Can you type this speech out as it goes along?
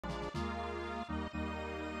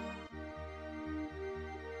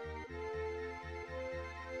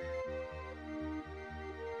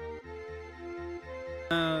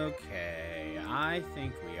Okay, I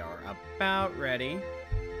think we are about ready.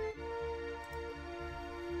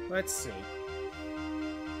 Let's see.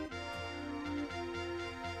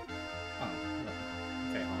 Oh,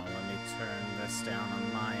 okay, hold on. Let me turn this down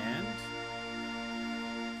on my end.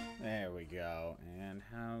 There we go. And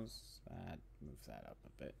how's that? Move that up a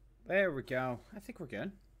bit. There we go. I think we're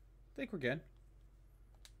good. I think we're good.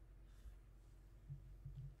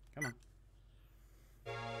 Come on.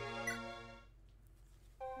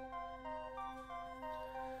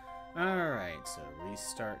 Alright, so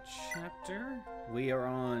restart chapter. We are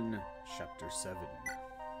on chapter 7.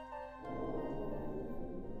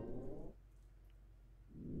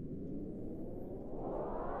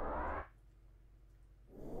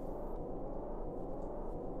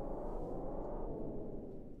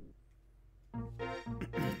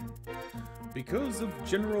 Because of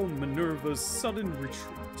General Minerva's sudden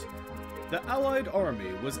retreat, the Allied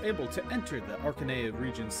army was able to enter the Arcanea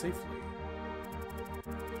region safely.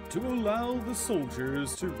 To allow the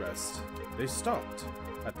soldiers to rest, they stopped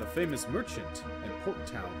at the famous merchant and port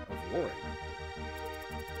town of Warren.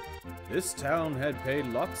 This town had paid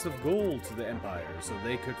lots of gold to the Empire so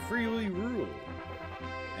they could freely rule,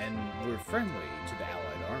 and were friendly to the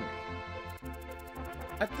Allied army.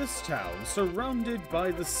 At this town, surrounded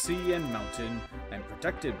by the sea and mountain, and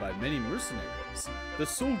protected by many mercenaries, the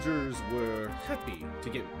soldiers were happy to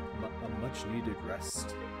get a much-needed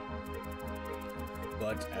rest.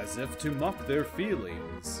 But as if to mock their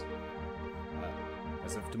feelings,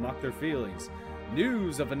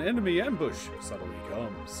 news of an enemy ambush suddenly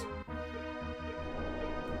comes.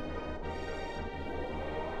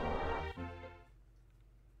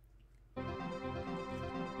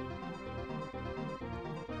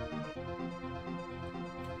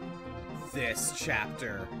 This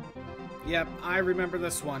chapter. Yep, I remember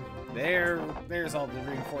this one. There's all the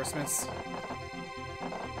reinforcements.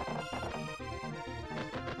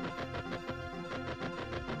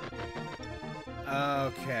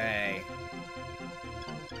 Okay.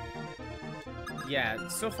 Yeah,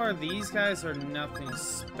 so far these guys are nothing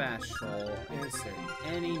special. Is there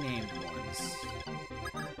any named ones?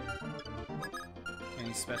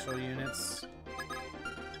 Any special units?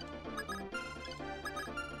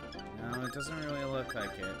 No, it doesn't really look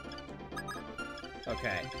like it.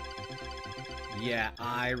 Okay. Yeah,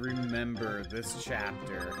 I remember this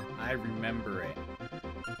chapter. I remember it.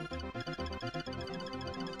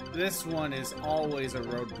 This one is always a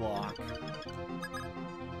roadblock.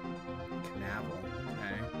 Canavel,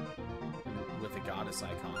 okay. With a goddess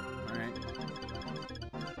icon, alright.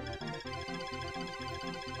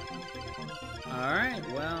 Alright,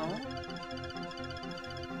 well.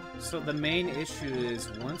 So the main issue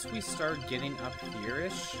is once we start getting up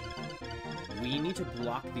here-ish, we need to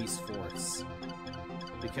block these forts.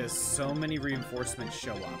 Because so many reinforcements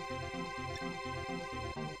show up.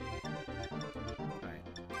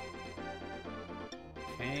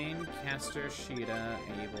 Caster, Sheeta,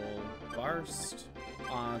 Abel, Barst,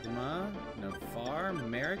 Ogma, Navar,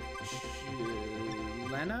 Merrick,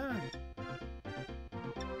 Lena?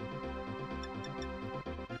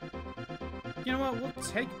 You know what, we'll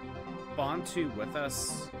take Bantu with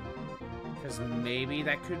us, because maybe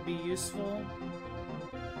that could be useful.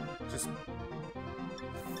 Just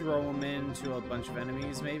throw them into a bunch of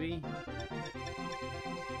enemies, maybe?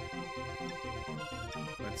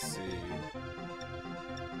 Let's see.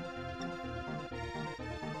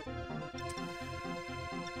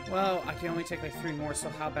 Well, I can only take like 3 more, so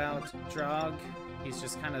how about Drog? He's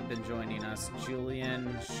just kind of been joining us.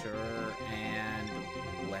 Julian, sure, and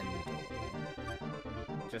Wendell.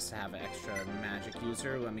 Just to have an extra magic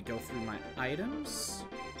user. Let me go through my items.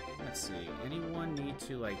 Let's see. Anyone need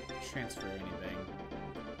to, like, transfer anything?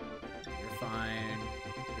 You're fine.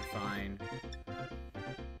 You're fine.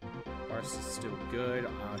 Barst is still good.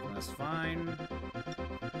 Ogma's fine.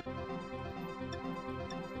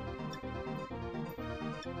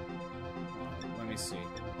 Let me see.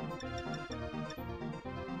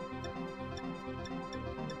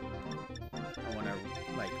 I want to,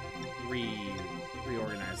 like,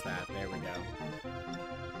 reorganize that. There we go.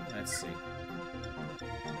 Let's see.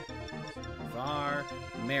 Var,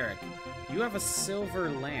 Merrick, you have a silver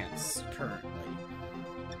lance currently.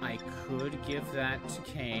 I could give that to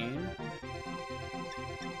Kane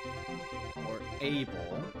or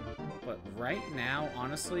Abel. But right now,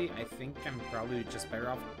 honestly, I think I'm probably just better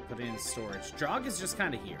off putting it in storage. Drog is just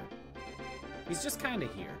kind of here. He's just kind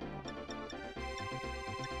of here.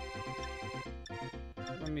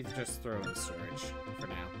 Let me just throw in storage for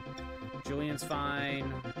now. Julian's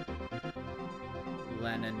fine.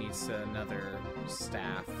 Lena needs another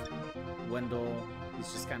staff. Wendell,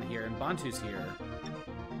 he's just kind of here. And Bantu's here.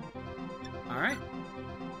 Alright.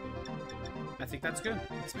 I think that's good.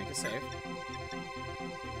 Let's make a save.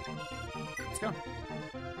 Let's go.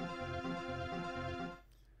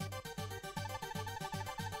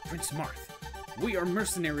 Prince Marth, we are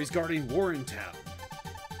mercenaries guarding Warrentown.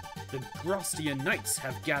 The Grostian Knights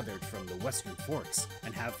have gathered from the western forts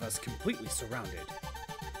and have us completely surrounded.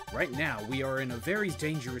 Right now, we are in a very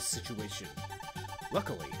dangerous situation.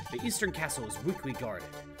 Luckily, the eastern castle is weakly guarded,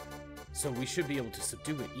 so we should be able to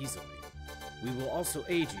subdue it easily. We will also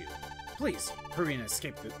aid you. Please, hurry and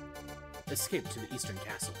escape to the eastern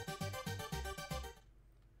castle.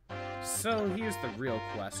 So, here's the real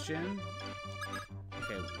question.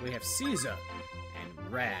 Okay, we have Caesar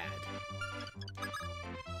and Rad.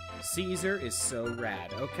 Caesar is so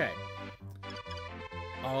rad. Okay.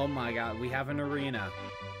 Oh my god, we have an arena.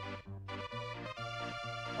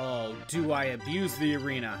 Oh, do I abuse the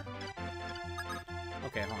arena?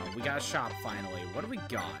 Okay, hold on. We got a shop finally. What do we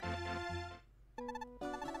got?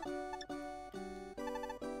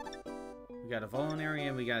 We got a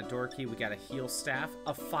Vulnerarian, we got a door key, we got a heal staff,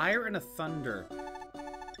 a fire, and a thunder.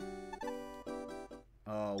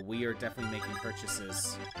 Oh, we are definitely making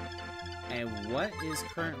purchases. And what is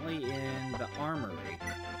currently in the armory?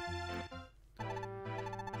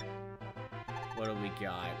 What do we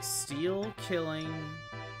got? Steel, killing,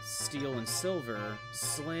 steel and silver,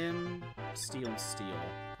 slim, steel and steel.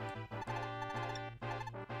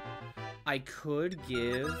 I could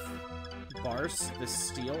give Bars the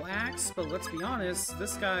steel axe, but let's be honest,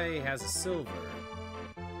 this guy has a silver.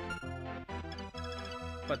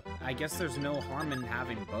 But I guess there's no harm in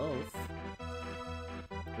having both.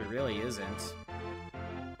 There really isn't.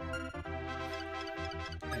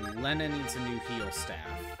 And Lena needs a new heal staff.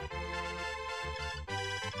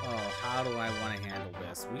 Oh, how do I want to handle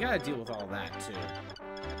this? We gotta deal with all that,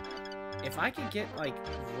 too. If I could get, like,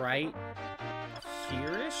 right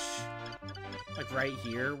here-ish? Like, right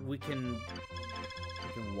here, we can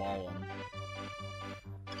wall them.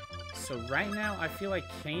 So right now, I feel like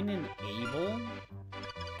Cain and Abel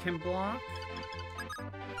can block.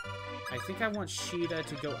 I think I want Sheeta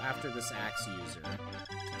to go after this axe user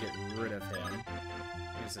to get rid of him.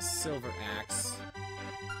 Here's a silver axe.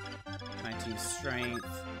 19 strength.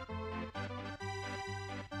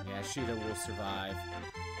 Yeah, Sheeta will survive.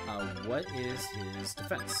 What is his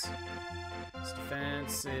defense? His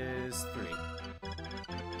defense is 3.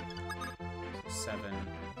 So 7.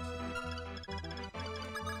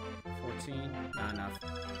 14. Not enough.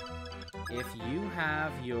 If you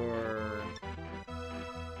have your...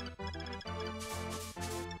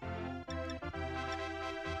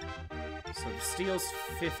 So the steel's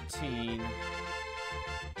 15.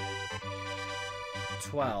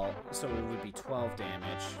 12. So it would be 12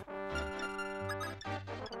 damage.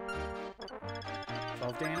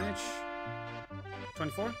 12 damage?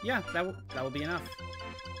 24? Yeah, that will be enough.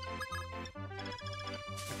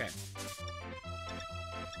 Okay.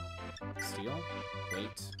 Steel.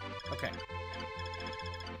 Wait. Okay.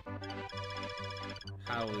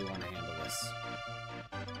 How do we want to handle this?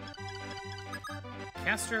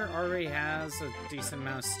 Castor already has a decent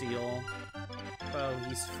amount of steel. Well,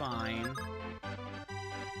 he's fine.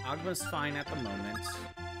 Agma's fine at the moment.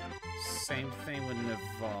 Same thing with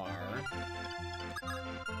Navarre.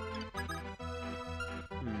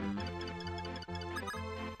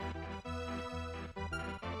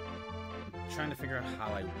 I'm trying to figure out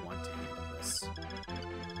how I want to handle this.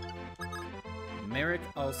 Merrick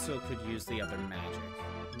also could use the other magic.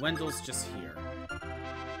 Wendell's just here.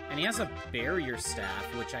 And he has a barrier staff,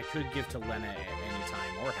 which I could give to Lena at any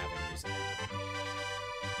time, or have him use it.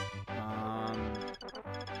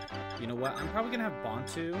 You know what? I'm probably gonna have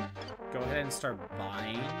Bantu go ahead and start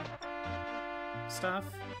buying stuff.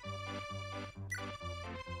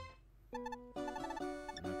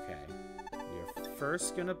 Okay. We're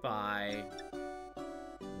first gonna buy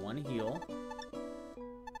 1 heal,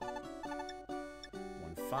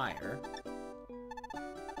 1 fire,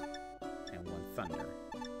 and 1 thunder.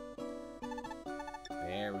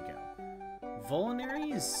 There we go.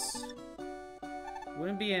 Vulneraries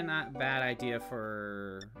wouldn't be a not bad idea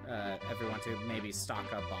for everyone to maybe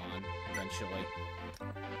stock up on eventually.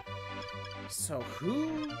 So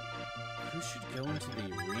who should go into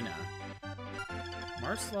the arena?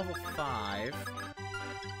 Mark's level 5.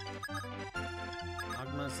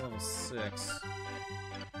 Agma's level 6.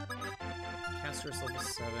 Castor's level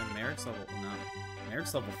 7. Merrick's level... no.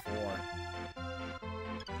 Merrick's level 4.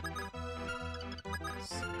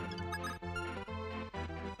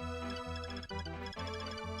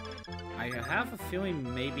 I have a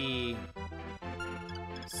feeling maybe...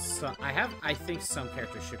 I think some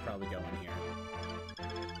characters should probably go in here.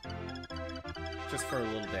 Just for a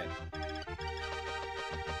little bit.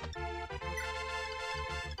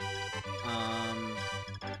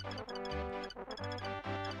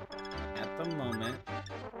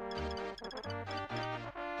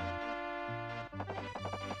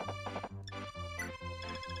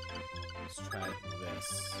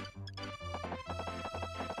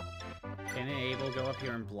 Can Abel go up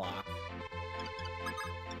here and block?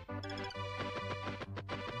 We're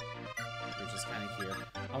just kind of here.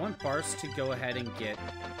 I want Barst to go ahead and get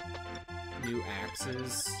new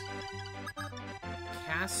axes.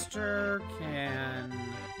 Caster can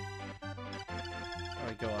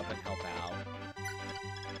probably go up and help out.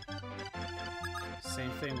 Same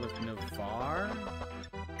thing with Navarre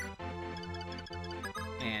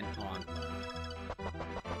and On.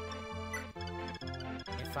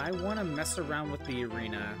 If I want to mess around with the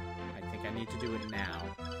arena, I think I need to do it now.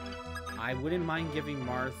 I wouldn't mind giving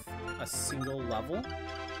Marth a single level.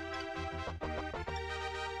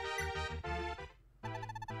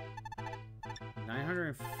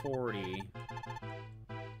 $940.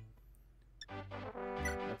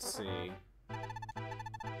 Let's see.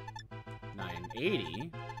 $980.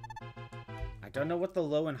 I don't know what the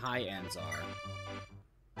low and high ends are.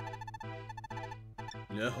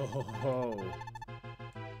 No.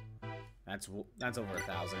 That's over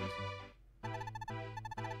 1,000.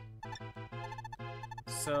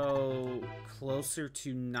 So closer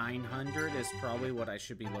to 900 is probably what I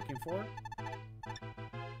should be looking for.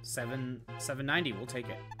 790, we'll take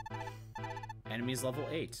it. Enemies level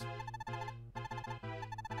 8.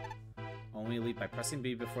 Only elite by pressing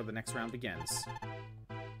B before the next round begins.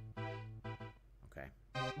 Okay.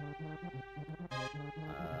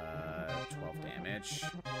 12 damage.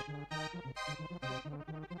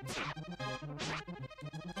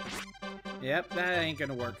 Yep, that ain't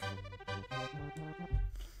gonna work.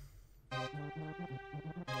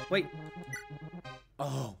 Wait.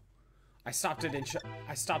 Oh. I stopped it in time.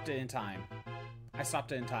 I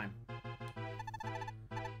stopped it in time.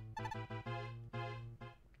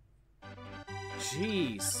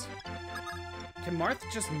 Jeez. Can Marth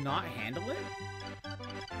just not handle it?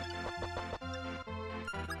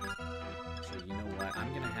 Actually, you know what?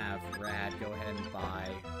 I'm gonna have Rad go ahead and buy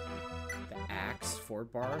the axe for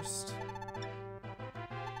Barst.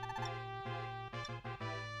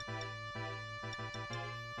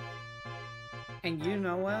 And you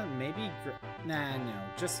know what? Maybe... Nah, no.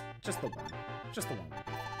 Just the one. Just the one.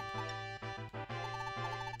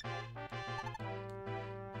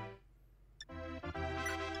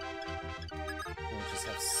 We'll just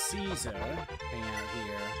have Caesar hang out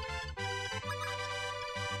here.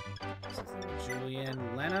 Something with Julian.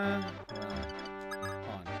 Lena?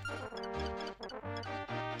 On.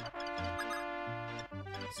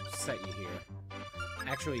 Let's set you here.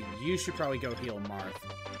 Actually, you should probably go heal Marth.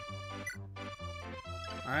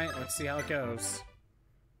 Alright, let's see how it goes.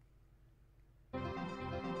 Yep.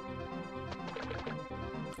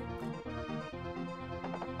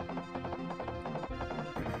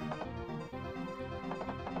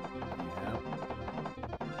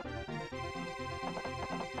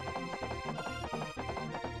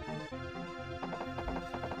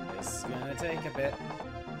 This is gonna take a bit.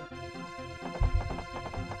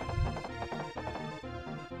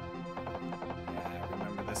 Yeah,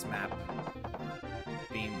 remember this map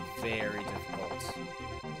being very difficult.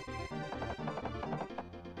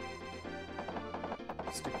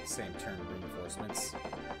 Stupid same turn reinforcements.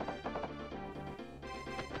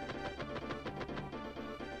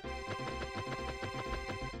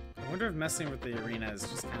 I wonder if messing with the arena is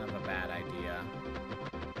just kind of a bad idea.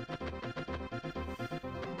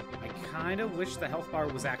 I kind of wish the health bar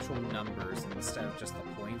was actual numbers instead of just the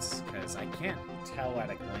points, because I can't tell at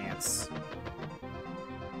a glance.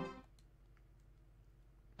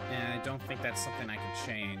 And I don't think that's something I can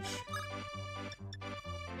change.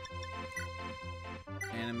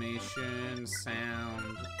 Animation,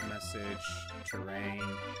 sound, message, terrain.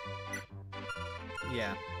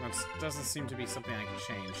 Yeah, that doesn't seem to be something I can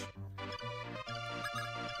change. So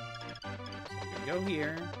I'm gonna go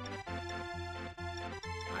here.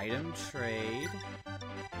 Item trade.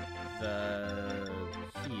 The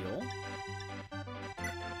heal.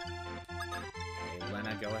 Okay,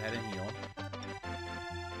 Lena, go ahead and heal.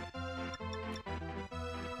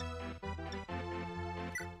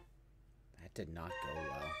 That did not go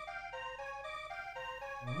well.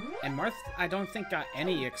 And Marth, I don't think, got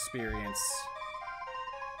any experience.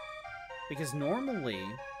 Because normally,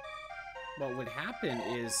 what would happen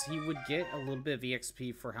is he would get a little bit of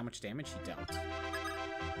EXP for how much damage he dealt.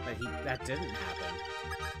 But that didn't happen.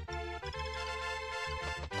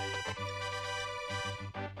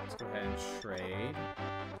 Let's go ahead and trade.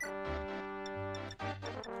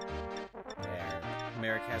 There.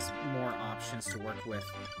 Merrick has more options to work with.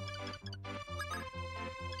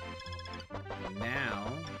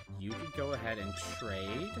 Now, you can go ahead and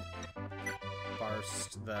trade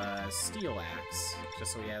Barst the steel axe,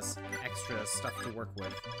 just so he has extra stuff to work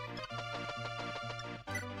with.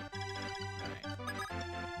 Alright.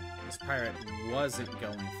 This pirate wasn't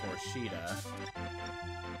going for Sheeta.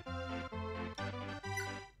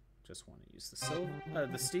 Just want to use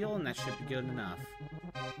the steel, and that should be good enough.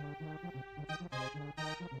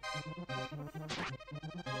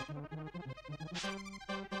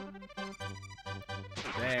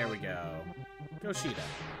 There we go. Go Sheeta.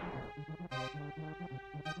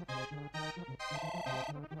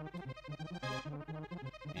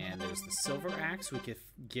 And there's the silver axe. We could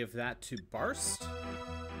give that to Barst.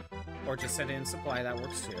 Or just send it in supply. That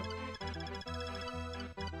works too.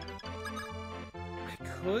 I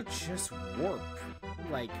could just warp,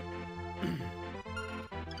 like,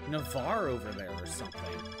 Navarre over there or something.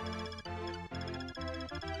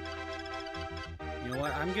 You know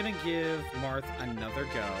what? I'm gonna give Marth another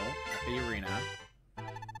go at the arena.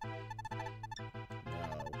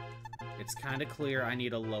 No. It's kind of clear I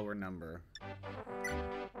need a lower number.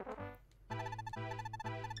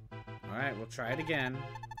 Alright, we'll try it again.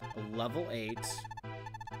 A level 8. Try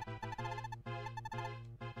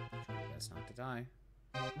your best not to die.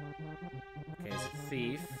 Okay, it's a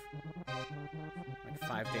thief.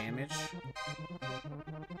 Like 5 damage.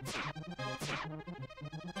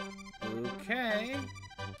 Okay.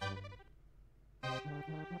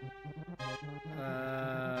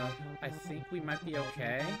 I think we might be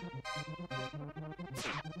okay.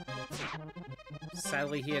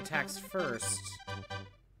 Sadly, he attacks first.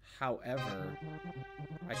 However,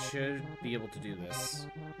 I should be able to do this.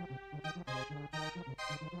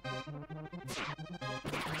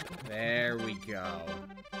 There we go.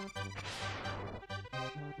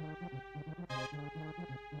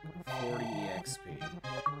 40 EXP.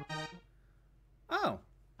 Oh!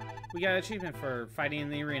 We got an achievement for fighting in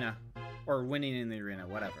the arena. Or winning in the arena,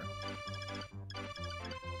 whatever.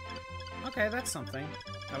 Okay, that's something.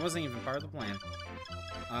 That wasn't even part of the plan.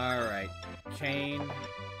 Alright. Kane.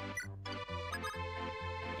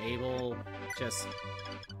 Abel. Just...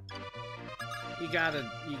 You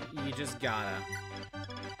just gotta.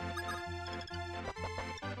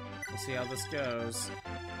 We'll see how this goes.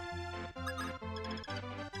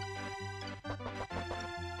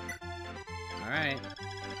 Alright.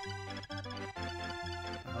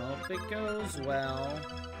 Hope it goes well.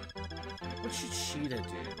 What should Sheeta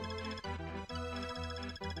do?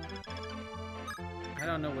 I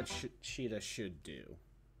don't know what Sheeta should do.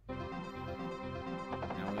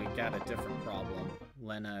 Now we got a different problem.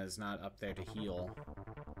 Lena is not up there to heal.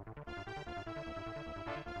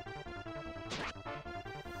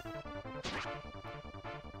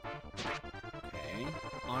 Okay.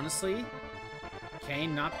 Honestly,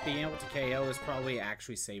 Kane not being able to KO is probably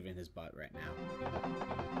actually saving his butt right now.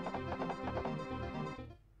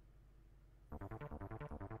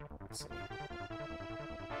 Let's see.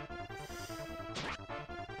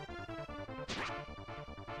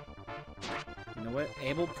 You know what?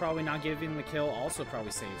 Abel probably not giving the kill also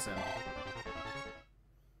probably saves him.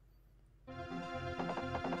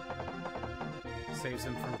 Saves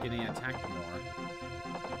him from getting attacked more.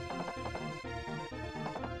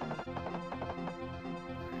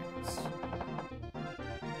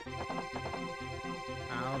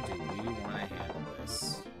 How do we want to handle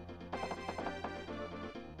this?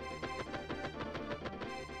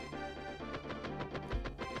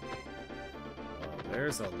 Oh,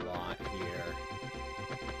 there's a lot here.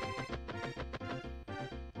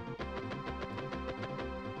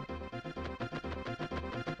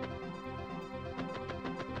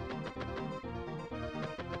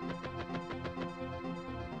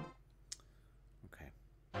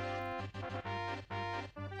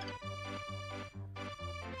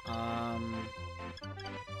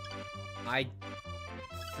 I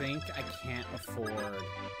think I can't afford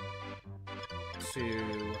to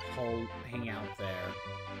hang out there.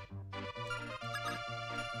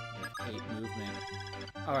 8 movement.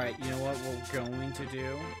 Alright, you know what we're going to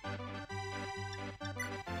do?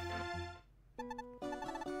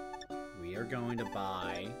 We are going to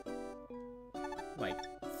buy, like,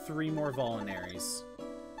 3 more Volinaries.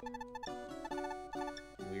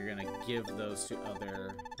 We're gonna give those to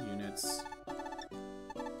other units.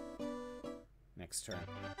 Next turn.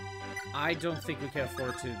 I don't think we can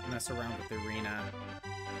afford to mess around with the arena.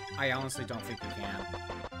 I honestly don't think we can.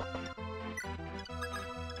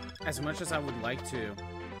 As much as I would like to,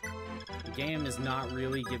 the game is not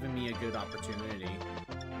really giving me a good opportunity.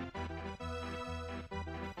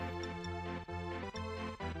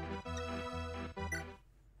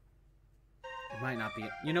 It might not be...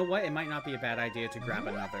 You know what? It might not be a bad idea to grab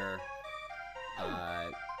another...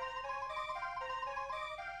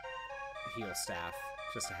 heal staff,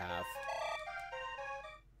 just to have.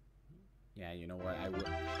 Yeah, you know what?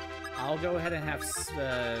 I'll go ahead and have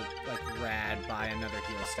like Rad buy another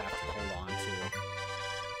heal staff to hold on to.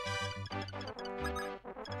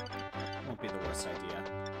 Won't be the worst idea.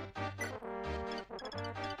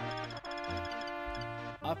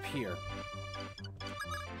 Up here.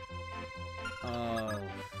 Oh,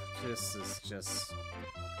 this is just...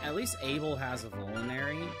 At least Abel has a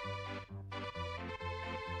Vulnerary.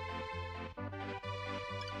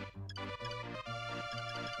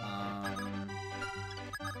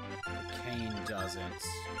 Kane doesn't.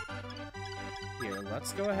 Here,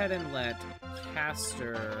 let's go ahead and let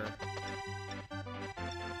Caster...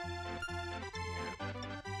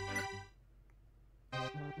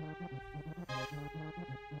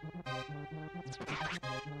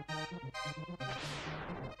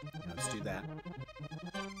 Let's do that.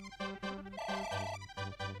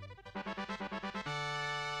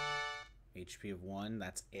 HP of 1,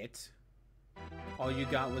 that's it. All you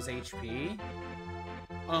got was HP?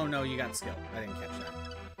 Oh no, you got skill. I didn't catch that.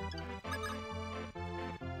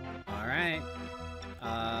 Alright.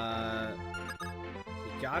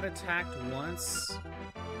 He got attacked once.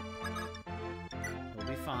 He'll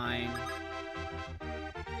be fine.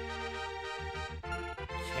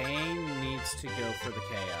 Kane needs to go for the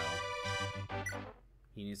KO.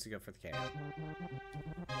 He needs to go for the KO.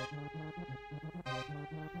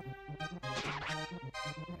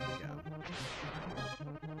 There we go.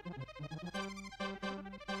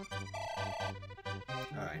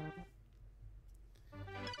 Alright.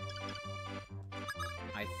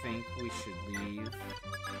 I think we should leave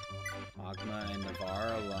Magma and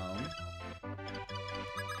Navarre alone.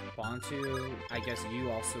 Bantu, I guess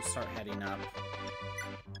you also start heading up.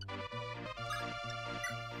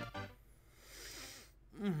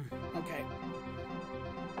 Okay.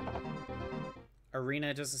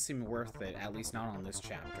 Arena doesn't seem worth it, at least not on this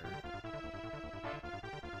chapter.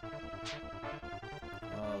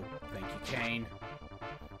 Oh, thank you, Kane.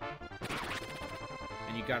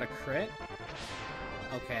 And you got a crit?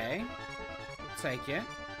 Okay. Take it.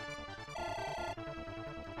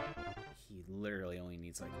 He literally only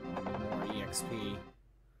needs like one more EXP.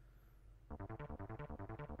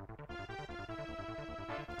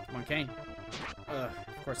 Come on, Kane. Ugh,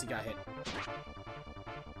 of course he got hit.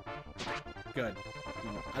 Good.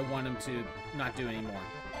 I want him to not do any more.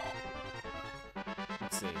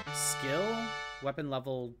 Let's see. Skill, weapon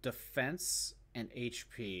level, defense, and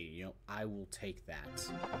HP. You know, I will take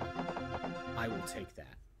that. I will take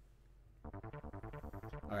that.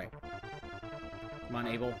 Alright. Come on,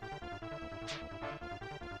 Abel.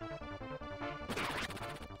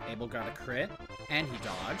 Abel got a crit, and he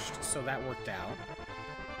dodged, so that worked out.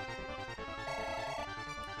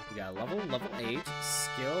 We got a level 8,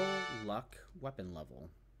 skill, luck, weapon level.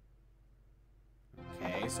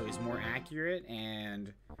 Okay, so he's more accurate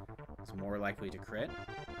and he's more likely to crit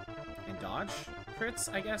and dodge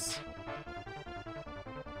crits, I guess.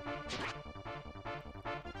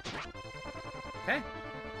 Okay.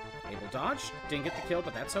 Abel dodged, didn't get the kill,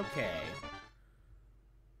 but that's okay.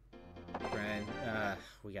 Brent,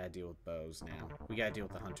 we gotta deal with bows now. We gotta deal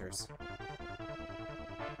with the hunters.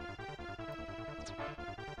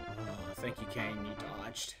 Thank you, Kane. You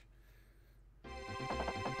dodged.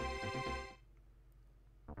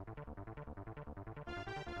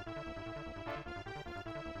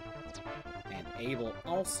 And Abel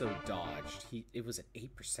also dodged. It was an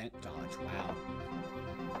 8% dodge. Wow.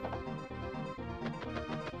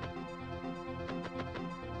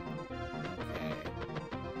 Okay.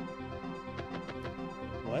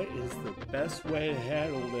 What is the best way to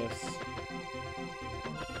handle this?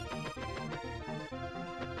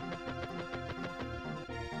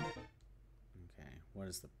 What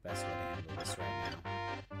is the best way to handle this right now?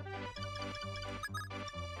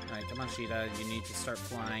 Alright, come on, Sheeta. You need to start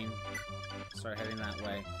flying. Start heading that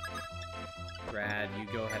way. Brad, you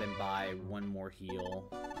go ahead and buy one more heal.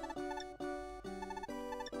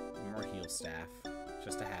 One more heal staff.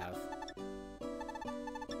 Just to have.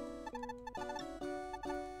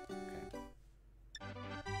 Okay.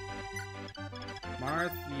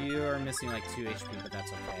 Marth, you are missing like 2 HP, but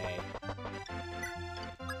that's okay.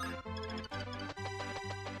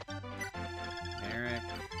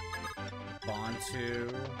 To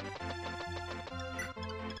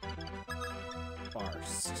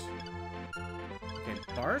Barst. Okay,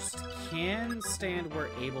 Barst can stand where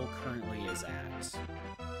Abel currently is at.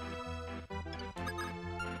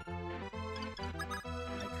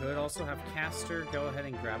 I could also have Caster go ahead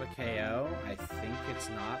and grab a KO. I think it's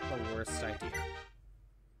not the worst idea.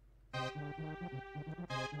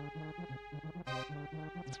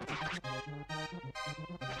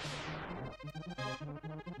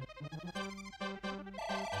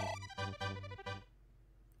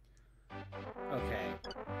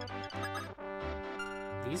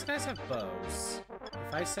 These guys have bows.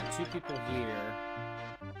 If I set 2 people here,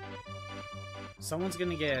 someone's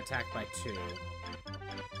gonna get attacked by 2.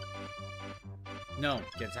 No,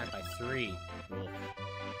 get attacked by 3. Ugh.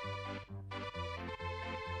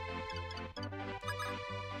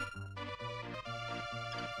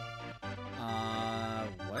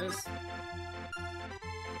 What is...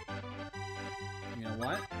 You know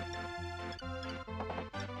what?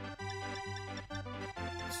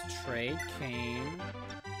 Let's trade Kane,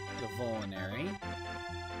 the Vulnerary.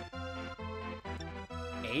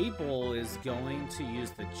 Abel is going to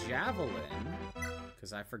use the Javelin,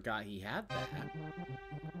 because I forgot he had that.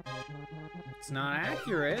 It's not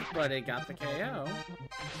accurate, but it got the KO.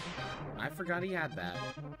 I forgot he had that.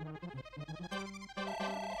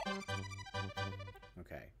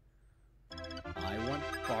 Okay. I want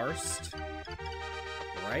Barst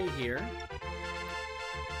right here.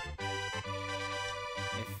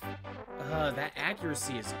 If that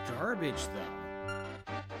accuracy is garbage, though.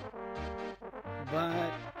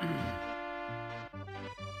 But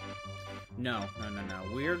no.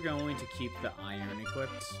 We're going to keep the iron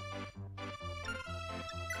equipped.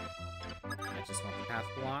 I just want the path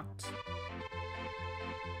blocked.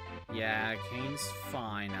 Yeah, Kane's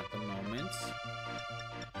fine at the moment.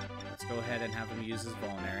 Let's go ahead and have him use his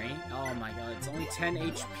Vulnerary. Oh my god, it's only 10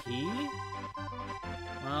 HP?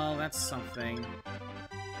 Well, that's something.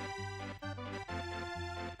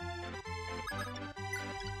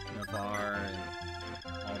 Navarre,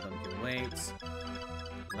 all of them can wait.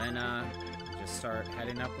 Lena, just start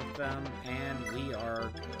heading up with them, and we are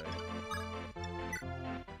good.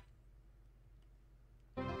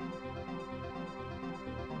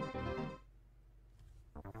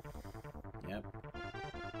 Yep.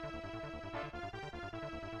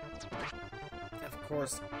 Of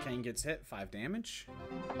course, Kane gets hit, 5 damage.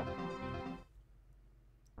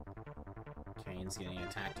 Kane's getting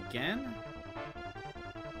attacked again.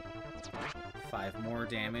 5 more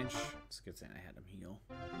damage. It's a good thing I had him heal.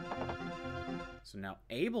 So now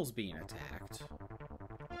Abel's being attacked.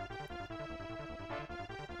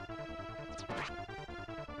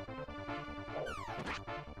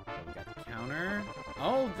 We got the counter.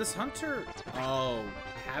 Oh, this hunter. Oh,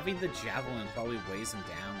 having the javelin probably weighs him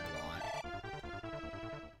down a lot.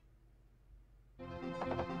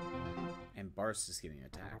 And Barst is getting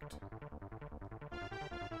attacked.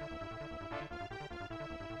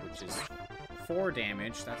 Which is 4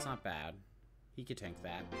 damage. That's not bad. He could tank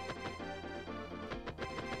that.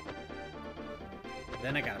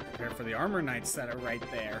 Then I gotta prepare for the armor knights that are right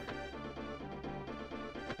there.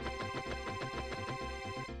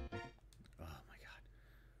 Oh my god.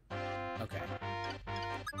 Okay.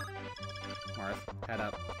 Marth, head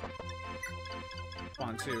up.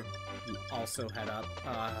 Bantu, you also head up.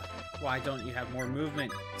 Why don't you have more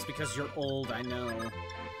movement? It's because you're old, I know.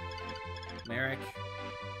 Merrick,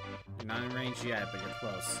 you're not in range yet, but you're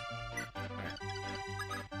close. Alright.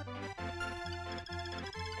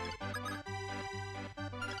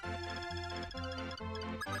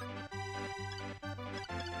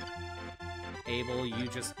 Abel, you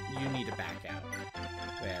need to back out.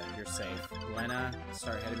 There, you're safe. Lena,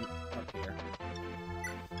 start heading up here.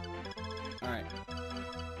 Alright.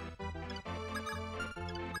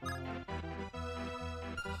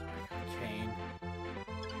 Kane.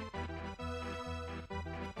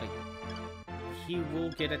 Like, he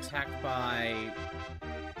will get attacked by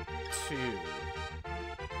 2.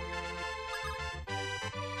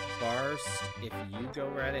 Barst, if you go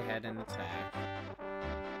right ahead and attack.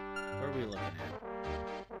 What are we looking at?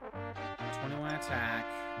 21 attack.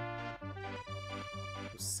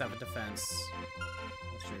 7 defense.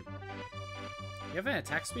 You have an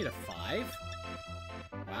attack speed of 5?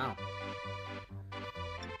 Wow.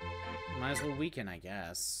 Might as well weaken, I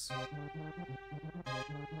guess.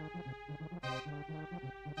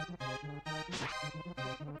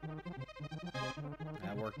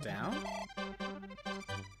 That worked out?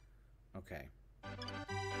 Okay.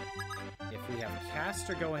 If we have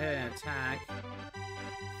Caster go ahead and attack,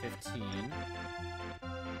 15.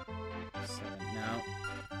 7, no.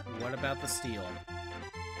 What about the steel?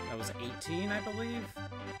 That was 18, I believe?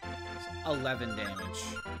 So 11 damage.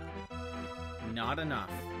 Not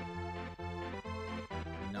enough.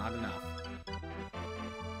 Not enough.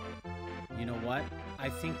 You know what? I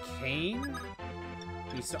think Kane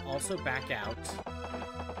needs to also back out.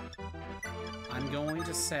 I'm going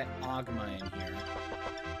to set Ogma in here.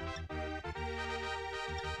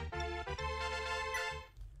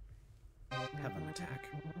 Have him attack.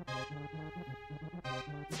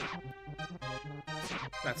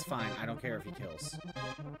 That's fine. I don't care if he kills.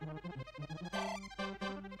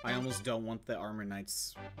 I almost don't want the Armor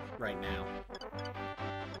Knights right now.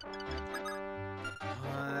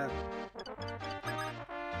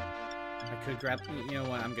 could grab... You know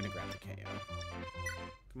what? I'm gonna grab the KO.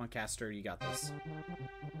 Come on, Caster. You got this.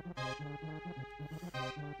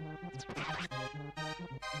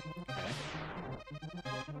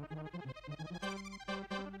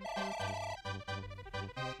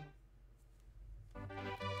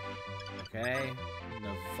 Okay.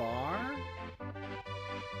 Navarre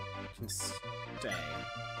can stay.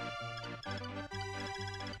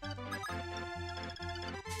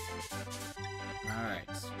 Alright.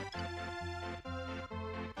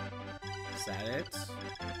 Is that it?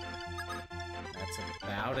 That's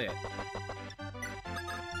about it.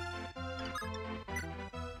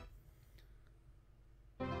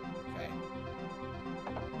 Okay.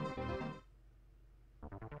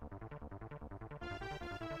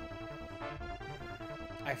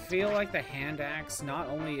 I feel like the hand axe, not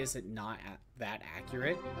only is it not that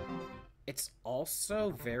accurate, it's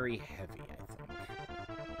also very heavy, I think.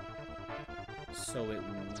 So it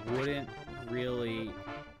wouldn't really...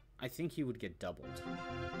 I think he would get doubled.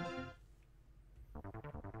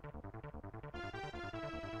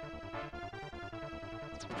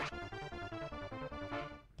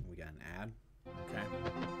 We got an ad. Okay.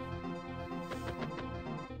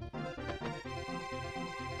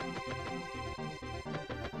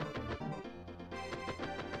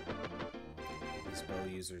 These bow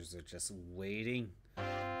users are just waiting.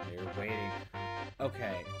 They're waiting.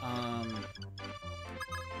 Okay, I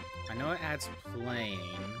know it adds plane.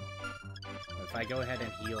 But if I go ahead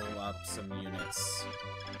and heal up some units,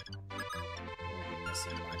 I won't be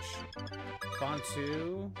missing much.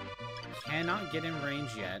 Bantu cannot get in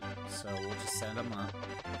range yet, so we'll just send him up.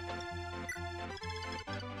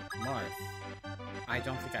 Marth, I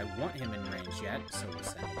don't think I want him in range yet, so we'll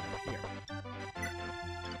send him up here.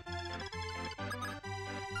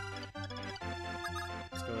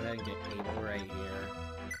 Let's go ahead and get Abel right here.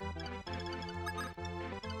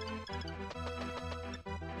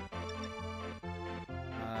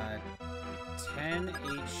 10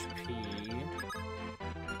 HP.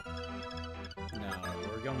 No,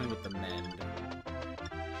 we're going with the mend.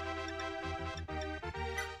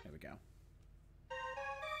 There we go.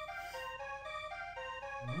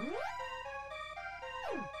 There we go.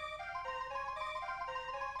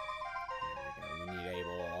 We need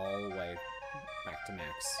Abel all the way back to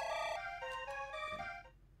max.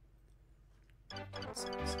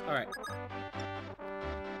 Okay. Alright.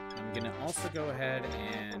 I'm gonna also go ahead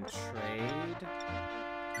and trade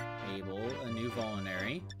Abel a new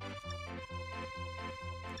Vulnerary.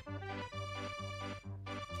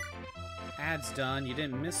 Ad's done. You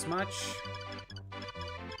didn't miss much.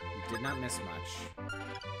 You did not miss much.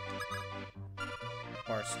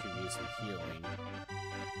 Bars could use some healing.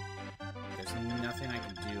 There's nothing I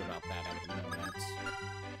can do about that at the moment.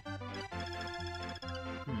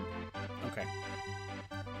 Okay.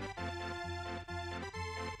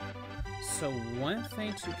 So one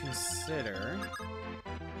thing to consider...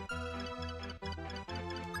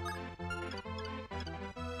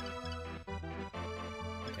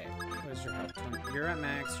 Okay, what is your health? You're at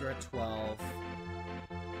max, you're at 12.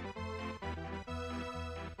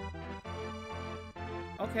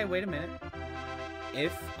 Okay, wait a minute.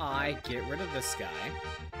 If I get rid of this guy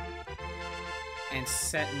and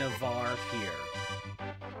set Navarre here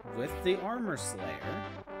with the Armor Slayer,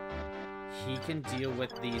 he can deal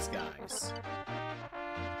with these guys.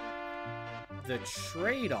 The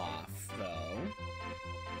trade-off, though,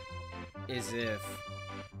 is if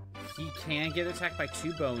he can get attacked by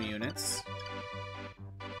 2 bow units,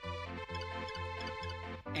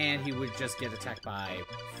 and he would just get attacked by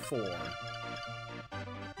 4.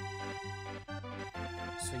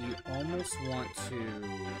 So you almost want to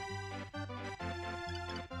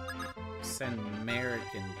send Merrick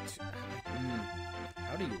into...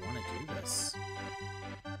 How do you want to do this?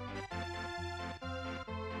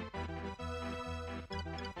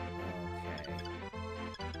 Okay.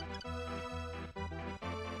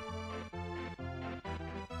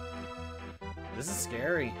 This is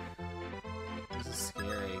scary. This is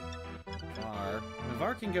scary.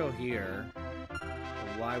 Navarre can go here.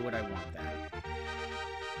 But why would I want that?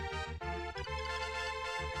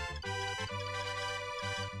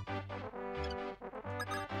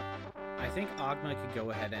 I think Ogma could go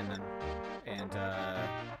ahead and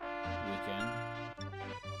weaken.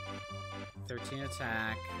 13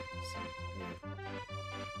 attack.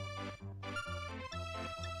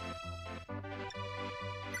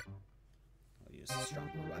 I'll use a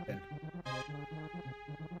stronger weapon. There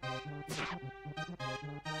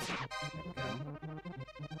we go.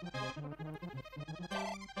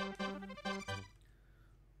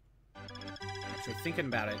 Actually, thinking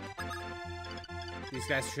about it, these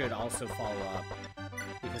guys should also follow up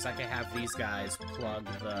Because I can have these guys plug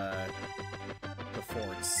the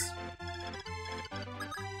forts.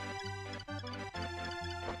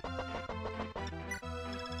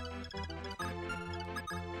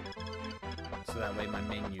 So that way my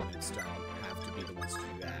main units don't have to be the ones to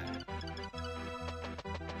do that.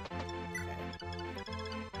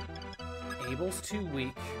 Okay. Abel's too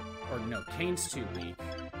weak. Or no, Kane's too weak.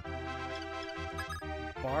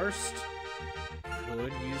 Barst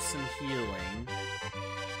could use some healing.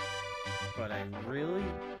 But I really...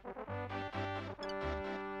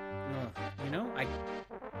 you know, No. Okay,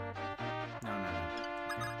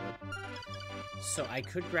 so I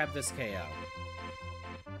could grab this KO.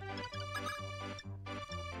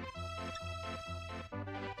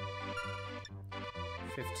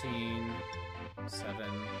 $15.7.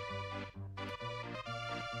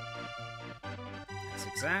 That's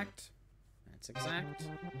exact. That's exact.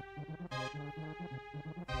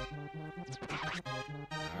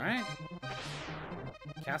 Alright.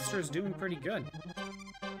 Caster is doing pretty good.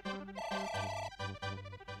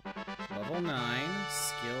 Level 9,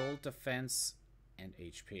 skill, defense, and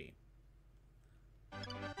HP.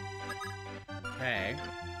 Okay.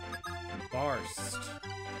 Barst.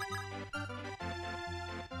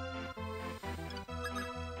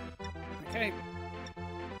 Okay.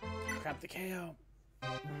 Grab the KO.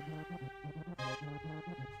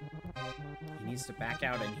 He needs to back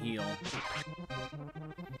out and heal.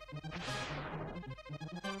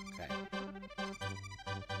 Okay.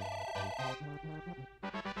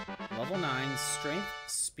 Level 9, strength,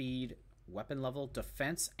 speed, weapon level,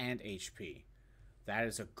 defense, and HP. That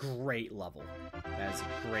is a great level. That is a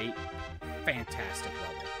great, fantastic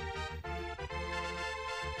level.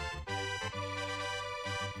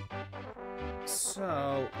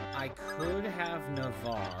 So, I could have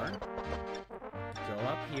Navarre go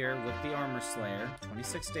up here with the Armor Slayer,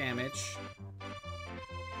 26 damage,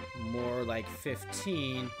 more like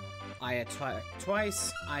 15. I attack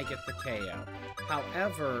twice, I get the KO.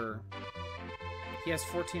 However, he has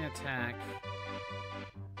 14 attack,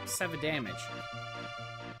 7 damage.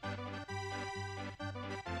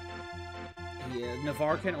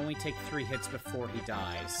 Navarre can only take 3 hits before he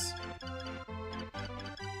dies.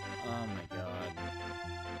 Oh my god.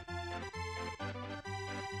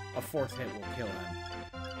 A 4th hit will kill him.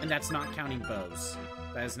 And that's not counting bows.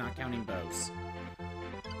 That is not counting bows.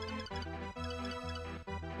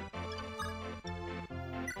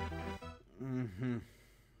 Mm-hmm.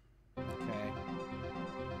 Okay.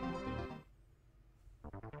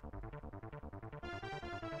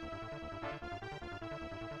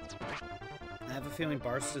 I have a feeling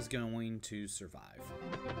Barst is going to survive.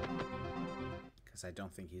 Because I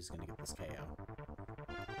don't think he's going to get this KO.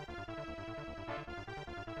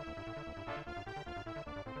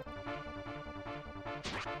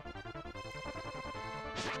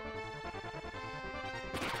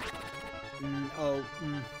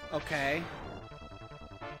 Okay.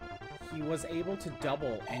 He was able to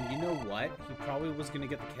double, and you know what? He probably was going to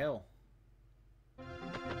get the kill.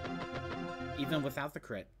 Even without the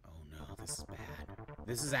crit. Oh no, this is bad.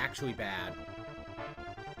 This is actually bad.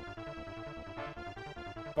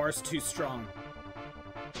 Bar's too strong.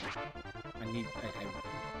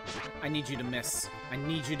 I need you to miss. I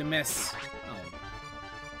need you to miss. Oh.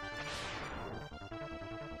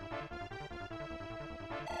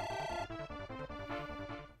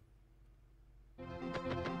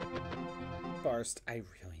 Barst, I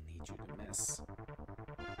really need you to miss.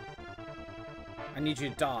 I need you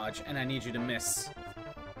to dodge, and I need you to miss.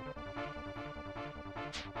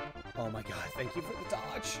 Oh my god, thank you for the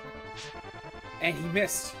dodge. And he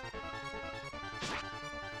missed.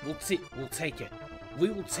 We'll take it. We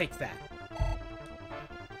will take that.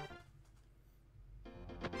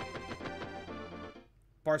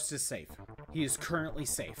 Barst is safe. He is currently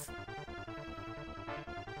safe.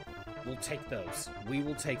 We'll take those. We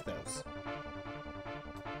will take those.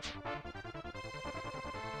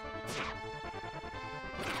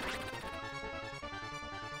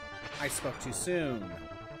 I spoke too soon.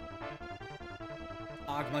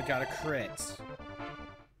 Ogma got a crit.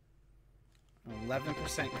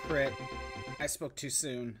 11% crit. I spoke too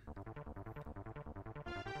soon.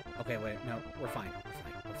 Okay, wait, no, we're fine.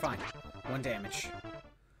 We're fine. 1 damage.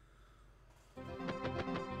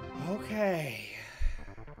 Okay.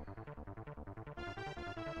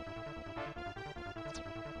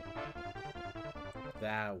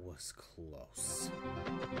 That was close.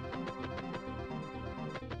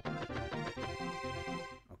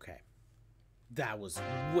 Okay. That was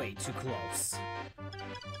way too close.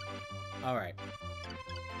 Alright.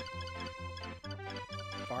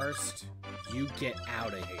 Barst, you get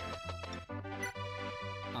out of here.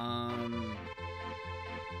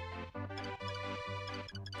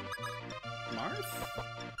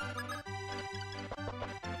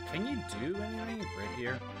 Can you do anything right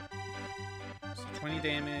here? So 20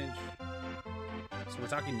 damage. So we're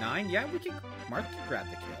talking 9? Yeah, we can... Marth can grab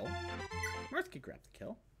the kill. Marth can grab the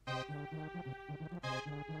kill.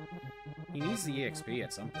 He needs the EXP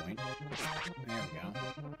at some point. There we go.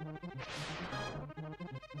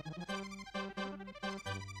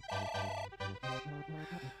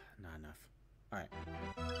 Not enough. Alright.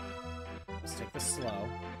 Let's take this slow.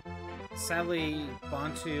 Sadly,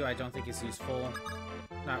 Bantu I don't think is useful.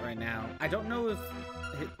 Not right now. I don't know if...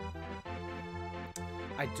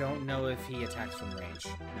 I don't know if he attacks from range.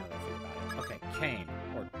 Now that I think about it. Okay, Kane.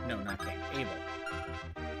 Or, no, not Kane. Abel.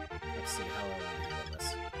 Let's see how I want to handle this.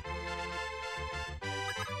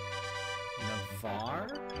 Navarre?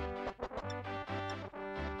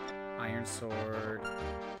 Iron Sword.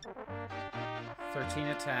 13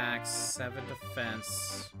 attacks, 7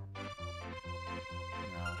 defense.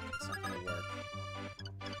 No, it's not gonna work.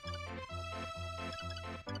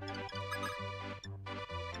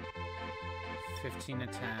 $15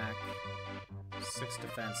 attack, 6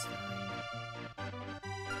 defense, 9.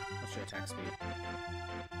 What's your attack speed?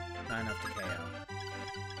 Not enough to KO.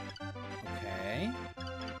 Okay.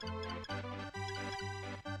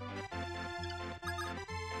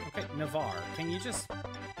 Okay, Navarre, can you just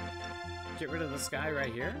get rid of this guy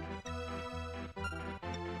right here?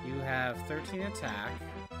 You have 13 attack,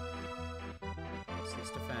 6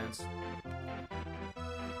 defense,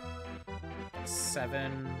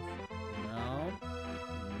 7... No.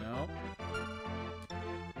 Nope.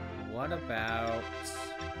 What about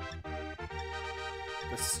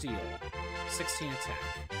the steel? 16 attack.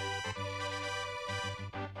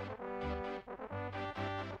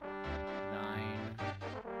 9.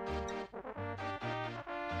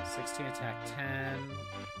 16 attack, 10.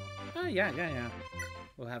 Oh, yeah.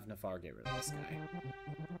 We'll have Navarre get rid of this guy.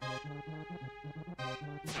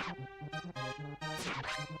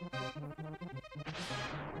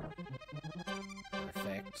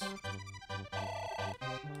 Perfect.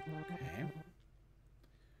 Okay.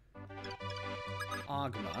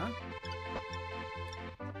 Ogma.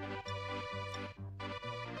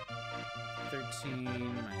 13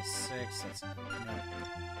 minus 6. That's no.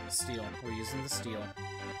 Steel. We're using the steel.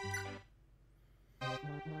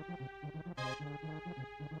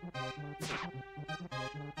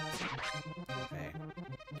 Okay.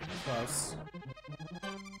 Close.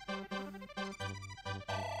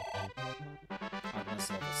 Ogma's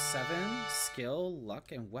level 7. Skill,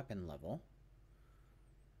 luck, and weapon level.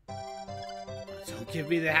 Don't give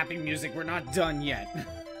me the happy music. We're not done yet.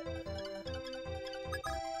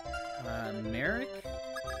 Merrick?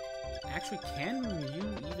 Actually, can you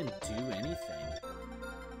even do anything?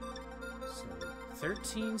 So,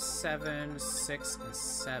 13, 7, 6, and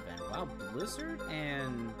 7. Wow, Blizzard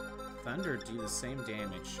and Thunder do the same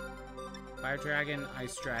damage. Fire Dragon,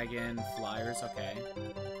 Ice Dragon, Flyers, okay.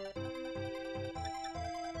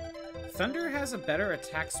 Thunder has a better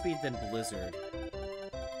attack speed than Blizzard.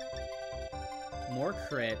 More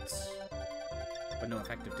crit, but no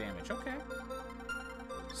effective damage. Okay.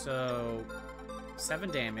 So, 7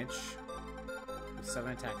 damage with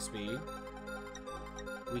 7 attack speed.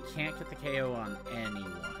 We can't get the KO on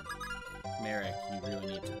anyone. Merrick, you really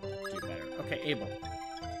need to do better. Okay, Abel.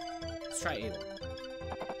 Let's try Abel.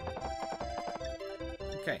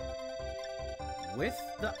 Okay. With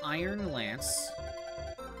the Iron Lance,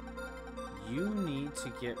 you need to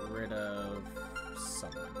get rid of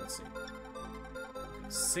someone. Let's see.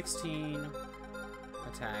 16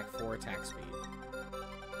 attack, 4 attack speed.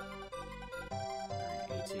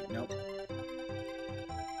 18. Nope.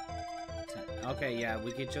 10. Okay, yeah,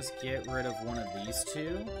 we could just get rid of one of these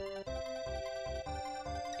two.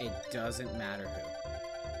 It doesn't matter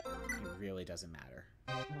who. It really doesn't matter.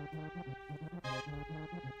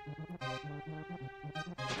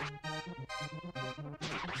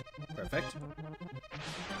 Perfect.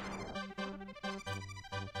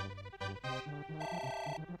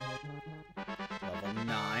 Level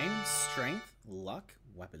 9, strength, luck,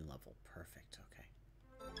 weapon level. Perfect, okay.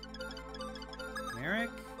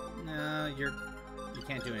 Merrick? No, you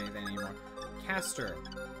can't do anything anymore. Caster.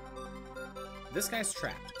 This guy's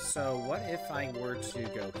trapped, so what if I were to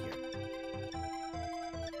go here?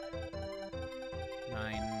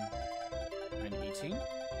 9, 18?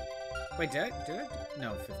 Wait, did I?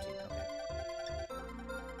 No, 15, okay.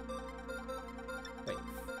 Wait,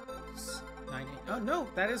 9, 8, oh no,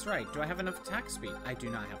 that is right. Do I have enough attack speed? I do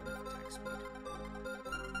not have enough attack speed.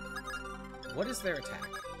 What is their attack?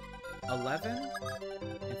 11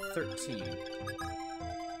 and 13.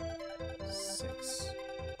 6.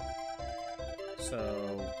 So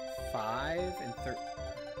 5 and 13.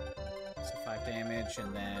 So 5 5 damage,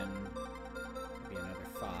 and then maybe another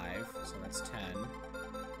 5, so that's 10.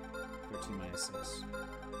 13 minus 6.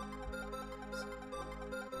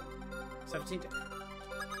 17.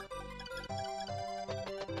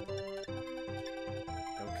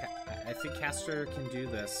 I think Caster can do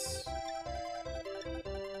this.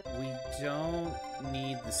 We don't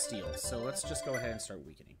need the steel, so let's just go ahead and start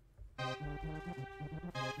weakening.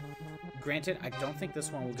 Granted, I don't think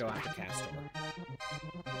this one will go after Castor.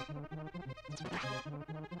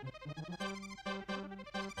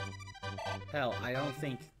 Hell, I don't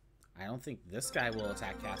think this guy will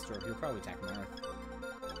attack Castor. He'll probably attack Marth.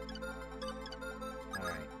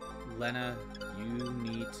 Alright. Lena, you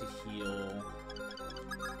need to heal.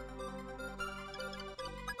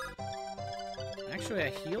 Actually, a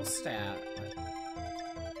heal stat.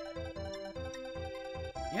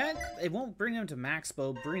 Yeah, it won't bring him to max, but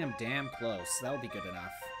it'll bring him damn close. That'll be good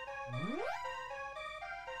enough.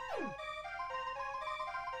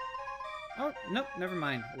 Oh, nope, never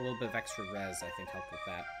mind. A little bit of extra res, I think, helped with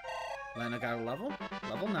that. Lena got a level.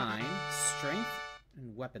 Level 9. Strength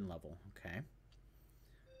and weapon level. Okay.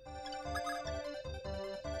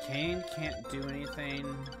 Kane can't do anything.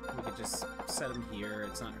 We could just set him here.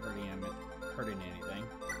 It's not hurting him. Hurting anything.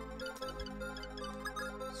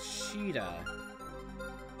 Sheeta.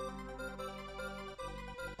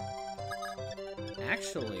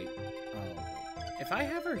 Actually, if I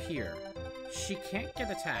have her here, she can't get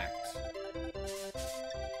attacked.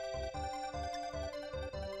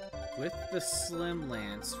 With the Slim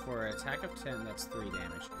Lance, for an attack of 10, that's 3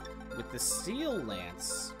 damage. With the Steel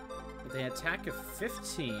Lance, with an attack of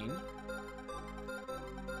 15,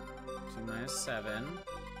 2 minus 7,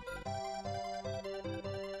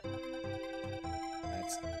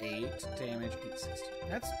 that's 8 damage, 860.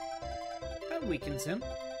 That weakens him.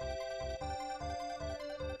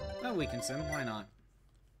 That weakens him, why not?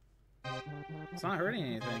 It's not hurting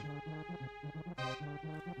anything.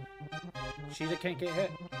 Sheeta can't get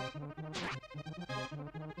hit.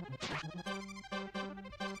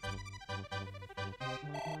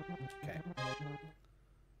 Okay.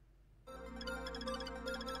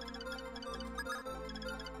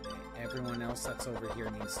 Everyone else that's over here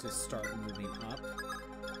needs to start moving up.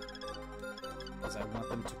 Because I want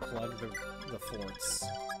them to plug the forts.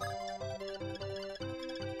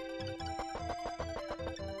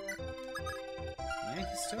 Yeah, he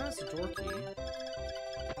still has the door key.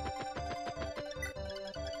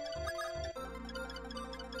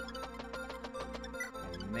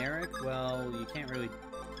 And Merrick, well, you can't really...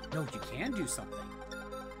 No, you can do something.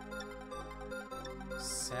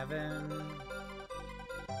 7...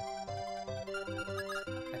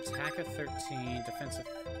 Attack of 13, defensive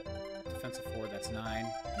 4, that's 9.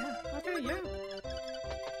 Yeah, okay, yeah.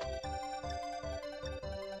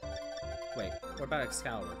 Wait, what about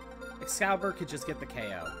Excalibur? Excalibur could just get the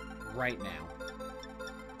KO right now.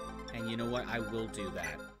 And you know what? I will do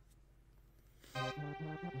that.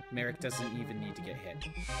 Merrick doesn't even need to get hit.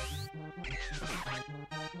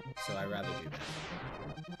 So I'd rather do that.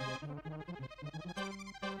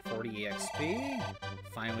 40 EXP.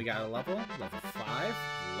 Finally got a level. Level 5.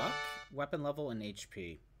 Luck, weapon level, and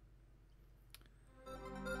HP.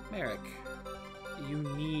 Merrick, you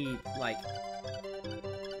need, like...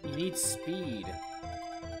 You need speed.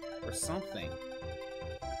 Or something.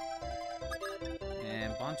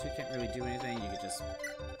 And Bontu can't really do anything. You could just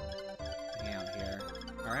hang out here.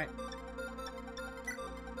 Alright.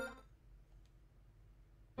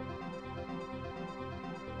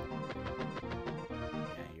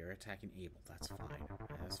 Yeah, you're attacking Abel. That's fine.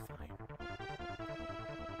 That's fine.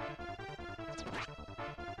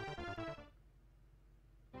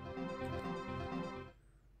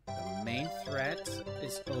 The main threat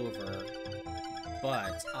is over.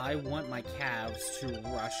 But I want my calves to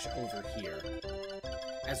rush over here.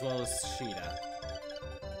 As well as Sheeta.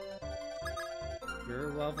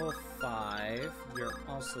 You're level 5. You're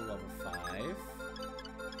also level 5.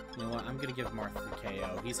 You know what? I'm gonna give Marth the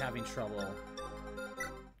KO. He's having trouble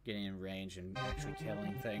getting in range and actually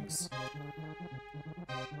killing things.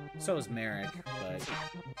 So is Merrick, but...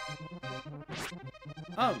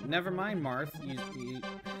 Oh, never mind, Marth.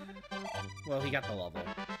 Well, he got the level.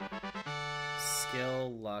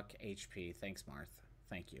 Skill, luck, HP. Thanks, Marth.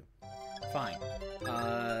 Thank you. Fine.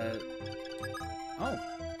 Oh.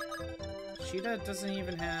 Sheeta doesn't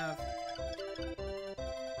even have... 1,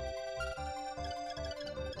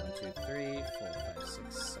 2, 3, 4, 5,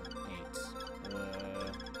 6, 7, 8.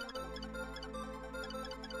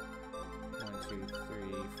 1, 2, 3,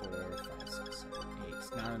 4, 5, 6, 7, 8.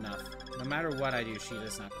 Not enough. No matter what I do,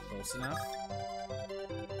 Sheeta's not close enough.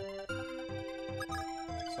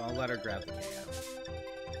 So I'll let her grab the KO.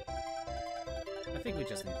 think we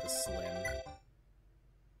just need the Slim.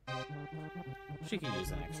 She can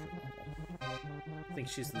use an extra level. I think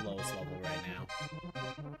she's the lowest level right now.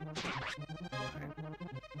 Alright.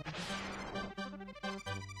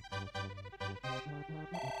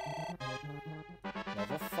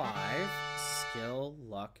 Level 5. Skill,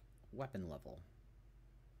 luck, weapon level.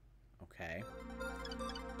 Okay.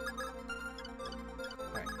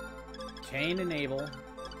 Alright. Cain and Abel.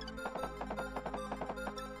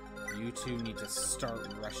 You two need to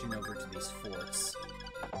start rushing over to these forts.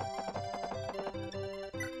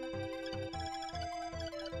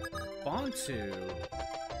 Bantu,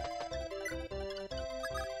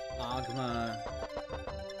 Agma,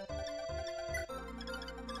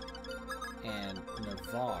 and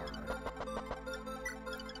Navarre,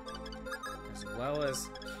 as well as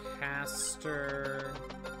Castor.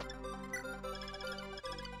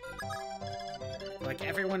 Like,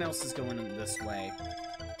 everyone else is going in this way.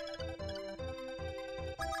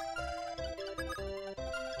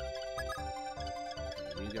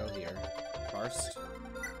 Okay, you go here. Karst.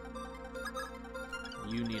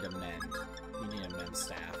 You need a mend. You need a mend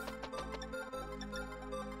staff.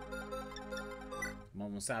 I'm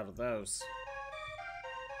almost out of those.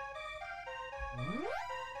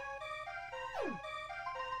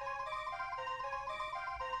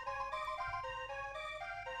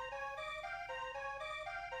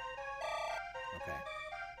 Okay.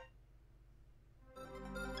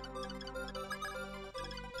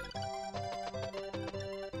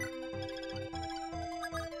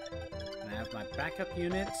 My backup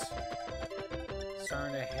unit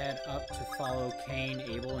starting to head up to follow Cain,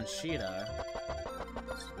 Abel, and Sheeta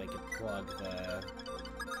so they can plug the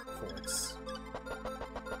forts.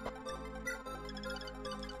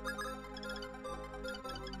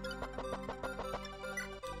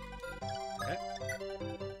 Okay.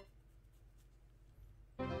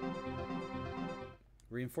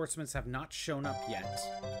 Reinforcements have not shown up yet.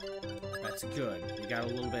 That's good. We got a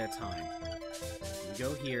little bit of time. You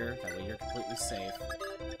go here, that way you're completely safe.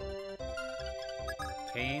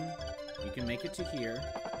 Cain, you can make it to here.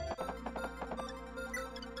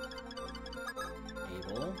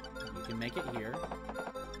 Abel, you can make it here.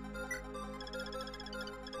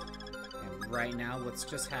 And right now, let's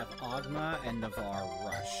just have Agma and Navarre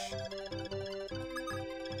rush.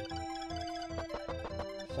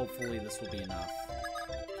 Hopefully this will be enough.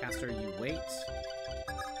 Castor, you wait.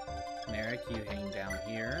 Merrick, you hang down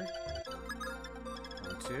here.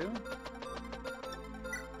 1, 2.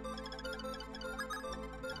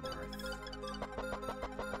 North.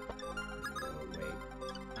 Oh, wait.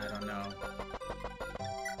 I don't know.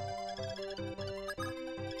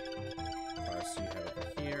 Karst, you head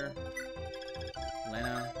over here.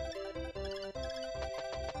 Lena.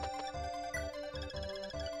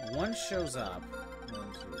 One shows up.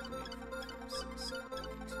 1, 2, 3, 4, 5, 6, 7,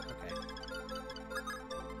 8. Okay.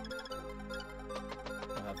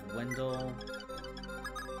 We'll have Wendell.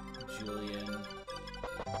 Julian.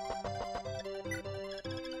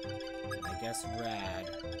 And I guess Rad.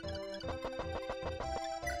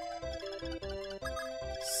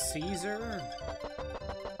 Caesar.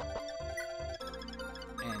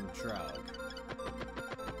 And Drug.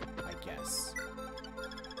 I guess.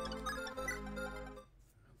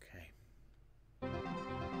 Okay.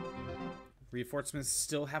 Reinforcements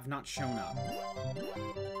still have not shown up.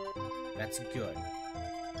 That's good.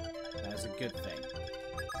 That is a good thing.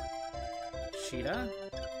 Sheeta,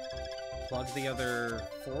 plug the other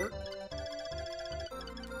fort.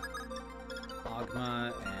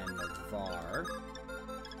 Agma and Navarre.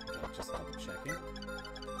 Okay, just double checking.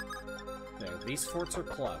 There, these forts are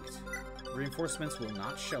plugged. Reinforcements will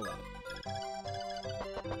not show up.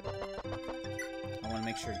 I want to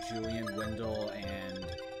make sure Julian, Wendell, and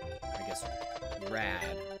I guess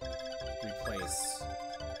Rad replace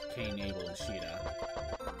Cain, Abel, and Sheeta.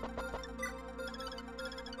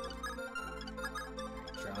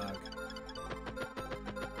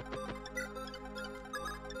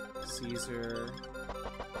 Caesar.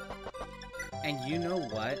 And you know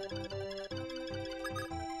what?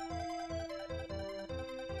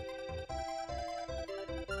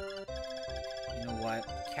 You know what?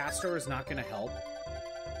 Castor is not going to help.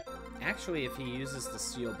 Actually, if he uses the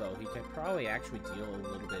steel bow, he could probably actually deal a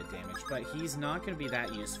little bit of damage, but he's not going to be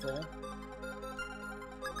that useful.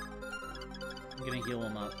 I'm going to heal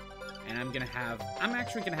him up. And I'm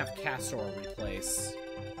actually going to have Castor replace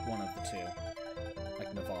one of the two.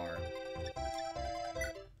 Like Navarre.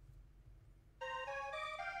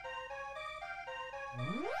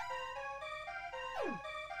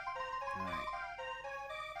 Alright.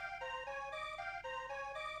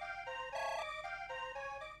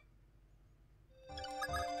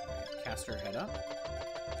 Caster head up.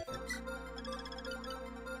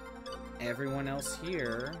 Everyone else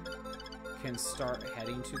here can start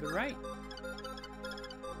heading to the right.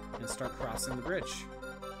 And start crossing the bridge.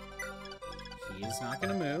 He is not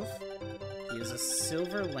going to move. He is a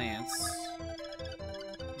silver lance.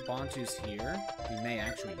 Bantu's here. We may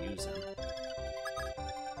actually use him.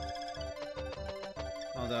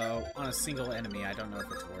 Although, on a single enemy, I don't know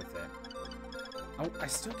if it's worth it. Oh, I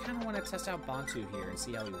still kind of want to test out Bantu here and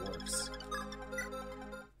see how he works.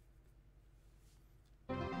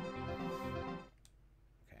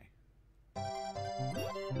 Okay.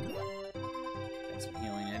 Get some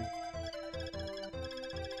healing in.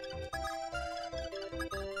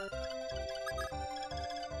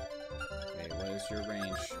 Okay, what is your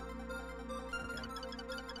range? Okay.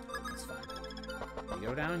 That's fine. You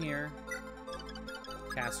go down here.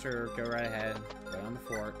 Caster, go right ahead. Right on the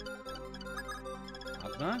fort.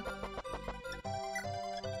 Agma.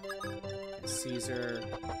 And Caesar.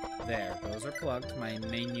 There. Those are plugged. My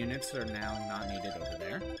main units are now not needed over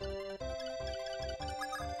there.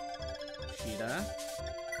 Sheeta.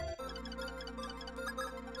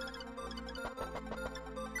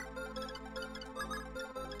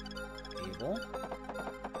 Abel.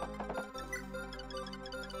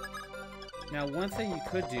 Now, one thing you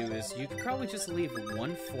could do is you could probably just leave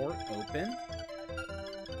one fort open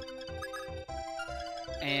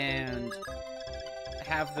and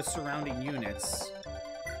have the surrounding units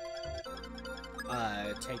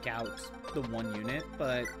take out the one unit,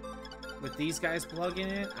 but with these guys plugging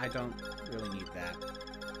it, I don't really need that.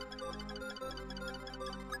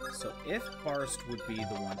 So if Barst would be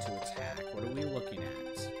the one to attack, what are we looking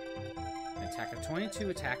at? An attack of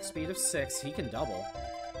 22, attack speed of 6, he can double.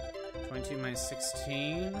 22 minus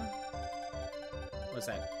 16. What's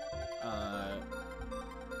that?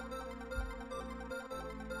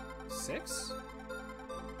 6?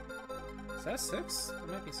 Is that 6? That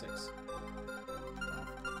might be 6.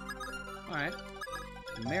 Alright.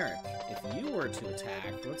 Merrick, if you were to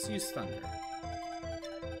attack, let's use Thunder.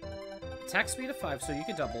 Attack speed of 5, so you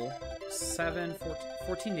could double. 7,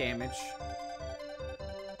 14 damage.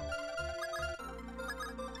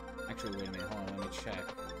 Actually, wait a minute, hold on, let me check.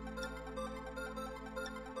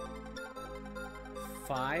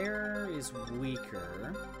 Fire is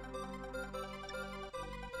weaker.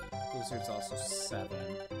 Blizzard's also 7.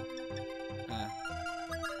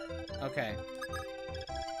 Okay.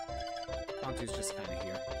 Bantu's just kind of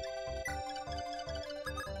here.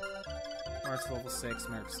 Mart's level 6,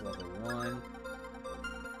 Merrick's level 1.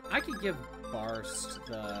 I could give Barst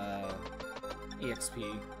the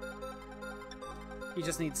EXP. He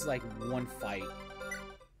just needs, like, one fight.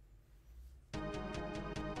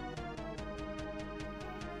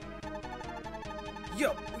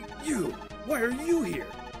 Yo, you! Why are you here?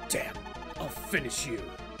 Damn, I'll finish you.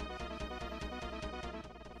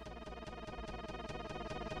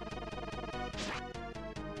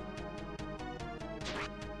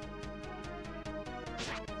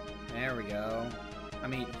 There we go. I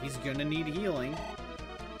mean, he's gonna need healing.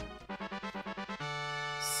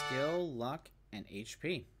 Skill, luck, and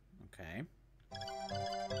HP. Okay.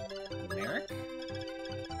 Merrick,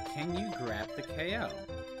 can you grab the KO?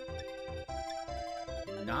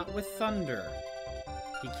 Not with Thunder.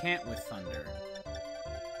 He can't with Thunder.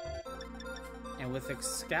 And with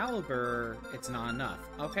Excalibur, it's not enough.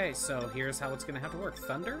 Okay, so here's how it's gonna have to work.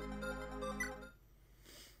 Thunder?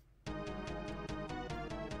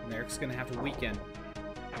 Merrick's gonna have to weaken.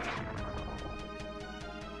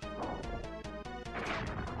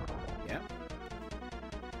 Yep.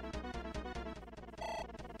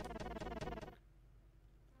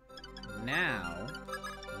 Now,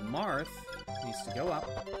 Marth needs to go up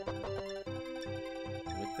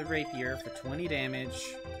with the rapier for 20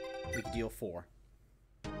 damage. We can deal 4.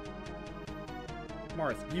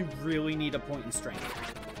 Marth, you really need a point in strength.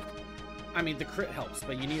 I mean, the crit helps,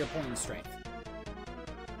 but you need a point in strength.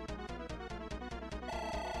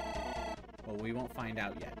 Well, we won't find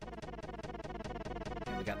out yet.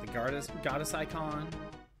 And we got the goddess icon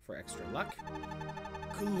for extra luck.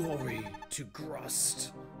 Glory to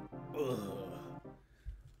Grust. Ugh.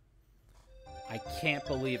 I can't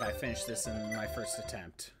believe I finished this in my first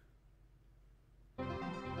attempt.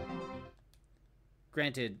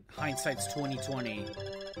 Granted, hindsight's 20/20,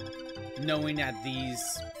 knowing that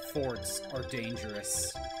these forts are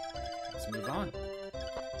dangerous. Let's move on.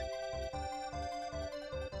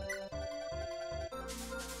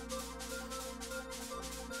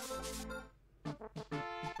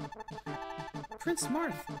 Prince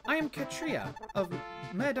Marth, I am Katria of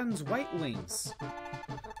Medan's White Wings.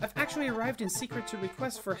 I've actually arrived in secret to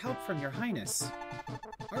request for help from your highness.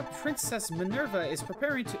 Our Princess Minerva is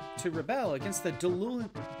preparing to rebel against the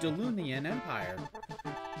Delunian Empire.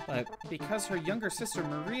 But because her younger sister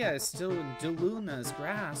Maria is still in Deluna's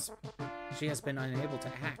grasp, she has been unable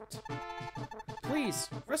to act. Please,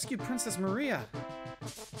 rescue Princess Maria!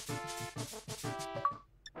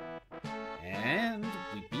 And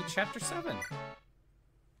we beat Chapter 7.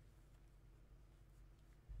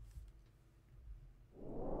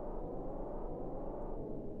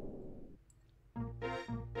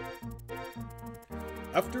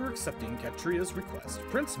 After accepting Katria's request,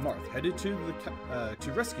 Prince Marth headed to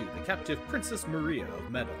rescue the captive Princess Maria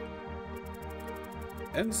of Meadow,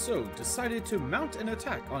 and so decided to mount an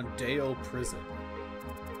attack on Dale Prison.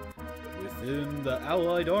 Within the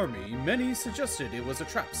Allied army, many suggested it was a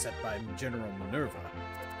trap set by General Minerva.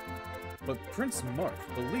 But Prince Marth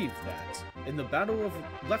believed that, in the Battle of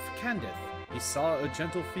Lefkandith, he saw a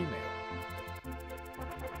gentle female.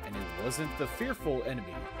 And it wasn't the fearful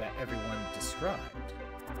enemy that everyone described.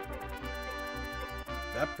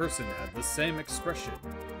 That person had the same expression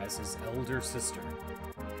as his elder sister,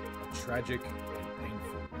 a tragic and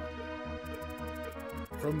painful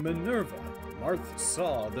one. From Minerva, Marth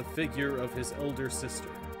saw the figure of his elder sister,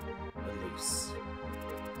 Elise,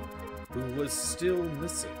 who was still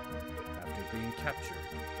missing after being captured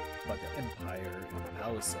by the Empire in the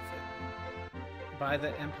palace of him. By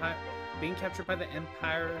the Empire? Being captured by the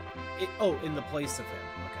Empire? In the place of him.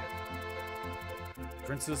 Okay.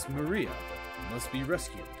 Princess Maria must be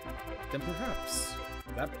rescued. Then perhaps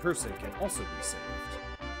that person can also be saved.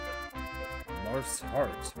 Marth's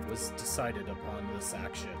heart was decided upon this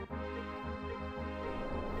action.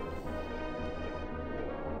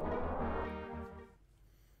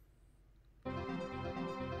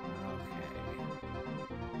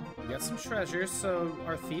 We got some treasures, so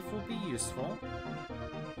our thief will be useful.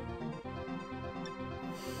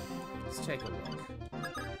 Let's take a look.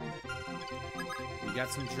 We got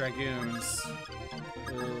some dragoons.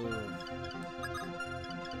 Ooh.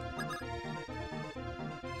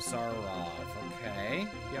 Zarov, okay.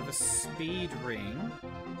 You have a speed ring.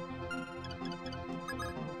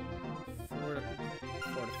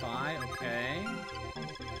 Fortify, okay.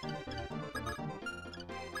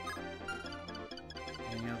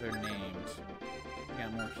 Any other named? We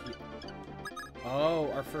got more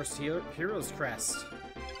Oh, our first hero's crest.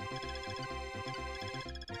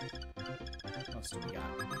 What else do we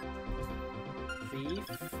got? Thief.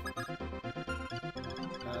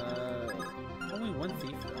 Only one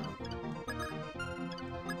thief though.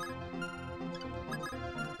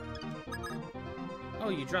 Oh,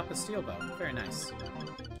 you drop a steel bow. Very nice.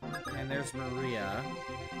 And there's Maria.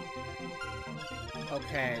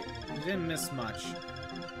 Okay, we didn't miss much.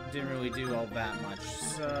 Didn't really do all that much.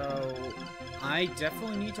 So, I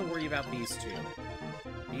definitely need to worry about these two.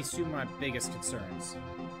 These two are my biggest concerns.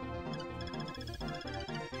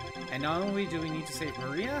 And not only do we need to save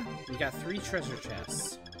Maria, we got 3 treasure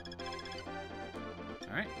chests.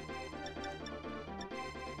 Alright.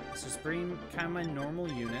 Let's just bring kind of my normal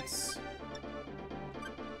units.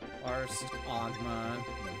 Arst, Ogma,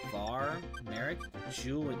 Navarre, Merrick,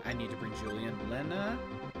 Julian. I need to bring Julian. Lena.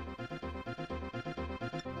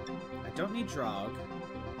 I don't need Drog.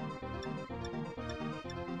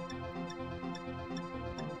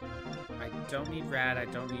 I don't need Rad. I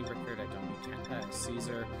don't need Rickard. I don't need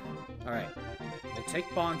Caesar. Alright. We'll take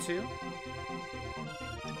Bontu.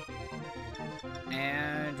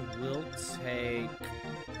 And we'll take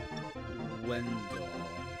Wendell,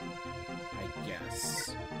 I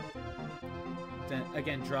guess. Then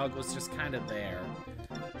again, Drog was just kind of there.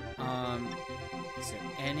 Is there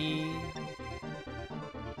any...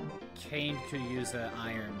 Kane could use an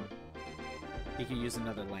iron. He could use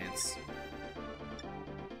another lance.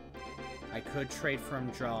 I could trade from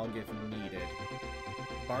Drog if needed.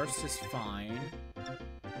 Barst is fine. You're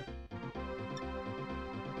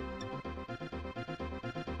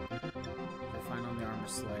fine on the Armor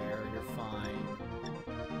Slayer. You're fine.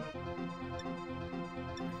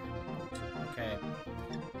 Okay.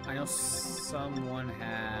 I know someone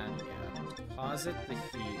had... Yeah. Deposit the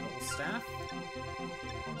heal staff.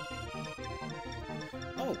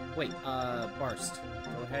 Oh, wait. Barst.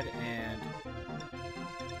 Go ahead and...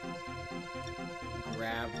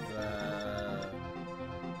 grab the...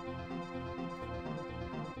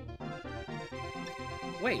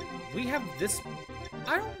 Wait, we have this...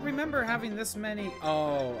 I don't remember having this many...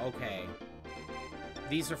 Oh, okay.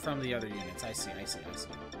 These are from the other units. I see. I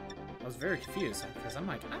was very confused, because I'm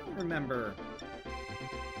like, I don't remember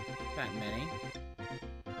that many.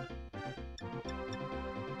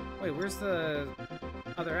 Wait, where's the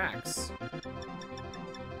other axe?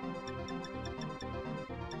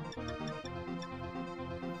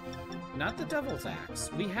 Not the Devil's Axe.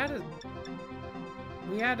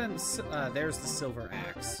 There's the Silver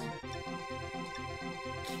Axe.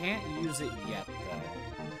 Can't use it yet, though.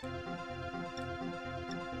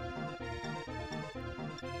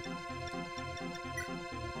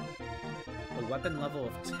 A weapon level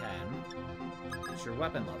of 10. What's your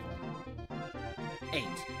weapon level? 8.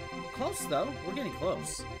 Close, though. We're getting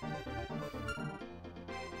close. I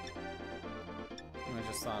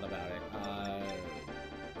just thought about it.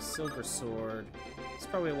 Silver Sword. It's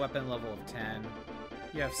probably a weapon level of 10.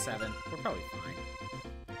 You have 7. We're probably fine.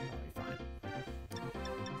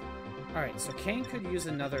 Alright, so Kane could use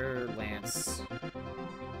another lance.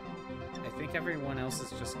 I think everyone else is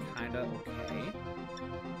just kinda okay.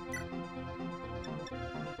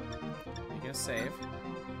 Make it a save.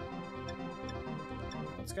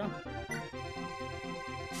 Let's go.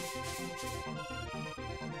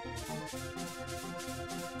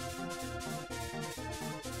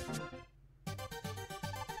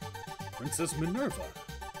 Princess Minerva,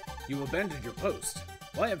 you abandoned your post.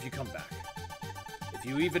 Why have you come back? If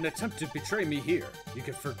you even attempt to betray me here, you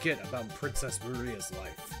can forget about Princess Maria's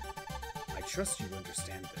life. I trust you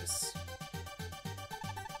understand this.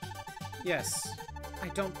 Yes, I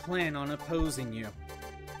don't plan on opposing you.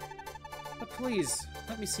 But please,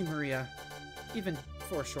 let me see Maria, even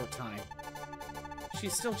for a short time.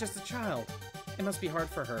 She's still just a child. It must be hard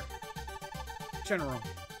for her. General,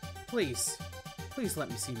 please let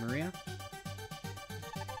me see Maria.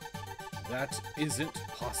 That isn't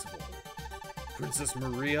possible. Princess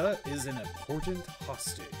Maria is an important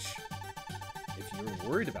hostage. If you're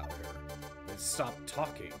worried about her, then stop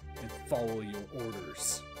talking and follow your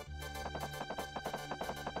orders.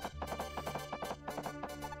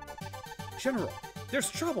 General,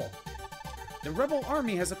 there's trouble! The rebel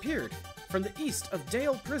army has appeared from the east of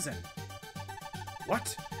Dale Prison.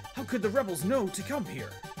 What? How could the rebels know to come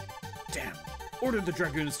here? Damn! Order the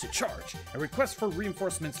dragoons to charge and request for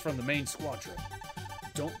reinforcements from the main squadron.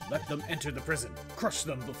 Don't let them enter the prison. Crush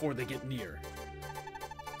them before they get near.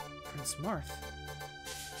 Prince Marth.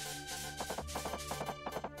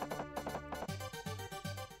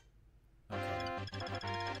 Okay.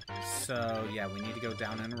 So, yeah, we need to go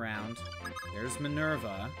down and around. There's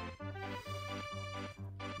Minerva.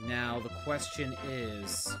 Now, the question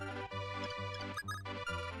is...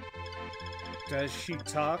 does she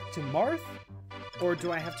talk to Marth? Or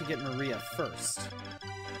do I have to get Maria first?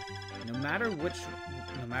 No matter what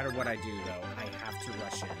I do, though, I have to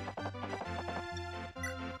rush in.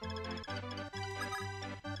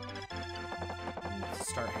 I need to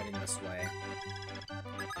start heading this way.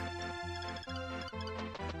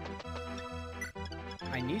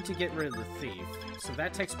 I need to get rid of the thief, so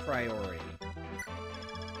that takes priority.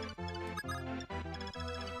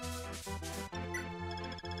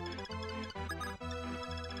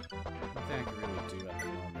 Nothing I can really do at the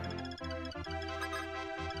moment.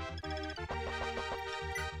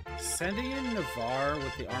 Sending in Navarre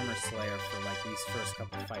with the Armor Slayer for like these first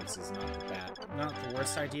couple fights is not the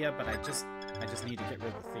worst idea, but I just need to get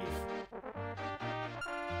rid of the thief.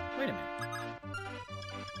 Wait a minute.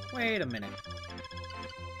 Wait a minute.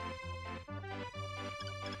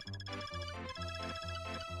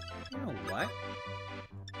 You know what?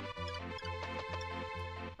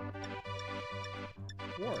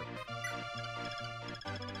 Warp.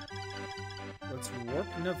 Let's warp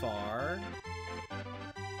Navarre.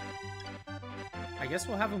 I guess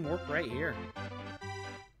we'll have him warp right here.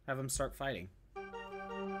 Have him start fighting.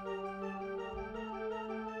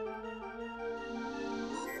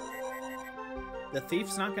 The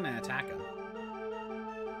thief's not gonna attack him.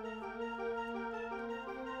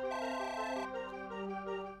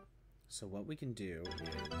 So what we can do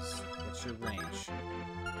is... what's your range?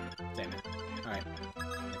 Damn it. Alright.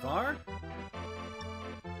 Navarre?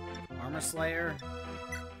 Armor Slayer?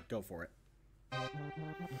 Go for it.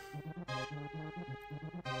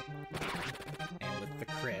 And with the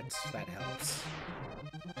crit, that helps.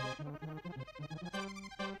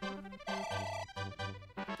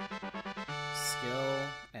 Skill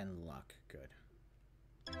and luck. Good.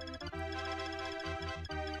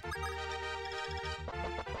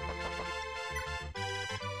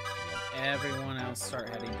 Everyone else start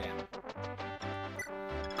heading down.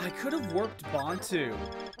 I could have warped Bantu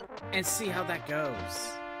and see how that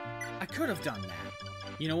goes. I could have done that.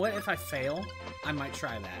 You know what? If I fail, I might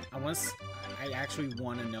try that. I actually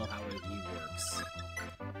want to know how he works.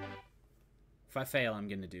 If I fail, I'm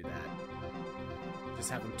gonna do that.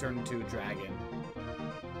 Just have him turn into a dragon.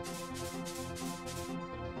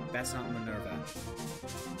 That's not Minerva.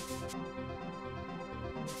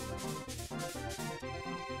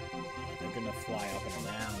 They're gonna fly up and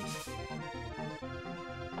around.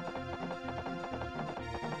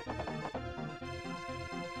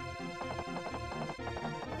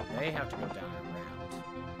 they have to go down and around.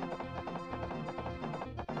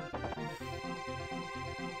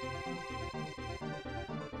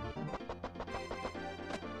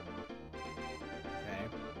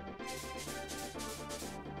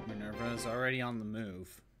 Minerva's already on the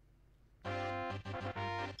move.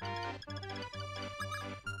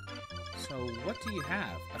 So, what do you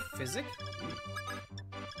have? A physic?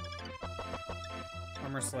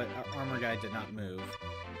 Armor guy did not move.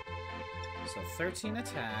 So, 13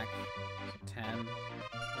 attack. 10.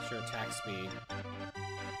 What's your attack speed?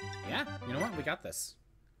 Yeah, you know what? We got this.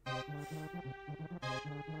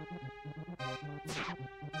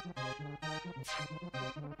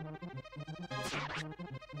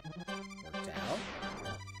 Worked out.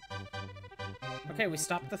 Okay, we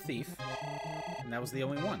stopped the thief. And that was the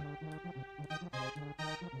only one.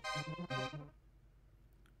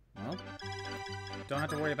 Well, don't have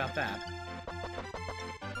to worry about that.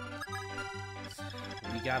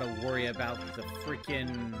 We gotta worry about the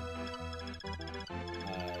freaking...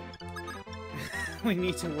 we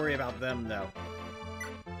need to worry about them, though.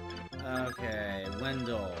 Okay,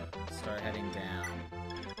 Wendell. Start heading down.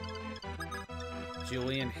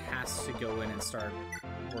 Julian has to go in and start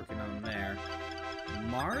working on there.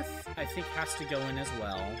 Marth, I think, has to go in as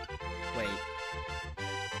well. Wait.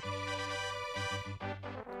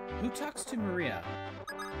 Who talks to Maria?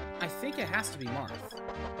 I think it has to be Marth.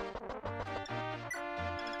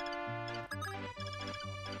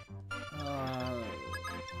 1,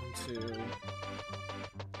 2...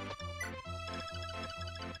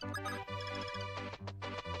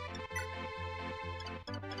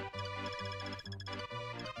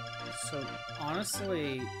 So,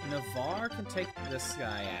 honestly, Navarre can take this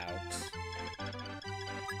guy out.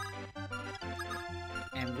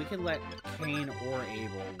 And we can let Kane or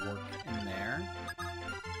Abel work in there.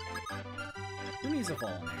 Who needs a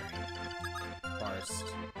voluntary? Barst.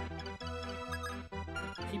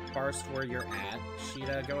 Keep Barst where you're at.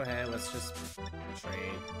 Sheeta, go ahead. Let's just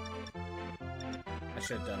trade. I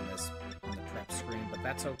should have done this on the prep screen, but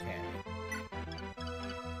that's okay.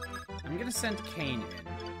 I'm gonna send Kane in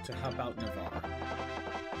to help out Navarre.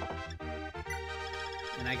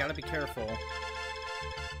 And I gotta be careful,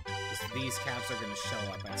 because these caps are gonna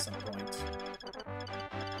show up at some point.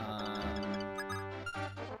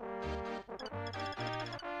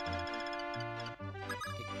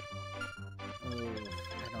 I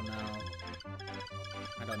don't know.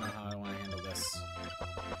 I don't know how I want to handle this.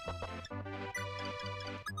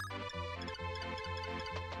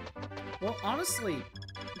 Well, honestly,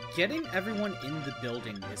 getting everyone in the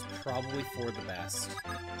building is probably for the best.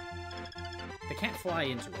 They can't fly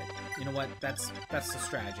into it. You know what? That's the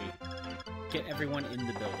strategy. Get everyone in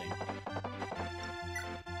the building.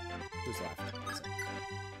 Who's left? That's it.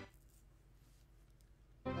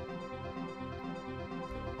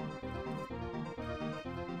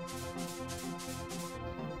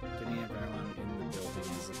 Getting everyone in the building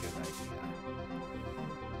is a good idea.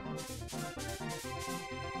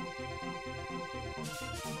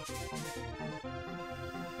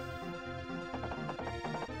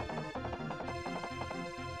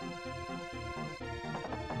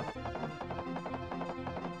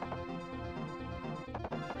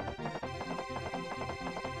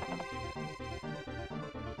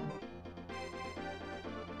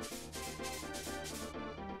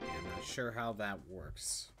 Sure how that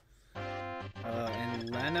works. And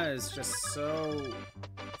Lena is just so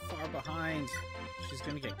far behind. She's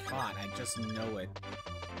gonna get caught. I just know it.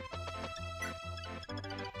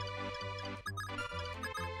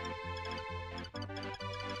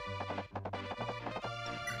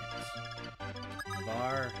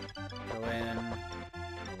 Navarre, go in. I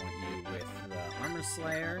want you with the Armor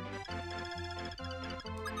Slayer.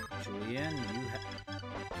 Julian, you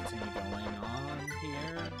continue going on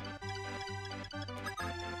here.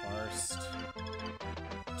 Barst.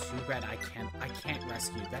 Too bad I can't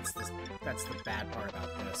rescue. That's the bad part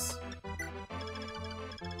about this.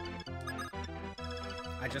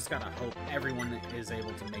 I just gotta hope everyone is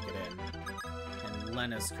able to make it in. And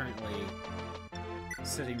Lena's currently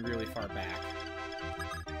sitting really far back.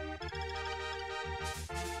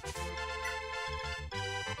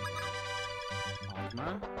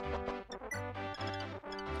 Ogma.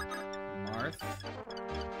 Marth.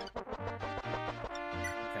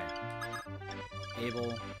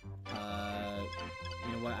 Abel,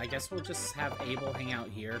 you know what, I guess we'll just have Abel hang out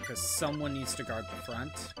here, because someone needs to guard the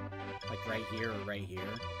front, like right here or right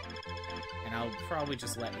here, and I'll probably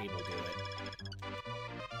just let Abel do it.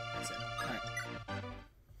 That's it. Alright.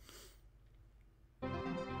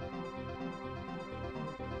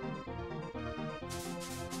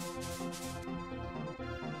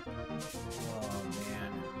 Oh,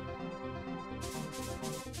 man.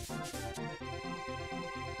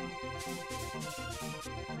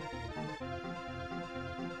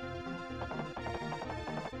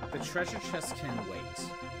 The treasure chest can wait.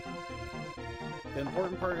 The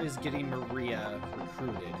important part is getting Maria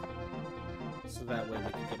recruited. So that way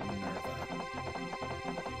we can get Minerva.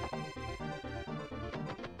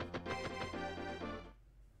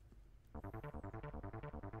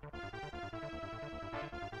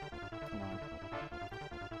 Come on.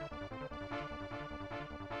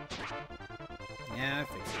 Yeah, I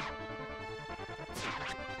figured.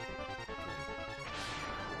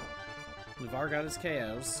 Luvar got his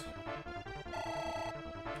KOs.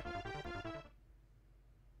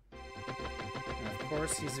 And of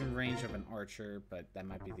course, he's in range of an archer, but that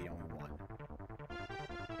might be the only one.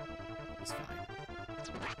 He's fine.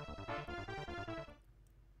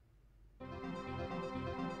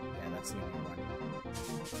 Yeah, that's the only one.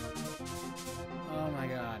 Oh my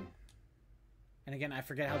god. And again, I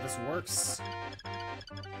forget how this works.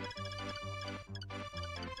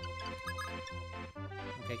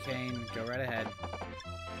 Okay, Kane, go right ahead.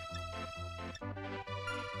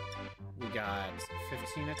 We got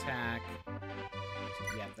 15 attack.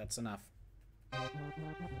 Yeah, that's enough.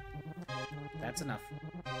 That's enough.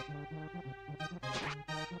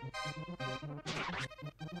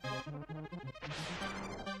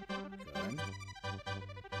 Good.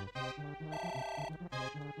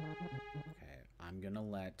 Okay, I'm gonna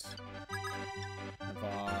let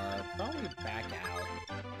Navarre probably back out.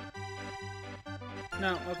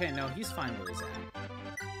 No, okay, no, he's fine where he's at.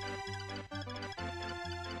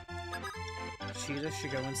 Cheetah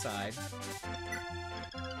should go inside.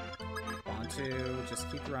 Bantu, just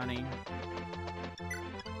keep running.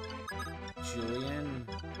 Julian,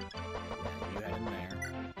 yeah, you head in there.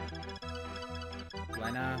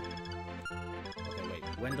 Lena. Okay, wait,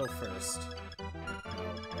 Wendell first.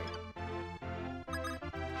 No, wait.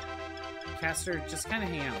 Caster, just kind of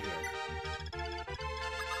hang out here.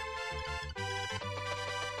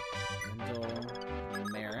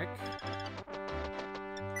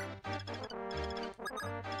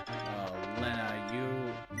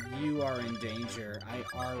 Danger. I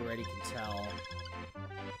already can tell.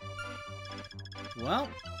 Well,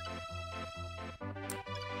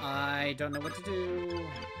 I don't know what to do.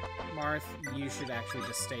 Marth, you should actually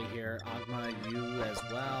just stay here. Agma, you as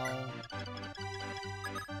well.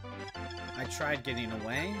 I tried getting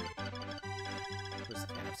away. Where's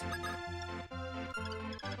the capsule?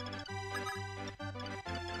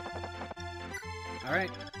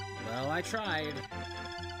 Alright. Well, I tried.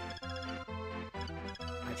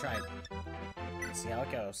 Let's see how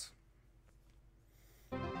it goes.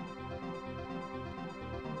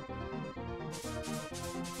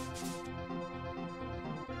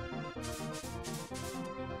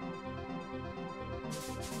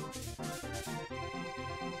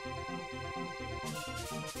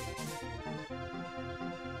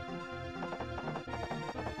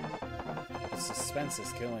 The suspense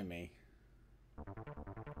is killing me.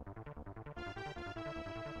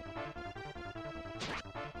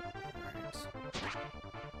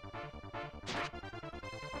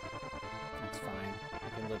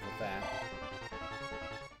 Live with that.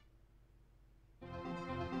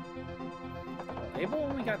 Well, Abel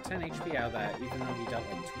only got 10 HP out of that, even though he dealt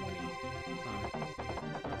like 20. Huh.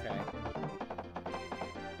 Okay.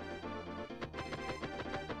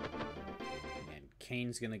 And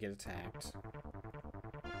Kane's gonna get attacked.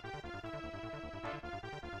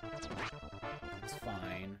 It's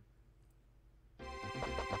fine.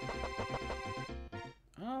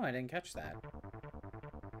 Oh, I didn't catch that.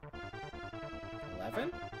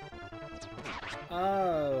 11?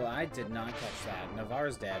 Oh, I did not catch that.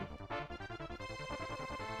 Navarre's dead.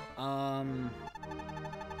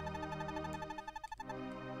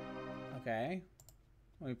 Okay.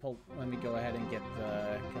 Let me go ahead and get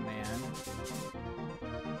the command.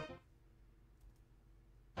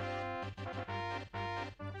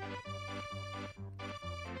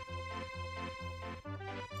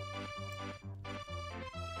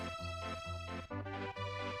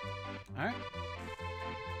 Alright.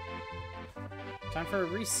 Time for a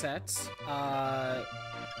reset. Where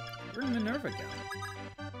did Minerva go?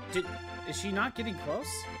 Is she not getting close?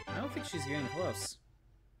 I don't think she's getting close.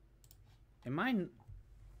 Am I...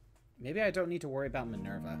 Maybe I don't need to worry about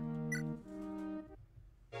Minerva.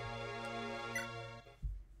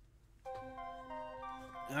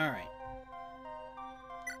 Alright.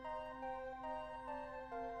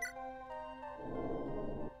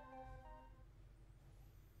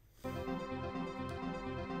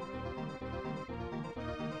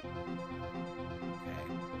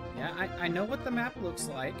 Yeah, I know what the map looks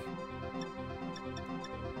like.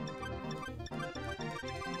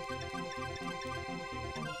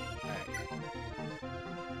 Alright.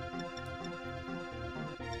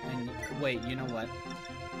 Wait, you know what?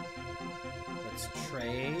 Let's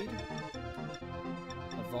trade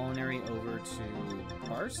a Vulnerary over to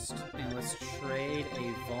Barst, and let's trade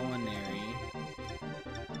a Vulnerary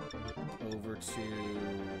over to...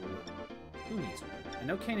 Who needs one? I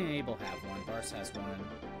know Cain and Abel have one. Barst has one.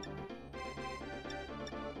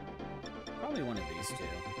 Probably one of these two.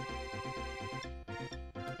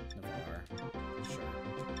 Navarre. Sure.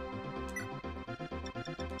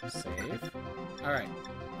 Save. Alright.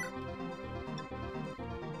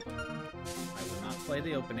 I will not play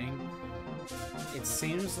the opening. It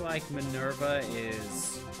seems like Minerva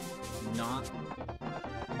is not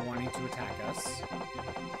wanting to attack us.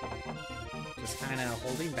 Just kind of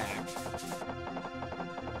holding back.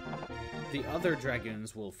 The other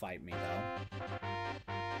dragoons will fight me, though.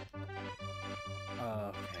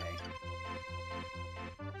 Okay.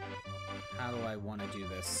 How do I want to do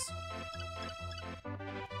this?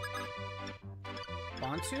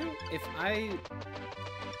 Bantu? If I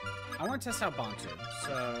want to test out Bantu,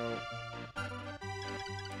 so...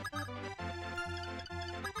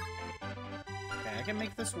 Okay, I can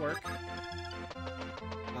make this work.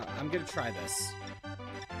 I'm gonna try this.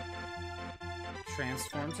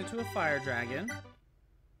 Transforms into a fire dragon.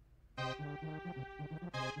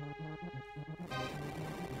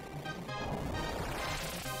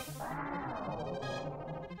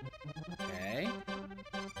 Okay.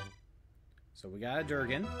 So we got a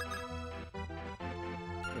Durgan.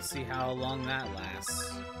 Let's see how long that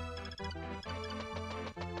lasts.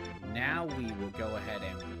 Now we will go ahead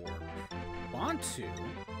and warp Bantu.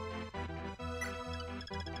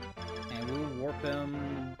 And we'll warp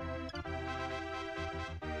him...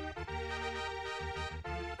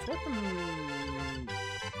 Warp him...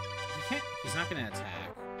 He can't... He's not gonna attack.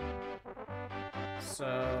 So...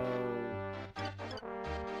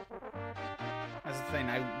 That's the thing,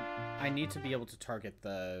 I need to be able to target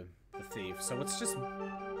the thief, so let's just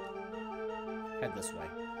head this way.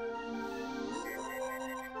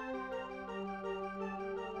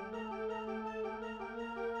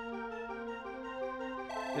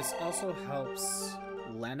 This also helps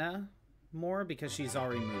Lena more because she's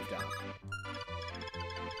already moved up.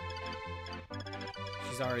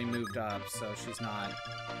 She's already moved up, so she's not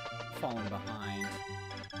falling behind.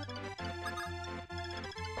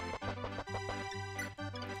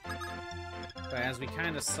 But as we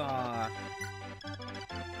kind of saw,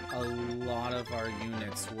 a lot of our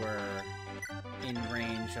units were in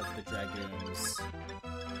range of the Dragoons.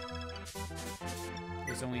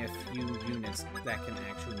 There's only a few units that can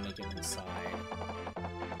actually make it inside.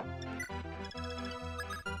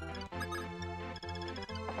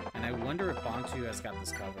 And I wonder if Bantu has got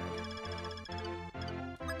this covered.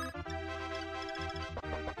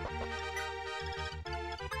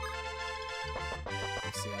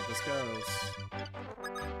 Let's see how this goes.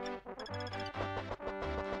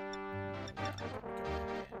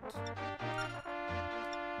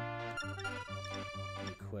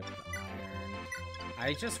 Equip the iron.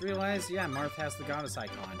 I just realized, yeah, Marth has the goddess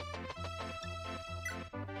icon.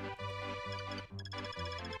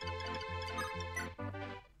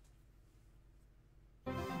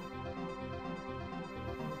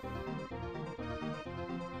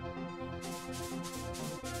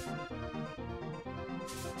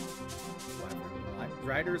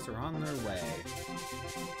 Riders are on their way.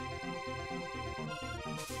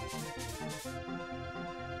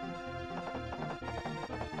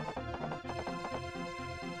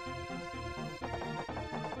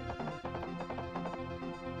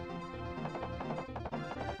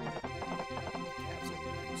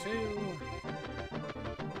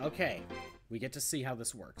 Okay, we get to see how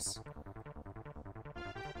this works.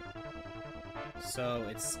 So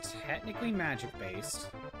it's technically magic-based.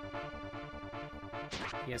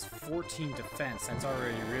 He has 14 defense, that's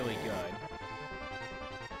already really good.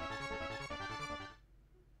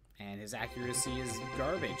 And his accuracy is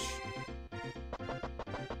garbage.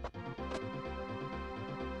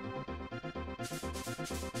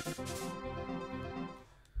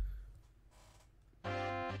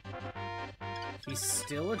 He's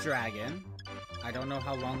still a dragon. I don't know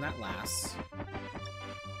how long that lasts.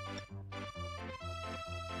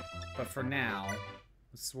 But for now,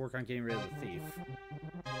 let's work on getting rid of the thief.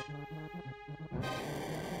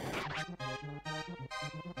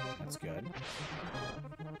 That's good.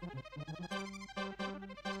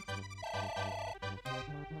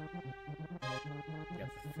 Get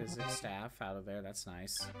the physics staff out of there, that's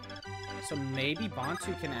nice. So maybe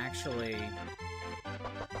Bantu can actually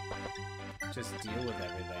just deal with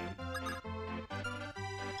everything.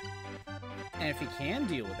 And if he can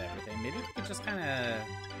deal with everything, maybe we could just kind of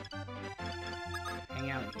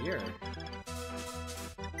hang out here.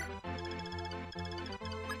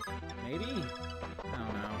 Maybe? I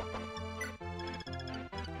don't know.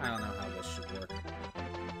 I don't know how this should work.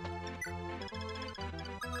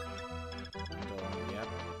 Yep.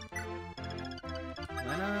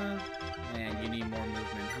 Lena? Man, you need more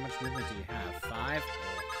movement. How much movement do you have? 5?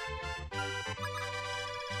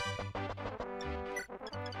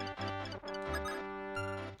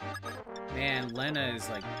 Man, Lena is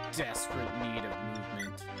like desperate need of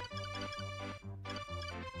movement.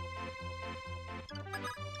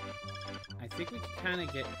 I think we can kind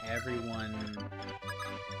of get everyone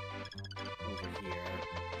over here.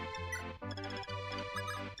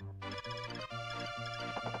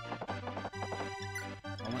 I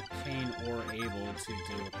want Kane or Abel to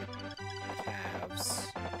deal with the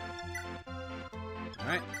calves.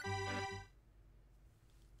 Alright.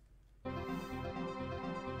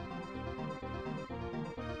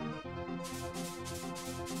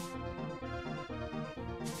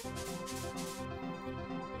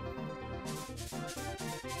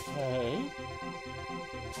 Hey.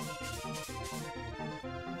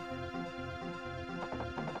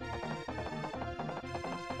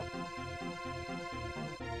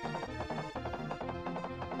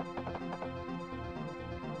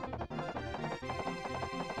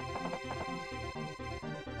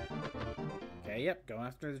 Okay, yep, go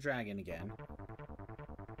after the dragon again.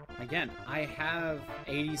 Again, I have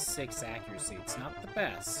 86 accuracy. It's not the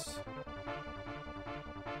best.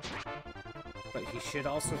 But he should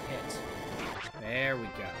also hit. There we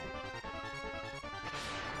go.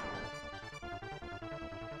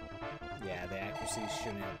 Yeah, the accuracy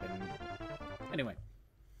shouldn't have been... Anyway.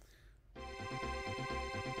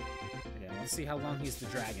 Okay, let's see how long he's the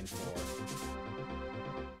dragon for.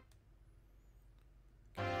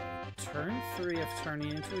 Okay. Turn 3 of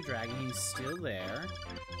turning into a dragon. He's still there.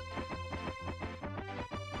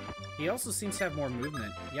 He also seems to have more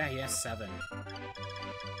movement. Yeah, he has 7.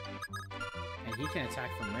 And he can attack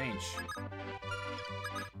from range.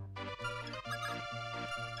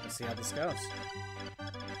 Let's see how this goes.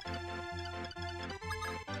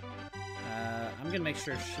 I'm gonna make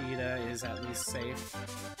sure Sheeta is at least safe.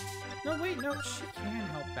 No, wait, no, she can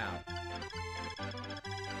help out.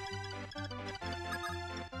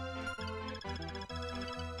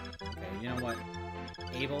 Okay, you know what?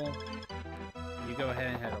 Abel, you go ahead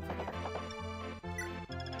and head over here.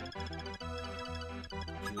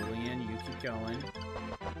 Julian, you keep going.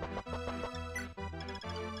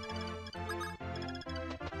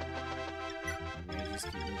 Maybe just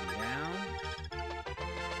keep moving down.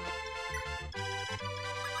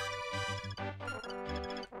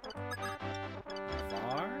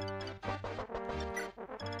 Far.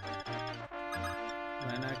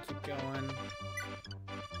 Lena, keep going.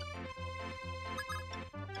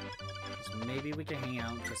 So maybe we can hang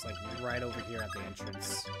out just like right over here at the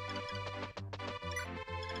entrance.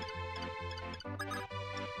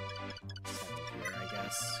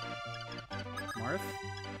 Marth?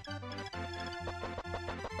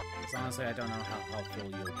 Because honestly, I don't know how helpful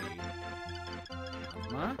you'll be.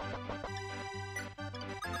 Huh?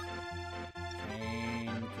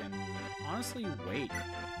 Kane can honestly wait.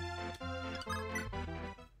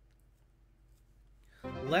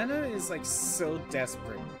 Lena is like so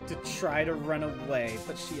desperate to try to run away,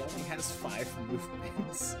 but she only has 5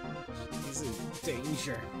 movements. She's in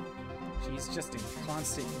danger. She's just in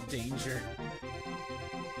constant danger.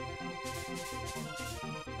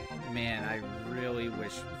 Man, I really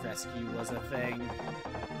wish rescue was a thing.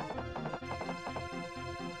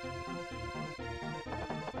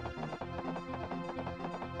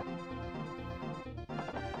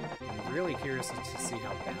 I'm really curious to see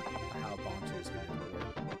how Bantu is going to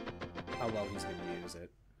work. How well he's going to use it.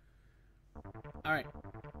 Alright.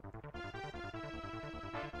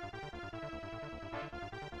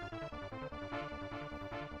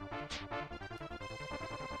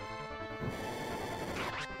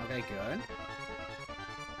 Okay, good.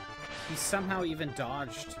 He somehow even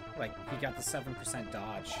dodged. Like, he got the 7%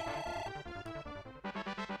 dodge.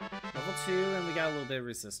 Level 2, and we got a little bit of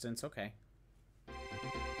resistance. Okay.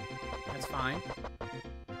 That's fine.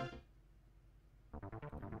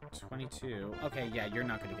 22. Okay, yeah, you're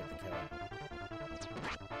not going to get the kill.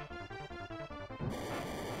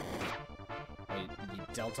 Wait, you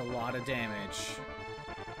dealt a lot of damage.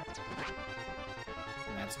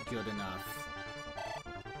 And that's good enough.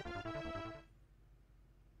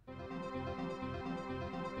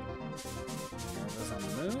 Nerva's on the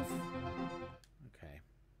move. Okay.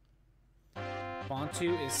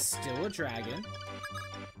 Bantu is still a dragon.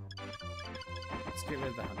 Let's get rid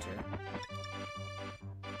of the hunter.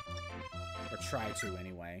 Or try to,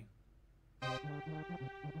 anyway. Oh,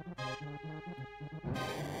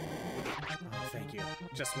 thank Thank you.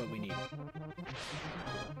 Just what we need.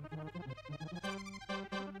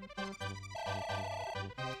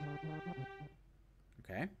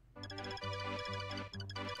 Okay.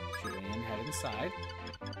 Julian, head inside.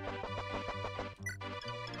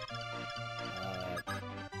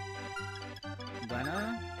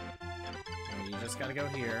 Lena, you just gotta go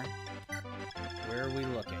here. Where are we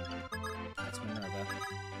looking? That's Minerva.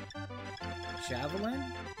 Javelin?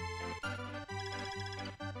 1,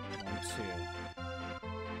 2.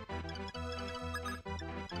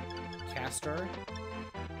 Caster?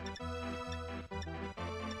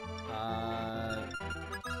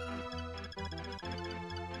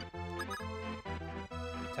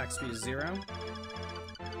 Attack speed is 0.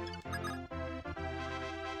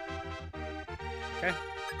 Okay.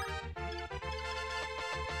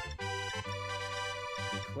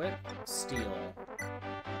 Equip, steal.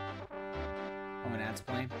 Oh, an ad's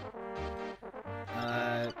plane.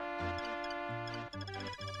 I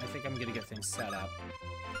think I'm gonna get things set up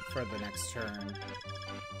for the next turn.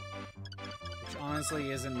 Which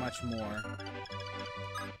honestly isn't much more.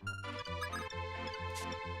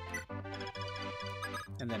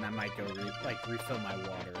 And then I might go refill my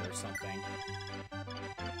water or something.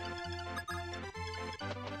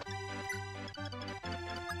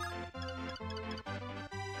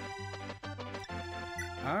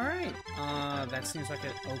 Alright, that seems like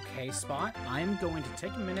an okay spot. I'm going to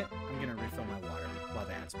take a minute. I'm going to refill my water while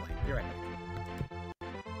the ad's playing. Be right back.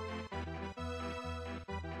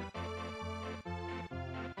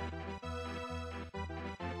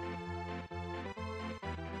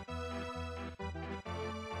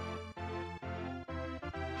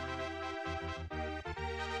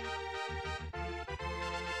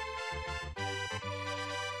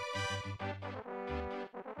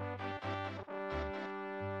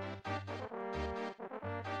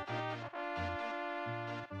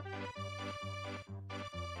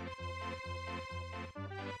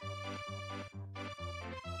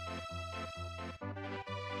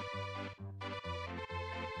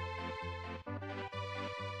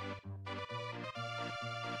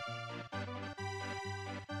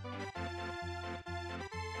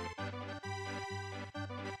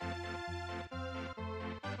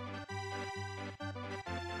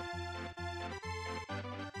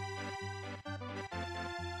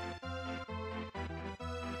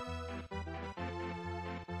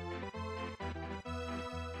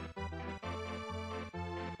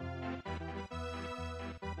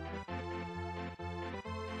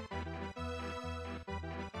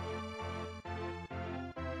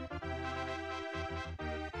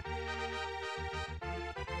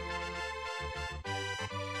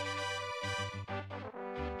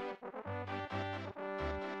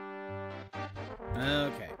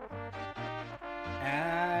 Okay.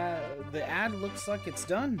 The ad looks like it's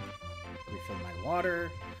done. Refill my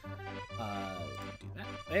water. Do that.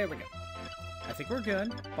 There we go. I think we're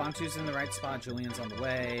good. Bantu's in the right spot. Julian's on the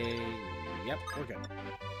way. Yep, we're good.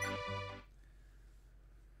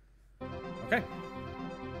 Okay.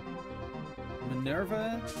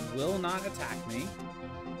 Minerva will not attack me.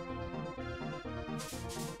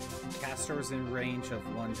 Castor's in range of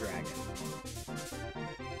 1 dragon.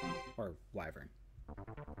 Or wyvern.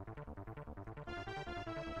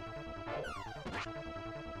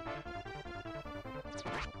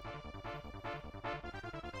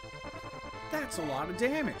 That's a lot of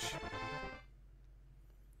damage.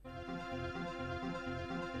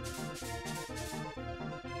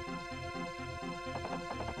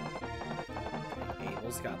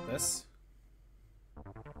 Abel's got this.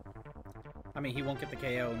 I mean, he won't get the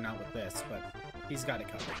KO, not with this, but he's got it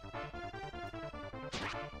covered.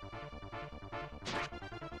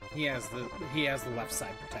 He has the left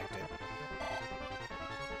side protected.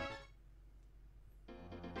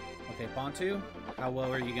 Okay, Bantu, how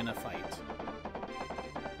well are you gonna fight?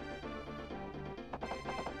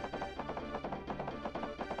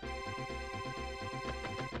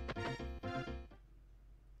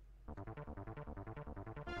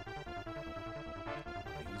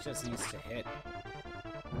 He just needs to hit.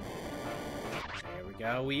 There we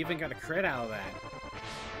go. We even got a crit out of that.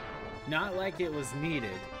 Not like it was needed,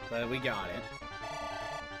 but we got it.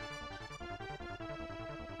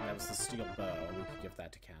 That was the steel bow. We could give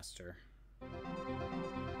that to Castor.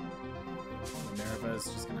 Minerva's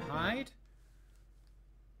just gonna hide.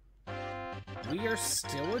 We are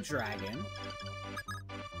still a dragon.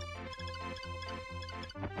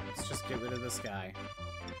 Let's just get rid of this guy.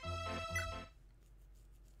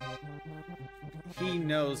 He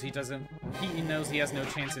knows he doesn't. He knows he has no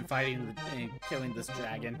chance in fighting and killing this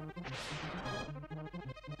dragon.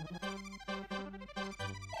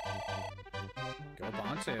 Go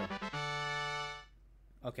Bantu.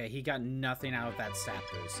 Okay, he got nothing out of that stat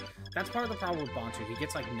boost. That's part of the problem with Bontu. He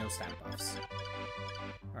gets, like, no stat buffs.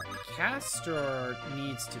 Alright, Castor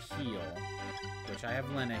needs to heal, which I have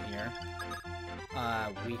Lena here.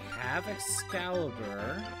 We have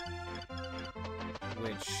Excalibur,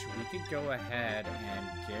 which we could go ahead and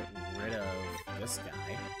get rid of this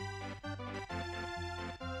guy.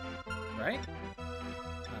 Right?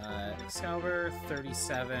 Excalibur,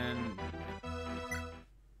 37.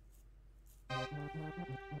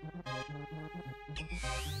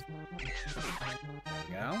 There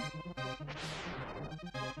we go.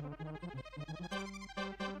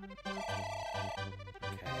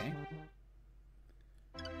 Okay.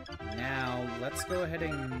 Now, let's go ahead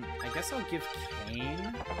and... I guess I'll give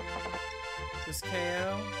Kane this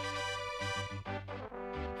KO.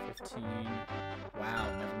 15. Wow,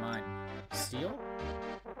 never mind. Steel?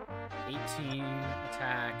 18.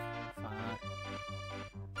 Attack. 5.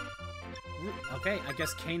 Okay, I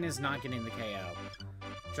guess Kane is not getting the KO.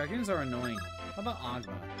 Dragoons are annoying. How about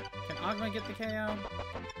Ogma? Can Ogma get the KO?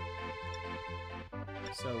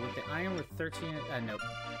 So with the iron with 13... nope.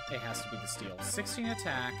 It has to be the steel. 16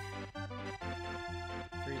 attack.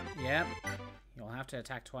 3... Yep. You'll have to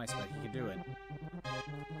attack twice, but he can do it.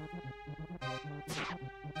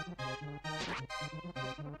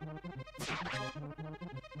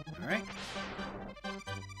 Alright.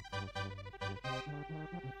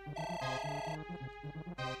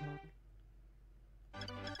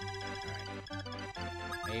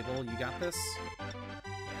 Abel, you got this? Yeah,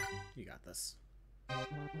 you got this.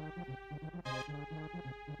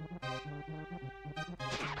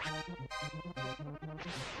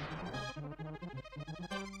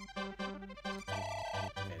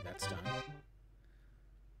 Okay, that's done.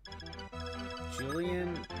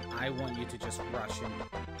 Julian, I want you to just rush and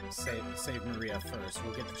save Maria first.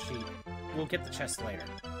 We'll get the sheet. We'll get the chest later.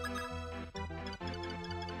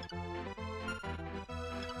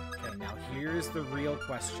 Okay, now here's the real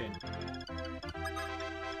question.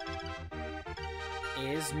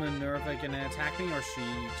 Is Minerva gonna attack me, or is she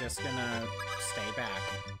just gonna stay back?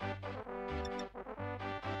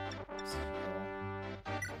 Let's heal.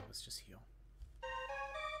 Let's just heal.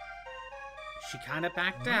 She kind of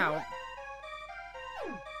backed out.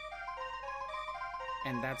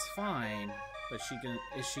 And that's fine. But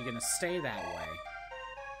is she gonna stay that way?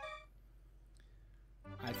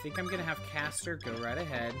 I think I'm gonna have Castor go right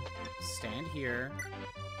ahead, stand here,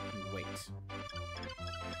 and wait.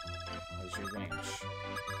 What's your range?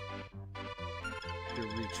 Your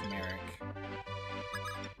reach, Merrick.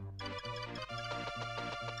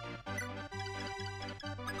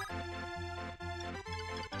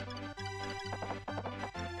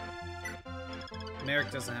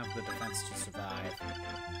 Merrick doesn't have the defense to survive.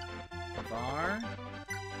 Var.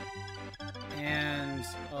 And...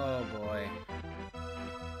 oh boy.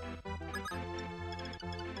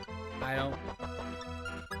 I don't...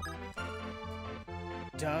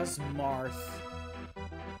 Does Marth...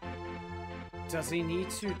 Does he need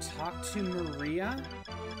to talk to Maria?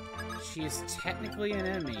 She is technically an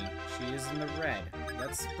enemy. She is in the red.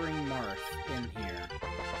 Let's bring Marth in here.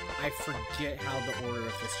 I forget how the order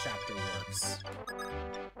of this chapter works.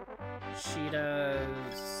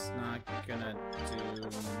 Sheeta's not gonna do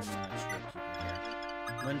much. We'll keep her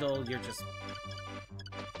here. Lyndall, you're just...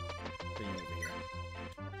 bring you over here.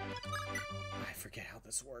 I forget how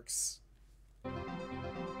this works.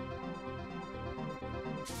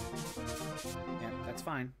 Yeah, that's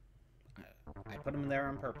fine. I put him there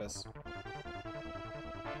on purpose.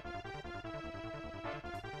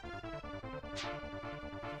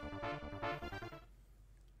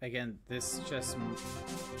 Again, this just...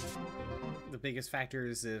 the biggest factor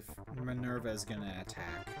is if Minerva is gonna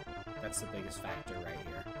attack. That's the biggest factor right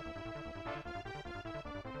here.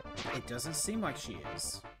 It doesn't seem like she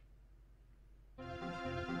is.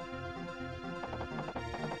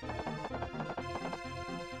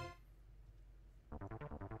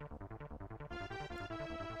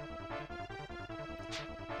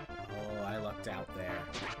 Oh, I lucked out there.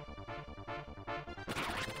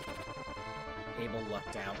 Abel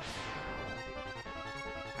lucked out.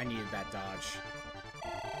 I needed that dodge.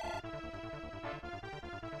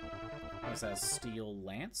 Was that a steel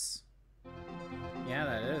lance? Yeah,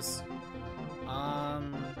 that is.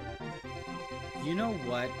 You know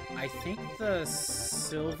what? I think the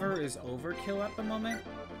silver is overkill at the moment.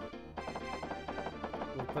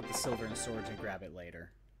 We'll put the silver in storage and grab it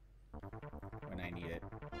later. When I need it.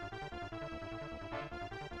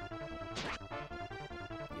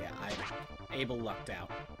 Yeah, Abel lucked out.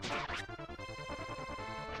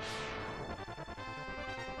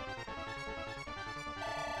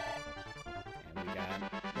 And we got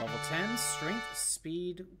level 10 strength,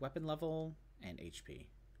 speed, weapon level, and HP.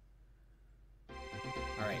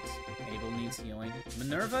 Alright, Abel needs healing.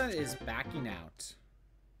 Minerva is backing out.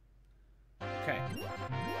 Okay.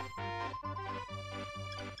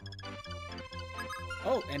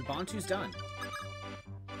 Oh, and Bantu's done.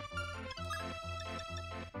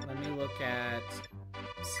 Let me look at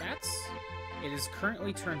stats. It is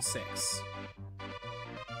currently turn 6.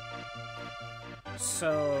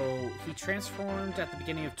 So, he transformed at the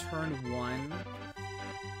beginning of turn 1.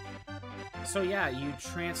 So yeah, you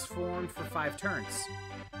transformed for 5 turns.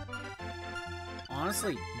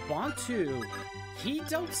 Honestly, Bantu, he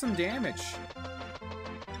dealt some damage.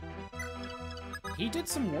 He did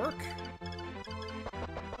some work.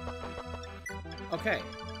 Okay.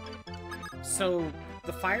 So,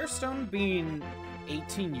 the Firestone being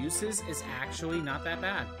 18 uses is actually not that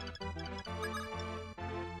bad.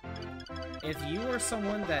 If you are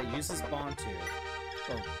someone that uses Bantu,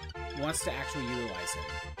 or wants to actually utilize him,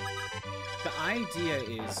 the idea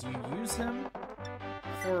is you use him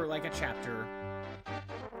for like a chapter,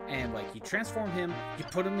 and like you transform him, you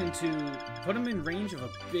put him in range of a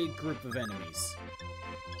big group of enemies.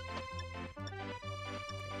 Okay,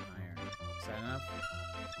 iron. Is that enough?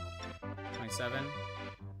 27?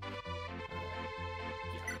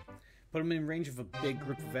 Yeah. Put him in range of a big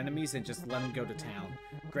group of enemies and just let him go to town.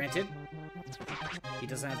 Granted, he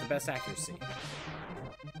doesn't have the best accuracy.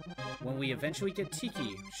 When we eventually get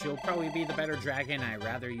Tiki, she'll probably be the better dragon, and I'd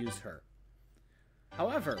rather use her.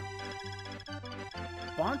 However,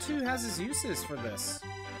 Bantu has his uses for this.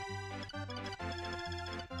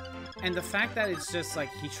 And the fact that it's just like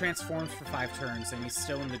he transforms for 5 turns and he's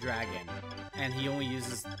still in the dragon, and he only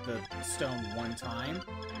uses the stone 1 time,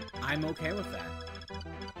 I'm okay with that.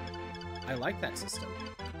 I like that system.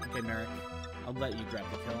 Okay, Merrick, I'll let you grab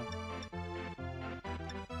the kill.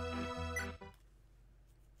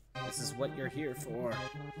 This is what you're here for.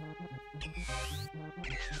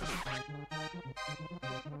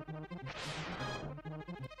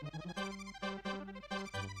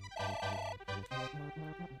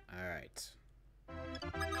 Alright.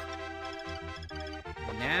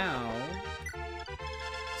 Now,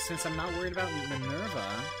 since I'm not worried about Minerva,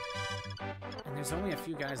 and there's only a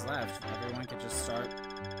few guys left, everyone could just start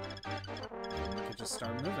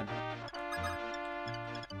moving.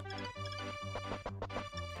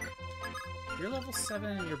 You're level 7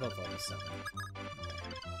 and you're both level 7.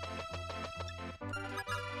 Okay.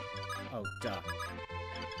 Oh, duh.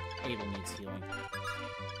 Abel needs healing.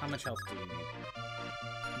 How much health do you need?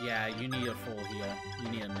 Yeah, you need a full heal. You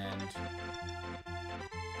need a mend.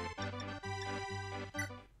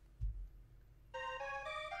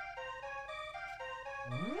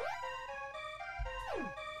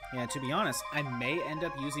 Yeah, to be honest, I may end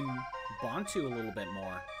up using Bantu a little bit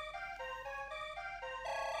more.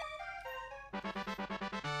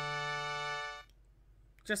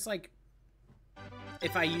 Just like,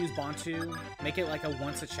 if I use Bantu, make it like a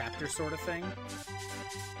once a chapter sort of thing.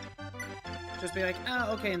 Just be like,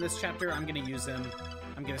 oh, okay, in this chapter I'm gonna use him.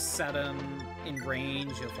 I'm gonna set him in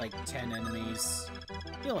range of like 10 enemies.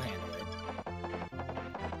 He'll handle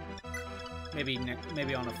it.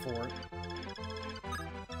 Maybe on a fort.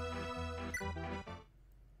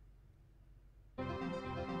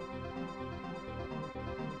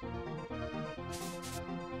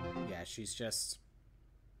 Yeah, she's just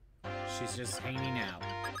hanging out.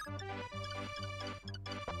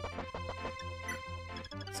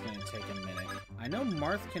 It's gonna take a minute. I know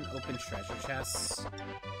Marth can open treasure chests,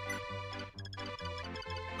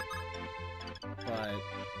 but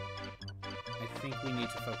I think we need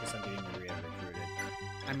to focus on getting Maria recruited.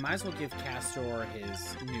 I might as well give Castor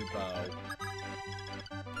his new bow.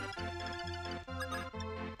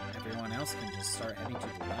 Everyone else can just start heading to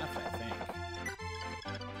the left, I think.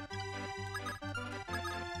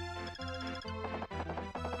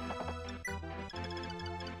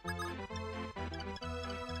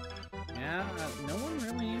 Yeah, no one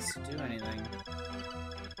really needs to do anything.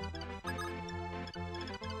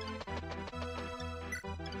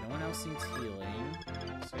 No one else needs healing.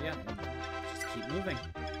 So yeah, just keep moving.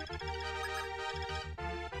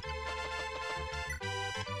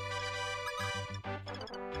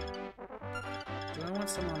 Do I want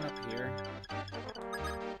someone up here?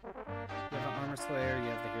 You have an Armor Slayer, you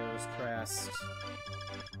have the Hero's Crest.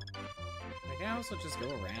 I can also just go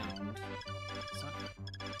around. It's not...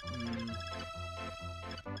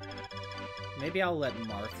 Maybe I'll let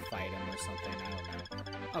Marth fight him or something, I don't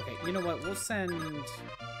know. Okay, you know what, we'll send...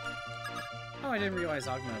 Oh, I didn't realize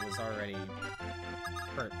Agma was already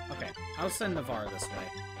hurt. Okay, I'll send Navarre this way.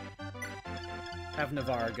 have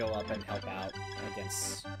Navarre go up and help out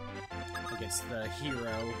against the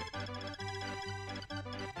hero.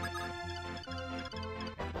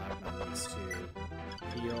 Lagna needs to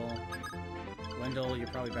heal. Wendell, you're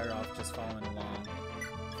probably better off just following along.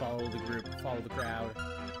 Follow the group, follow the crowd.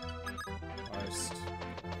 Arst.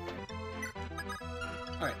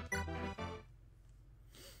 Alright.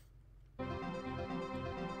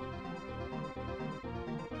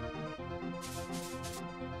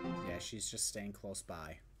 Yeah, she's just staying close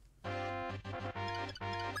by.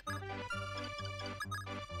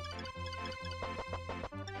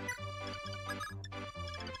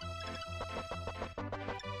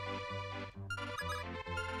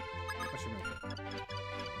 What's your move?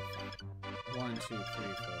 1, 2, 3, 4,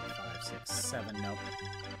 5, 6, 7. Nope.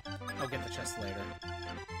 I'll get the chest later.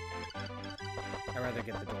 I'd rather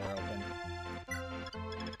get the door open.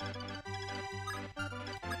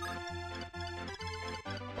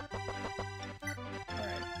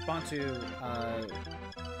 Alright, Bantu,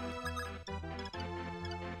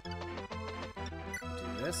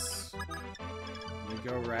 do this. You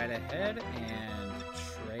go right ahead and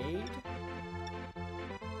trade.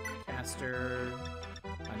 Caster,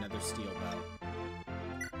 another steel bow.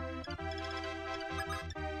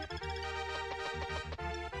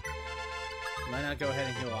 Lena, go ahead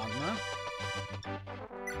and heal Agma.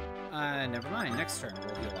 Never mind. Next turn,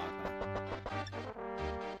 we'll heal Agma.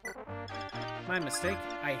 My mistake.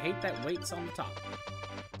 I hate that weight's on the top.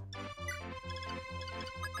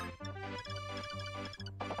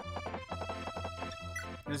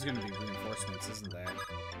 There's gonna be reinforcements, isn't there?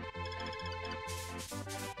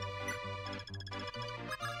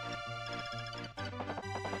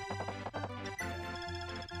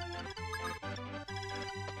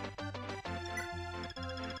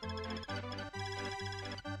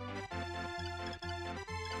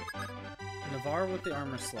 Navarre with the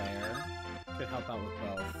Armor Slayer could help out with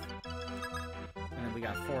both. And then we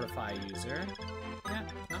got Fortify user. Yeah,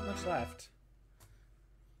 not much left.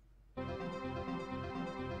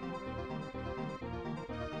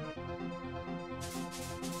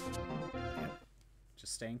 Yeah,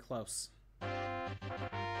 just staying close.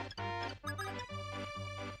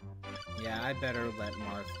 Yeah, I better let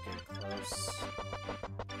Marth get close.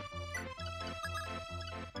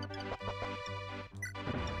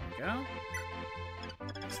 There we go.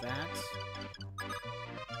 There's that.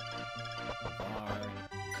 Bar.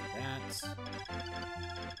 That.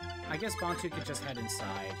 I guess Bantu could just head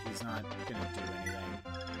inside. He's not gonna do anything.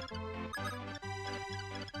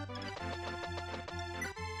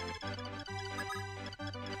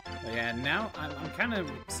 But yeah, now I'm kind of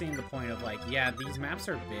seeing the point of like, yeah, these maps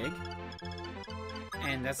are big.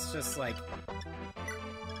 And that's just like...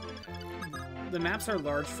 The maps are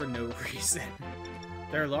large for no reason.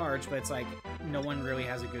 They're large, but it's like, no one really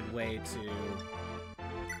has a good way to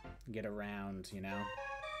get around, you know?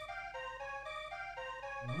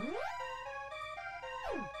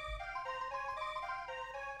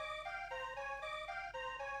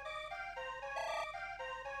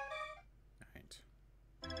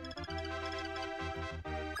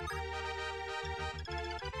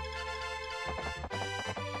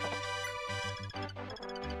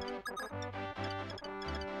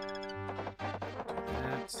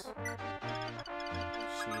 Alright.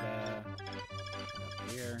 Sheeta, up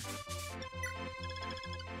here.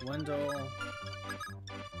 Wendell.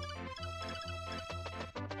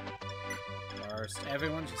 First,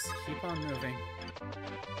 everyone just keep on moving.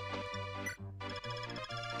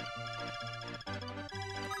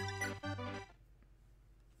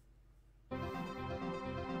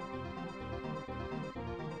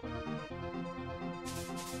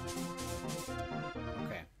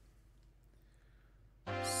 Okay.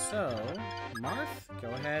 So, Marth, go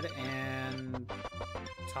ahead and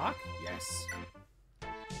talk? Yes.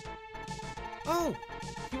 Oh!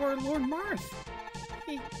 You are Lord Marth!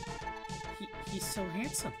 He's so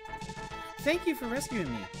handsome. Thank you for rescuing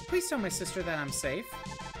me. Please tell my sister that I'm safe.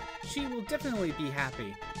 She will definitely be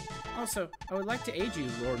happy. Also, I would like to aid you,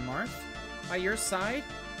 Lord Marth. By your side?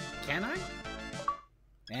 Can I?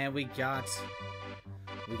 And we got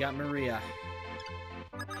Maria,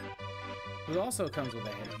 who also comes with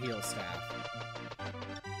a heal staff.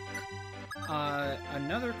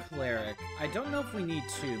 Another cleric. I don't know if we need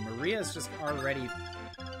two. Maria's just already,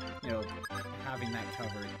 you know, having that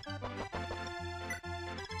covered.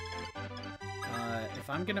 If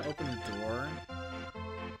I'm gonna open the door...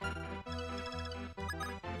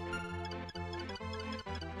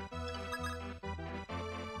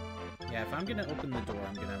 Yeah, if I'm gonna open the door,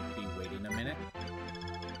 I'm gonna be waiting a minute.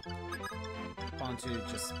 Bantu,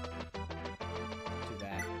 just do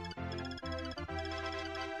that.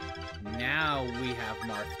 now we have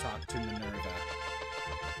Marth talk to Minerva.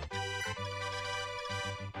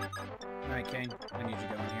 Alright, Kane, I need you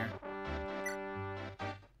going here.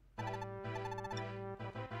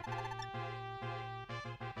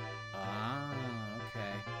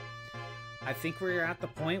 I think we're at the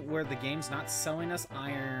point where the game's not selling us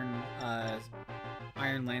iron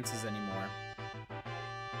lances anymore.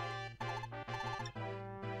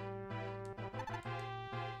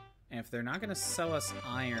 And if they're not gonna sell us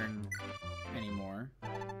iron anymore,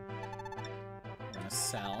 we're gonna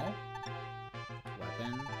sell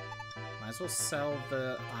weapon. Might as well sell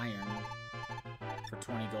the iron for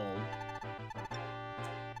 20 gold.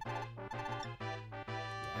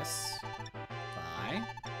 Yes. Buy.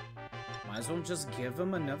 Might as well just give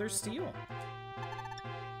them another steel.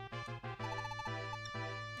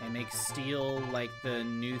 And make steel like the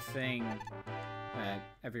new thing that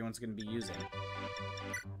everyone's going to be using.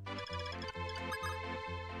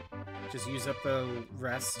 Just use up the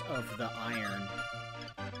rest of the iron.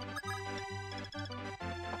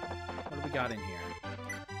 What do we got in here?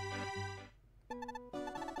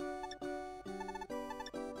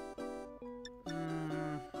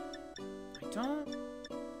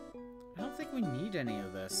 I don't think we need any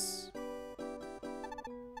of this.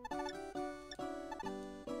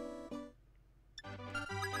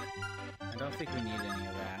 I don't think we need any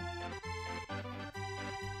of that.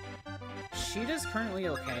 Sheeta's currently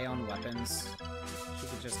okay on weapons. She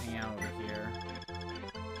could just hang out over here.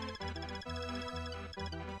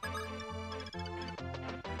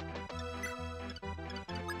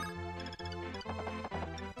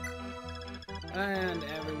 And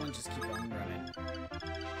everyone just keep on running.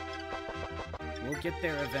 We'll get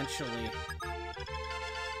there eventually.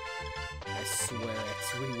 I swear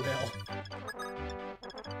it, we will.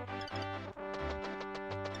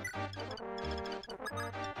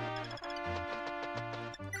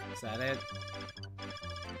 Is that it?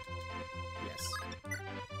 Yes.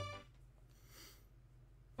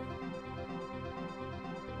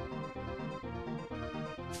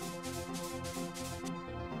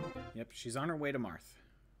 Yep, she's on her way to Marth.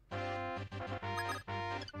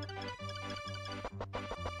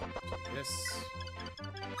 This.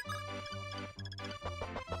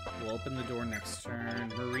 We'll open the door next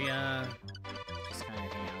turn. Maria, just kind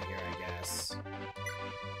of hang out here, I guess.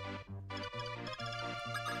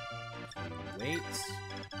 You wait.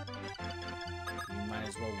 You might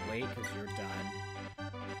as well wait because you're done.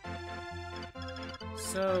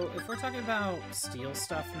 So, if we're talking about steel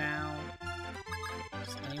stuff now,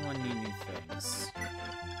 does anyone need new things?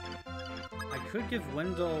 I could give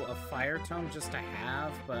Wendell a fire tome just to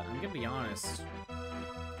have, but I'm gonna be honest.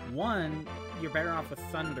 One, you're better off with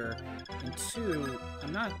thunder, and two,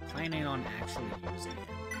 I'm not planning on actually using it,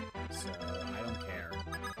 so I don't care.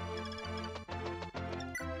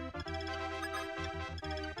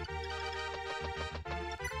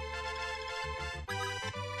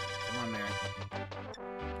 Come on, Merrick.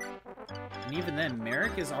 And even then,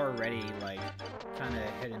 Merrick is already, like, kind of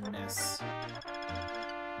hit and miss.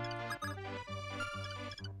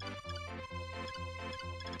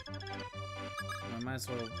 I might as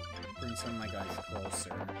well bring some of my guys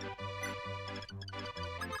closer.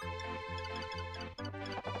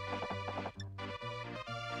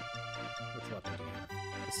 Which weapon do you have?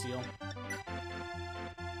 The steel?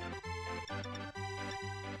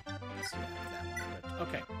 So you have that one equipped.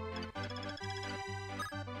 Okay.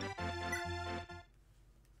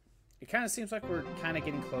 It kind of seems like we're kind of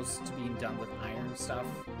getting close to being done with iron stuff.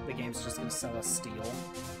 The game's just going to sell us steel.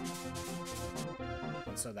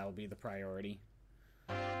 And so that will be the priority.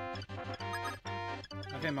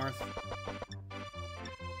 Okay, Marth.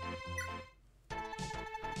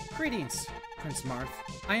 Greetings, Prince Marth.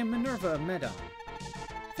 I am Minerva of Medon.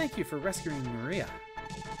 Thank you for rescuing Maria.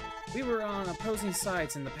 We were on opposing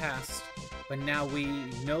sides in the past, but now we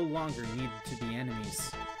no longer need to be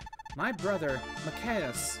enemies. My brother,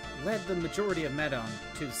 Machaeus, led the majority of Medon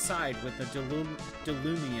to the side with the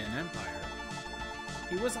Delunian Empire.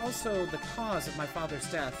 He was also the cause of my father's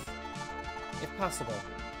death. If possible,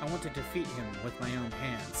 I want to defeat him with my own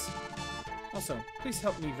hands. Also, please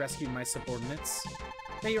help me rescue my subordinates.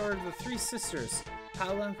 They are the three sisters,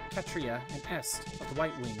 Hala, Katria, and Est of the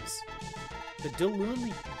White Wings. The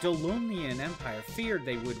Delunian Empire feared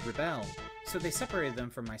they would rebel, so they separated them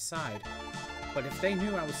from my side. But if they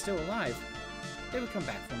knew I was still alive, they would come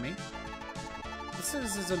back for me. The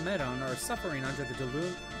citizens of Medon are suffering under the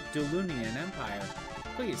Delunian Empire.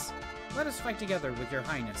 Please, let us fight together with your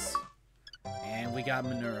highness. And we got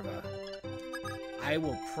Minerva. I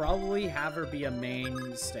will probably have her be a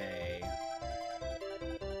mainstay.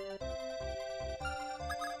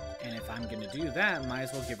 And if I'm I'm gonna do that, might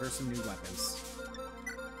as well give her some new weapons.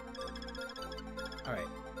 Alright,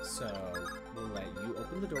 so we'll let you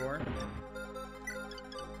open the door.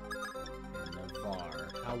 And Navarre,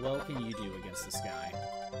 how well can you do against this guy?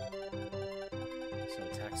 So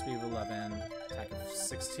attack speed of 11, attack of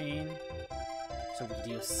 16. So we can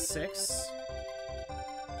deal 6.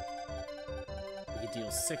 We can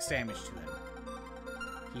deal 6 damage to him.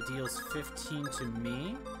 He deals 15 to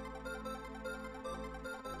me.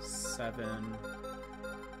 7.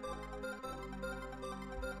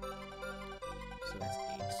 So that's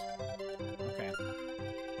 8. Okay.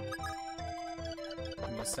 I'm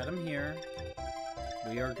gonna set him here.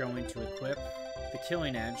 We are going to equip the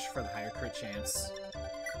Killing Edge for the higher crit chance.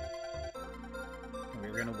 And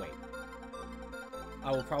we're gonna wait.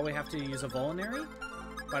 I will probably have to use a Vulnerary,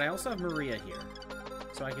 but I also have Maria here.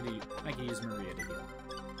 So I could use Maria to heal.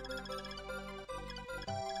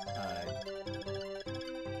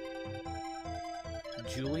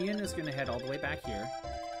 Julian is going to head all the way back here.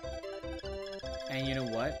 And you know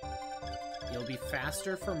what? It'll be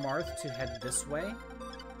faster for Marth to head this way.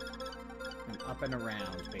 And up and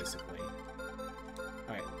around, basically.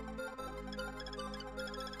 Alright.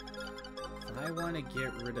 If I want to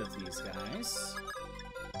get rid of these guys...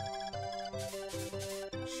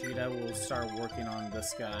 Sheeta will start working on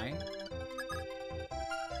this guy.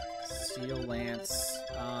 Steel Lance.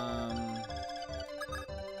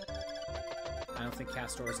 I don't think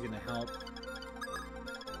Castor is going to help.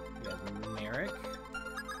 We have Merrick.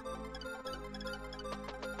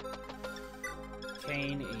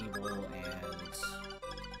 Kane, Abel, and...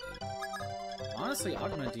 Honestly,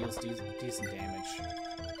 Agma deals decent damage.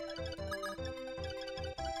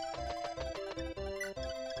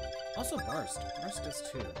 Also Barst. Barst does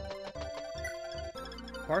too.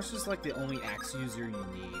 Barst is like the only axe user you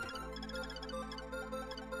need.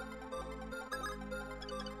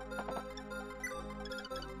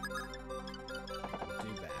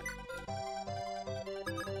 Do that.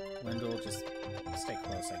 Wendell, just stay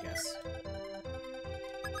close, I guess.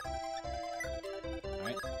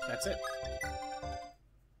 Alright, that's it.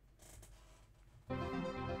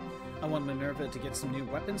 I want Minerva to get some new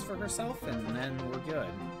weapons for herself, and then we're good.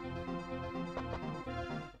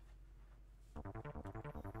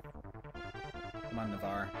 Come on,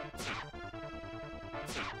 Navarre.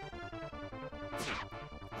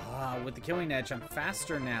 Ah, with the Killing Edge, I'm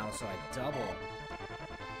faster now, so I double.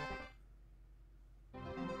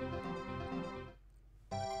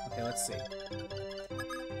 Okay, let's see.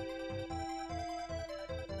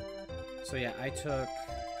 So yeah, I took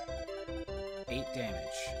 8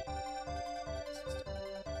 damage.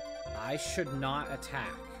 I should not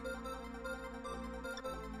attack.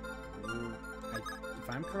 If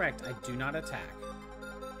I'm correct, I do not attack.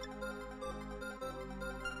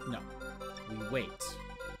 No. We wait.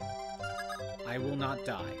 I will not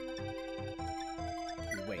die.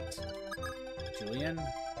 We wait. Julian?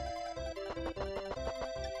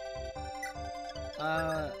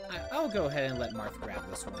 I'll go ahead and let Marth grab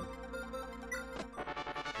this one.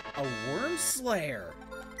 A Worm Slayer!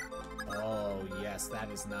 Oh, yes, that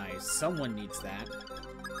is nice. Someone needs that.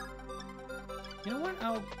 You know what?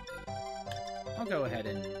 I'll go ahead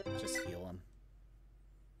and just heal him.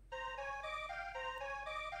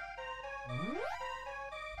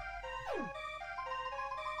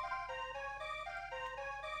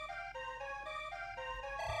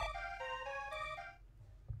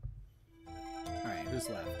 Alright, who's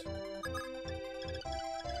left?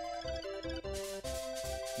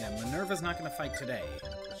 Yeah, Minerva's not gonna fight today,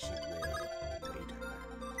 but she will later.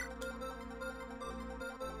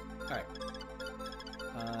 Alright.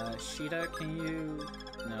 Sheeta, can you...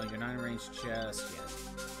 No, you're not in range just yet.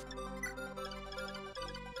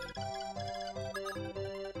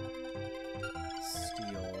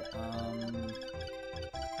 Steel.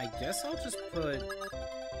 I guess I'll just put...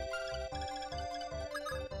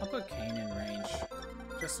 I'll put Kane in range,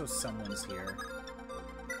 just so someone's here.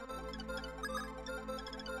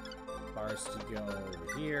 Bars to go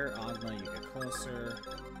over here. Ogma, you get closer.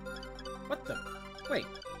 What the... Wait.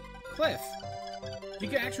 Cliff! You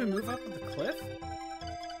can actually move up with the cliff?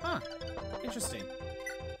 Huh. Interesting.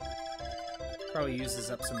 Probably uses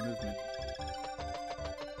up some movement.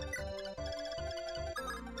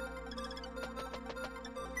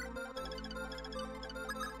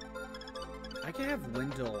 I can have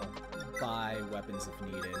Wendell buy weapons if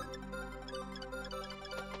needed.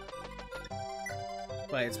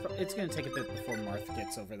 But it's going to take a bit before Marth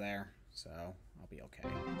gets over there, so I'll be okay.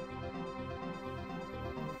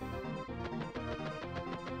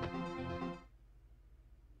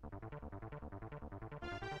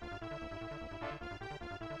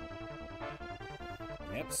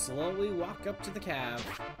 Yep, slowly walk up to the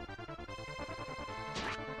cave.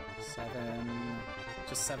 7...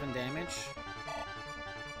 Just 7 damage?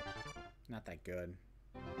 Not that good.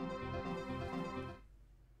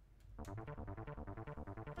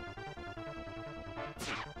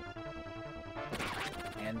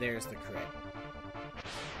 And there's the crit.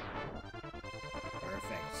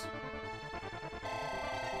 Perfect.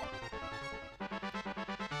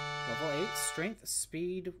 Level 8, strength,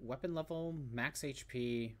 speed, weapon level, max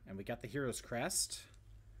HP, and we got the hero's crest.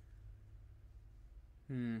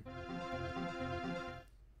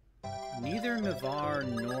 Neither Navarre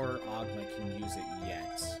nor Ogma can use it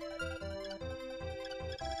yet.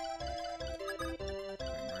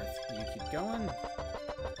 Alright, Marth, you keep going.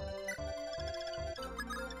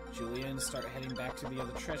 Julian, start heading back to the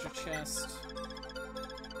other treasure chest.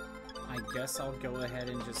 I guess I'll go ahead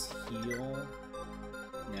and just heal.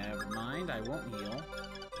 Never mind, I won't heal.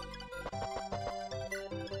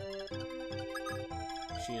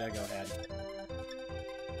 Sheeta, go ahead.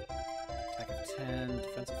 Attack of 10,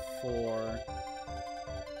 defense of 4,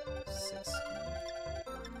 6,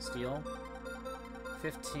 steal,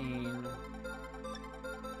 15, 11,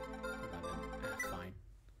 fine.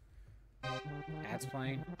 Ads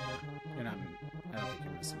playing? You're not, I don't think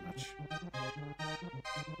you're missing much.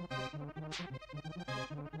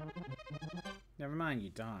 Never mind, you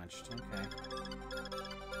dodged, okay.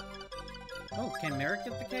 Oh, can Merrick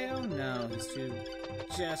get the KO? No, he's too,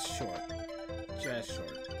 just short. Just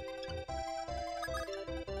short.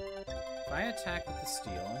 If I attack with the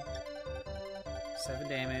steel, 7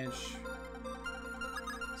 damage.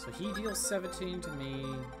 So he deals 17 to me,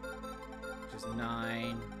 which is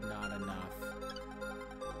 9, not enough.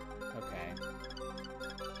 Okay.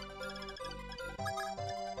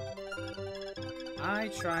 I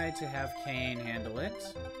tried to have Kane handle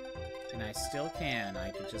it, and I still can.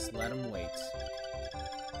 I could just let him wait.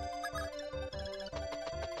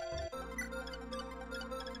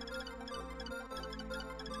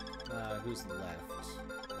 Who's left?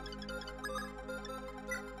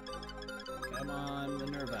 Come on,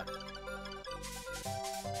 Minerva.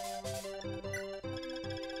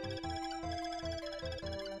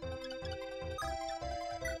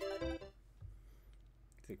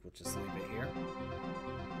 I think we'll just leave it here.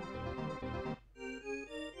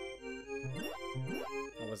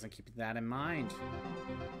 I wasn't keeping that in mind.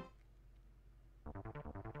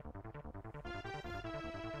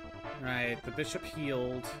 Right, the bishop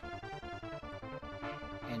healed.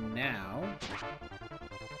 And now...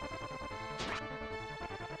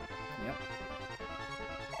 Yep.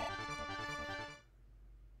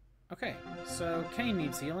 Okay, so Kane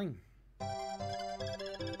needs healing. Go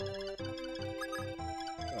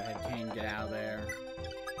ahead, Kane, get out of there.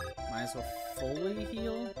 Might as well fully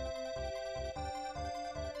heal.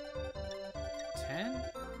 10?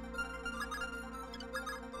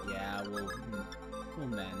 Yeah, we'll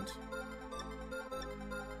mend.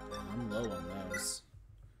 I'm low on those.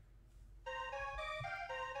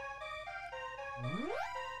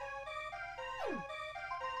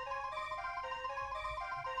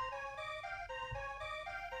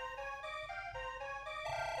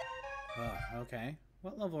 Okay.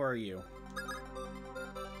 What level are you?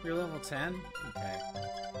 You're level 10? Okay.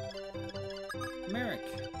 Merrick,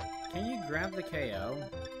 can you grab the KO?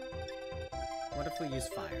 What if we use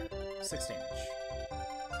fire? 6 damage.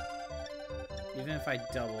 Even if I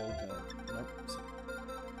doubled... nope.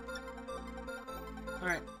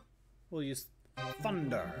 Alright. We'll use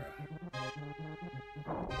thunder.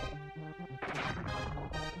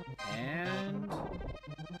 And...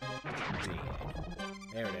 dead.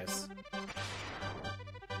 There it is.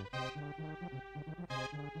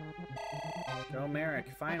 Go Merrick,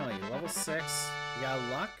 finally. Level 6. You got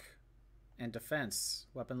luck and defense.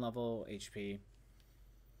 Weapon level, HP.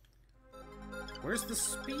 Where's the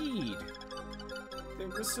speed? There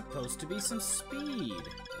was supposed to be some speed.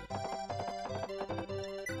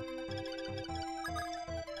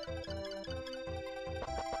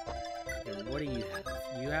 Okay, what do you have?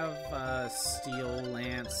 You have steel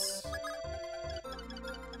lance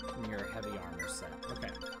in your heavy armor set.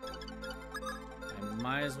 Okay. I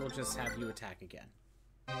might as well just have you attack again.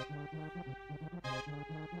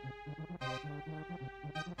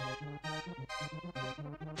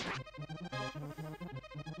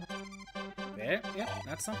 There, yep,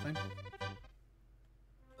 that's something.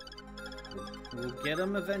 We'll get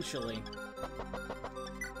him eventually.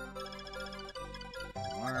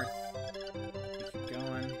 Marth, keep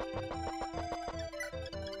going.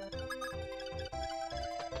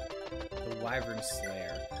 The Wyvern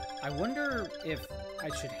Slayer. I wonder if I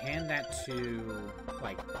should hand that to,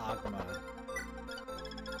 like, Ogma.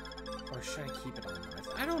 Or should I keep it on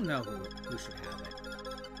Marth? I don't know who should have it.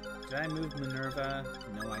 Did I move Minerva?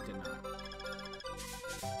 No, I did not.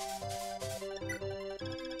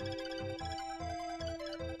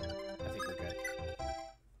 I think we're good.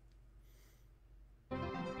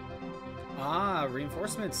 Ah,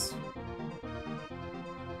 reinforcements.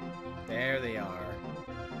 There they are.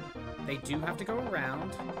 They do have to go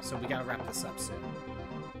around, so we gotta wrap this up soon.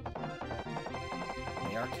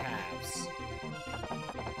 They are calves.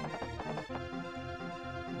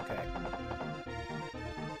 Okay.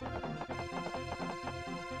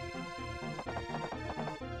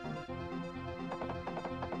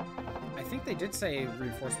 I think they did say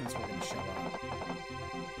reinforcements were gonna show up.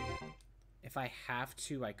 If I have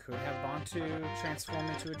to, I could have Bantu transform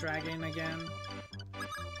into a dragon again.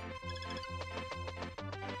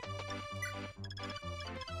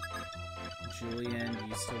 Julian,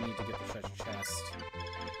 you still need to get the treasure chest.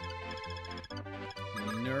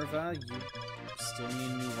 Minerva, you still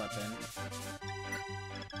need a new weapon.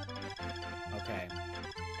 Okay.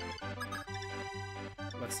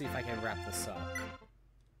 Let's see if I can wrap this up.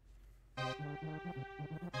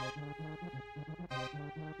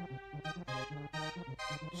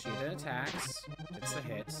 Sheeta attacks. Gets the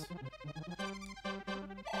hit.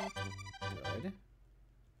 Good.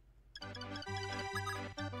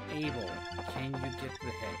 Abel, can you get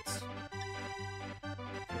the hit?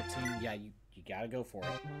 14, yeah, you gotta go for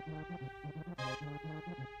it.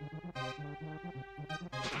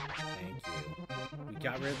 Thank you. We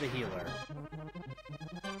got rid of the healer.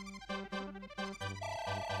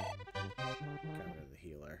 Got rid of the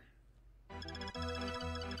healer.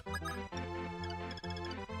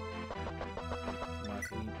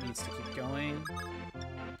 Martha needs to keep going.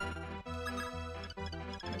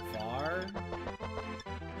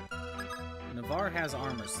 Navarre has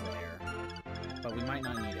Armor Slayer, but we might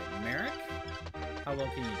not need it. Merrick? How low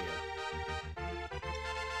can you do?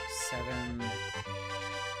 7...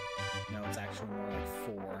 No, it's actually more like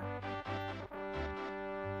 4.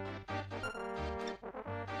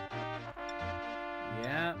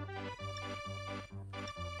 Yeah.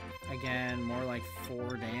 Again, more like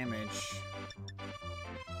 4 damage.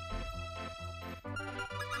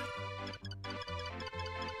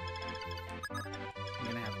 I'm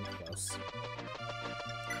gonna have him close.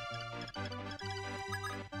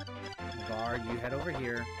 Navarre, you head over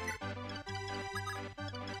here.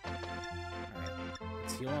 Alright,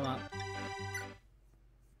 let's heal him up.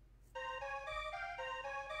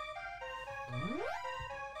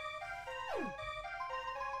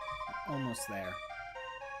 Almost there.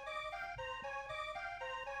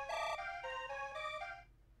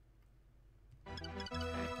 Okay.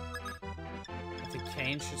 I think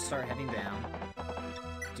Kane should start heading down.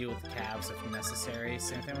 Deal with the calves if necessary.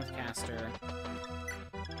 Same thing with Caster.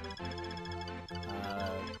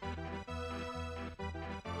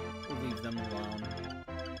 We'll leave them alone.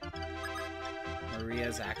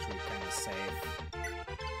 Maria's actually kind of safe.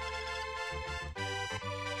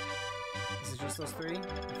 Is it just those 3? I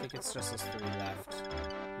think it's just those 3 left.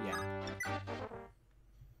 Yeah.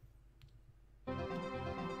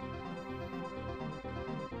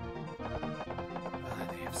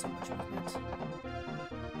 They have so much movement.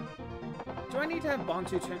 Do I need to have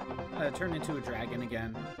Bantu turn into a dragon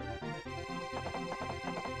again?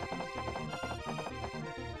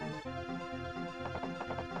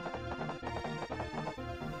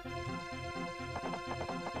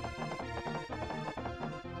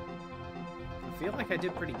 I feel like I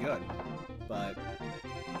did pretty good, but...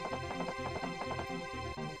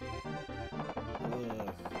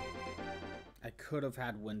 Ugh. I could have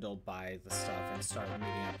had Wendell buy the stuff and start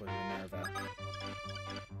meeting up with Minerva.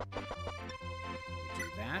 Do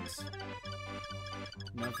that.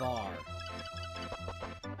 Navarre.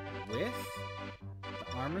 With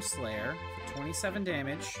the Armor Slayer for 27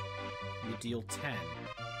 damage, you deal 10.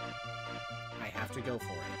 I have to go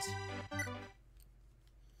for it.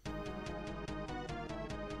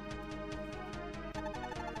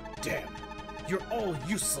 Damn, you're all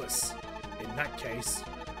useless. In that case,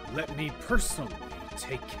 let me personally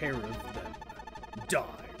take care of them.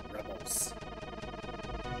 Die, rebels.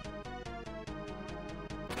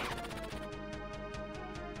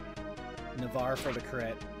 Navarre for the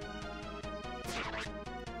crit.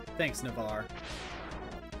 Thanks, Navarre.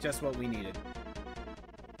 Just what we needed.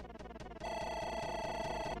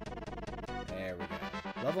 There we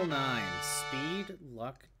go. Level 9. Speed,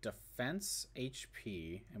 luck, defense,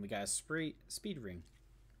 HP. And we got a speed ring.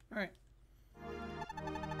 Alright.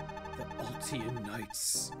 The Altian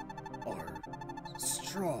Knights are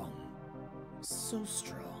strong. So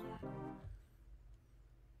strong.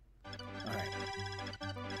 Alright.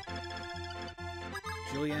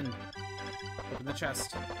 Julian, Open the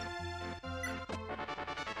chest.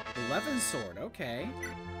 11 sword, okay.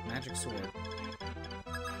 Magic sword.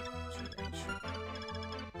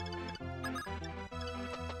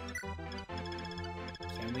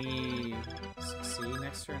 Can we succeed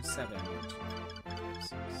next turn? 7. 1, 2, 3, 4, 5,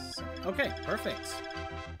 6, 7. Okay, perfect.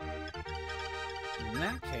 In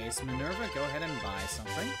that case, Minerva, go ahead and buy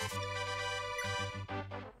something.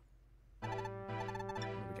 What do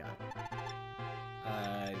we got?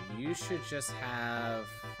 You should just have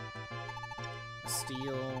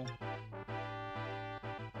steel.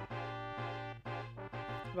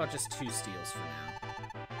 How about just 2 steels for now?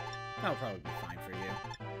 That'll probably be fine for you.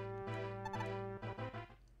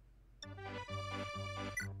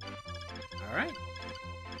 Alright.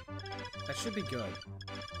 That should be good.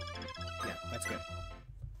 Yeah, that's good.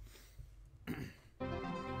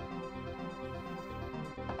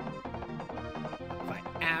 If I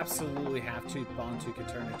absolutely have to, Bantu could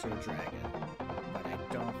turn into a dragon. But I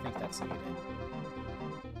don't think that's needed.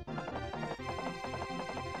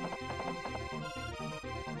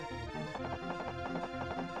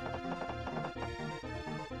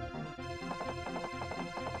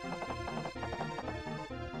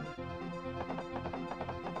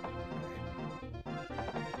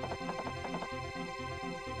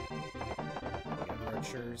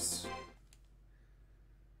 Archers.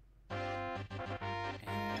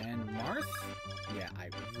 And Marth? Yeah, I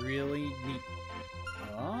really need...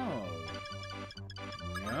 Oh.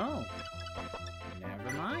 No.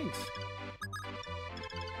 Never mind.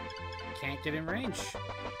 Can't get in range.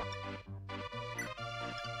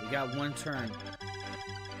 We got 1 turn.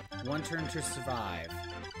 1 turn to survive.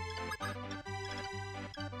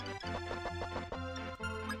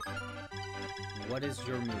 What is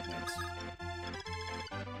your movement?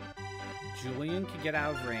 Julian can get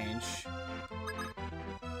out of range. 9.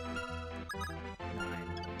 1,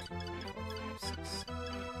 2, 3, 4, 5, 6,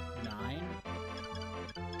 9.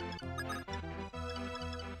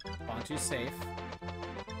 Bantu's safe.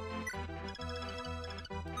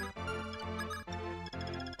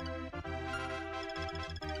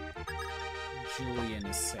 Julian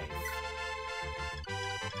is safe.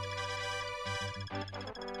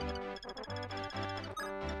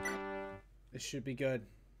 This should be good.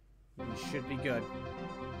 We should be good.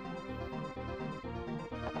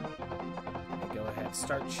 Go ahead,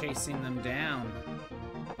 start chasing them down.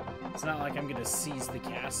 It's not like I'm gonna seize the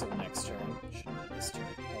castle next turn. Should be this turn.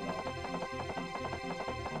 Oh well.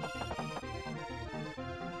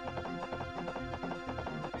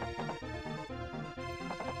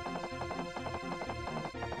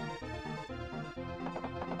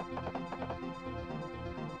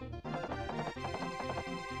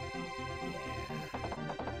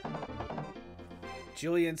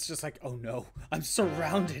 Julian's just like, oh no, I'm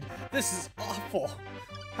surrounded. This is awful.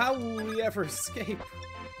 How will we ever escape?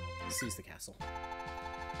 Seize the castle.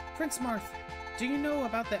 Prince Marth, do you know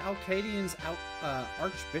about the Alcadians'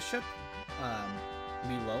 Archbishop?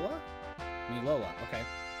 Miloa? Miloa, okay.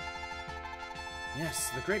 Yes,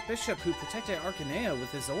 the great bishop who protected Arcanea with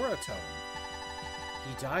his Oratome.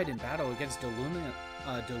 He died in battle against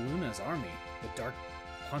Daluna's army, the Dark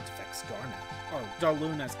Pontifex Garnet, or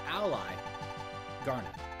Daluna's ally,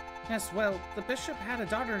 Garnet. Yes, well, the bishop had a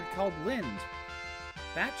daughter called Lind.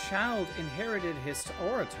 That child inherited his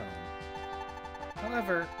Oratome.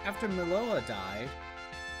 However, after Miloa died,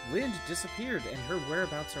 Lind disappeared and her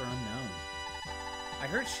whereabouts are unknown. I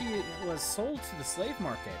heard she was sold to the slave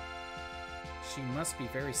market. She must be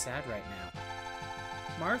very sad right now.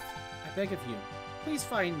 Marth, I beg of you, please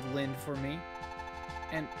find Lind for me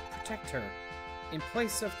and protect her in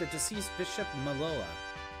place of the deceased Bishop Miloa.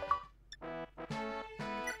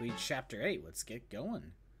 Read Chapter 8. Let's get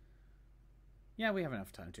going. Yeah, we have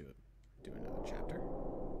enough time to do another chapter.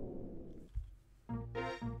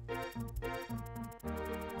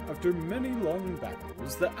 After many long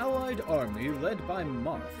battles, the Allied army, led by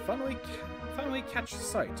Marth, finally catch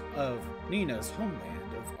sight of Nina's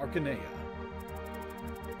homeland of Arcanea.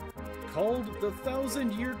 Called the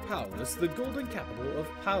Thousand-Year Palace, the golden capital of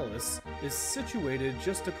Palace is situated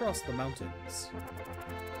just across the mountains.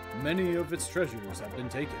 Many of its treasures have been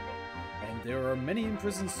taken, and there are many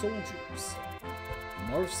imprisoned soldiers.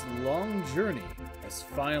 Marth's long journey has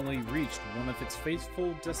finally reached one of its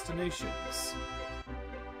faithful destinations.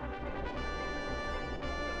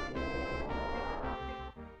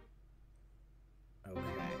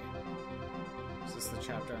 Okay. Is this the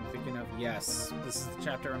chapter I'm thinking of? Yes, this is the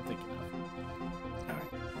chapter I'm thinking of.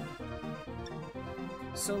 Alright.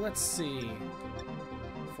 So let's see.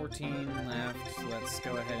 14 left. Let's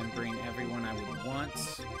go ahead and bring everyone I would want.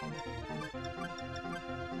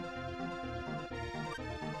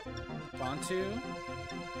 Bantu.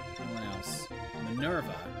 Anyone else?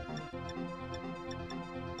 Minerva.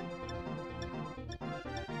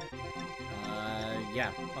 Yeah,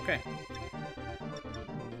 okay.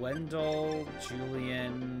 Wendell,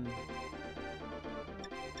 Julian,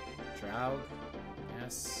 Draug,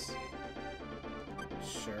 yes.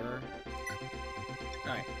 Sure.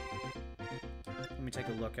 Alright. Let me take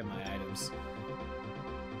a look at my items.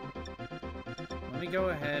 Let me go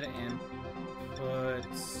ahead and put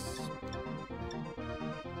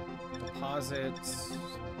deposit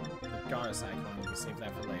the goddess icon. We can save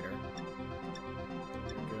that for later.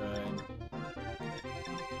 Good.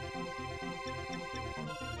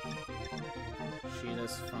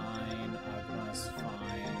 Sheeta's fine. Agma's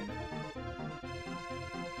fine.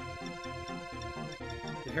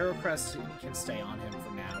 The Hero Crest can stay on him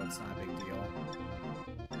for now. It's not a big deal.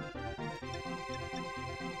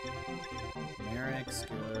 Merrick's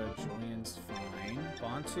good. Julian's fine.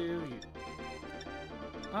 Bantu, you...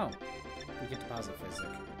 Oh, we get deposit physic.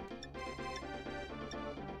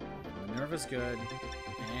 Minerva's good.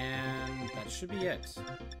 And that should be it.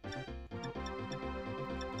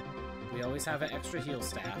 We always have an extra heal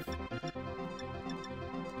staff.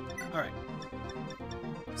 Alright.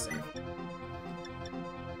 Save.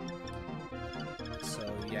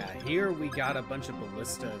 So, yeah, here we got a bunch of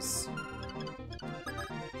ballistas.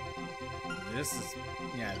 This is...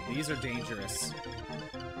 yeah, these are dangerous.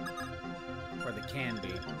 Or they can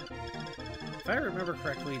be. If I remember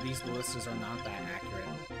correctly, these ballistas are not that accurate.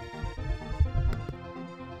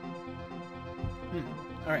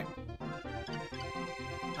 Alright.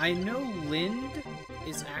 I know Lind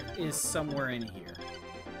is somewhere in here.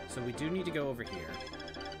 So we do need to go over here.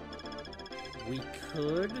 We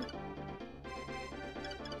could...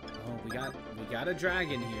 oh, we got a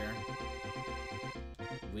dragon here.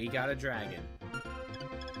 We got a dragon.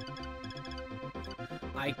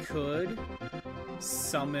 I could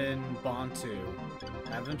summon Bantu,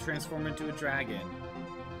 have him transform into a dragon,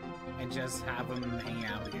 and just have him hang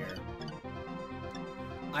out here.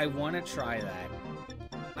 I want to try that.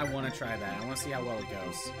 I want to see how well it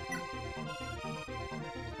goes.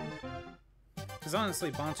 Because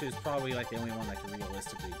honestly, Bantu is probably like the only one that can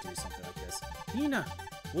realistically do something like this. Nina,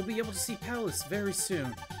 we'll be able to see Palace very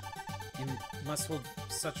soon. And must hold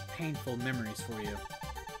such painful memories for you.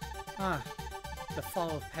 Ah, the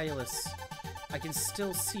fall of Palace. I can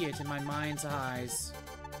still see it in my mind's eyes.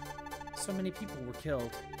 So many people were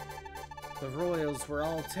killed. The royals were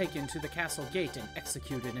all taken to the castle gate and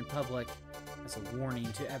executed in public, as a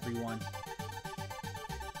warning to everyone.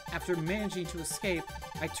 After managing to escape,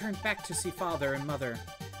 I turned back to see father and mother,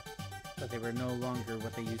 but they were no longer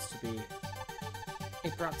what they used to be.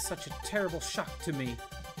 It brought such a terrible shock to me.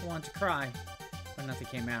 I wanted to cry, but nothing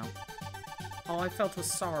came out. All I felt was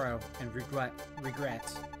sorrow and regret.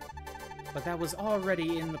 But that was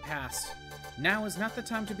already in the past. Now is not the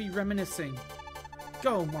time to be reminiscing.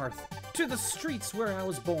 Go, Marth, to the streets where I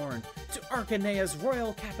was born, to Arcanea's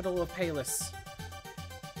royal capital of Palace.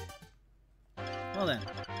 Well then,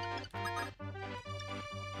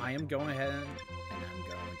 I am going ahead and I'm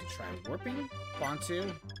going to try warping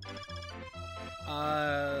Bantu.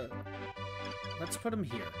 Let's put him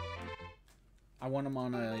here. I want him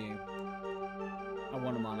on a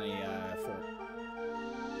fort.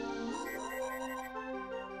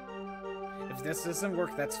 If this doesn't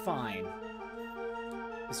work, that's fine.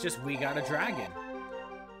 It's just we got a dragon.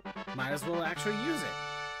 Might as well actually use it.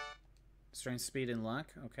 Strength, speed, and luck.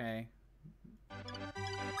 Okay.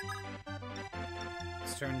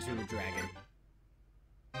 Let's turn into a dragon.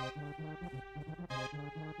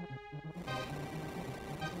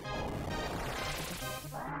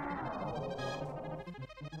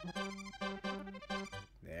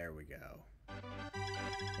 There we go.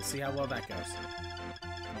 We'll see how well that goes.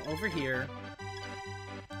 Now over here,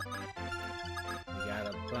 we got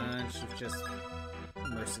a bunch of just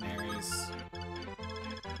mercenaries.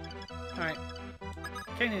 Alright.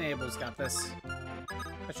 Kane and Abel's got this.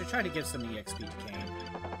 I should try to give some EXP to Kane.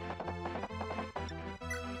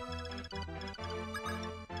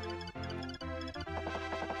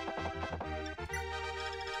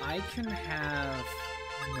 I can have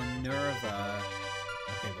Minerva...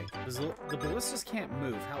 okay, wait. The ballistas can't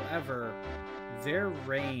move. However, their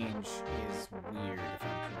range is weird, if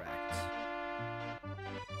I'm correct.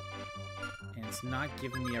 And it's not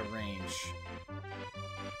giving me a range.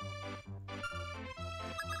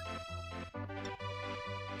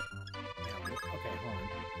 Yeah, okay, hold on.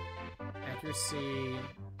 Accuracy...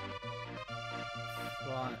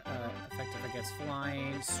 effective against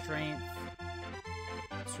flying. Strength...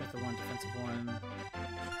 Strength of 1, defensive 1.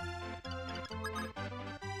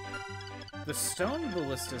 The stone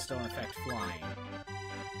ballistas don't affect flying.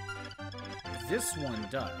 This one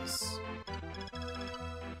does.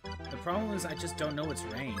 The problem is I just don't know its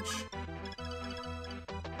range.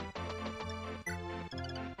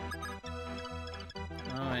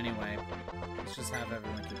 Oh, anyway. Let's just have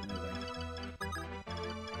everyone keep moving.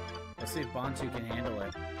 Let's see if Bantu can handle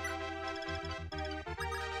it.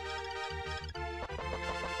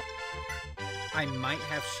 I might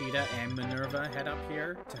have Sheeta and Minerva head up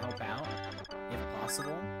here to help out, if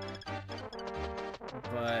possible.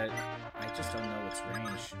 But I just don't know its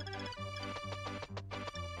range.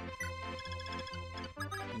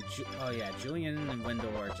 And oh yeah, Julian and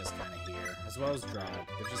Wendell are just kind of here, as well as Drog.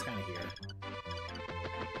 They're just kind of here.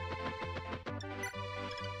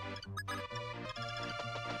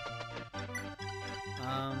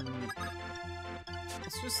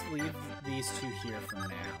 Let's just leave these two here for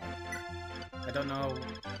now. I don't know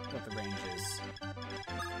what the range is.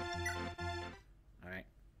 Alright.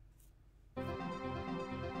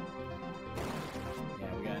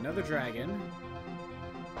 Yeah, we got another dragon.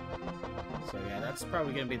 So yeah, that's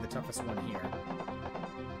probably going to be the toughest one here.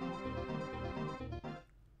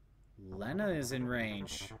 Lena is in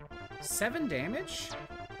range. 7 damage?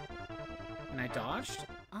 And I dodged?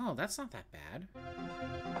 Oh, that's not that bad.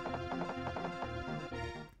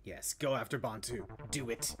 Yes, go after Bantu. Do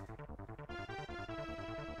it.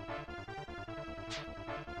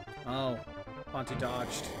 Oh, Bantu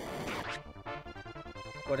dodged.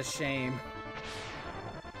 What a shame.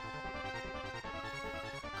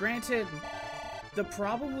 Granted, the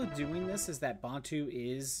problem with doing this is that Bantu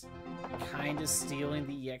is kind of stealing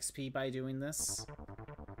the EXP by doing this.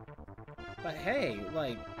 But hey,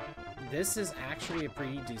 like, this is actually a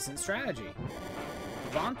pretty decent strategy.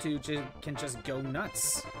 Bantu can just go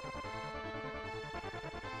nuts.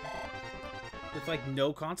 With, like,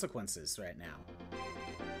 no consequences right now.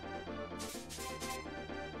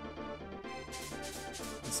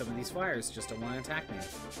 And some of these flyers just don't want to attack me.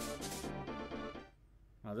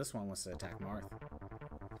 Oh, this one wants to attack Marth.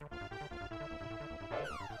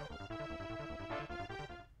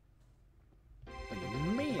 But you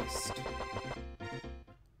missed.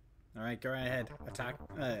 Alright, go right ahead.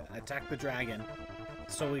 Attack the dragon.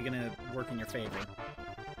 It's totally gonna work in your favor.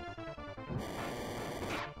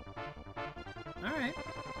 Alright.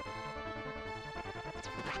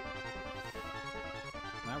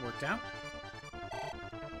 That worked out.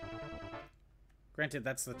 Granted,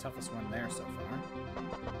 that's the toughest one there so far.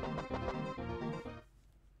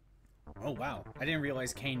 Oh, wow. I didn't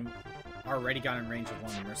realize Kane already got in range of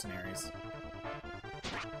one of the mercenaries.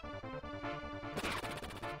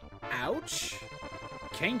 Ouch!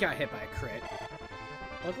 Kane got hit by a crit.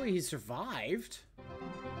 Luckily, he survived.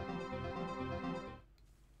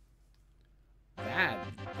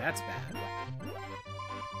 That's bad.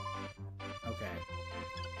 Okay.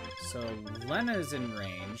 So, Lena's in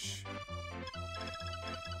range.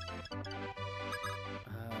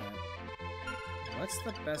 What's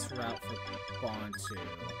the best route for Bantu?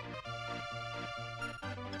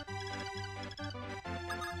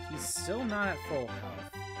 He's still not at full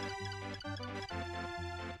health.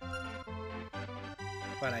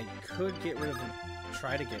 But I could get rid of him,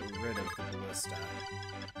 try to get rid of the ballista.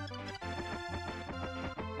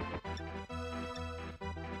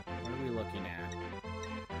 What are we looking at?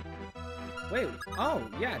 Wait, oh,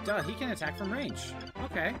 yeah, duh, he can attack from range.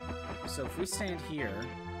 Okay, so if we stand here...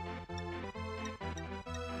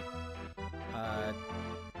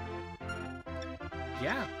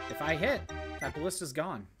 yeah, if I hit, that ballista's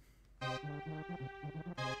gone.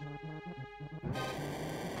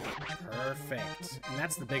 Perfect. And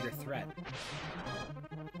that's the bigger threat.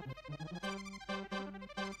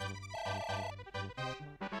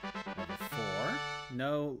 Level 4.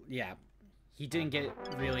 No, yeah. He didn't get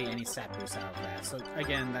really any stat boost out of that. So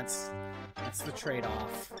again, that's the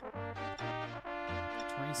trade-off.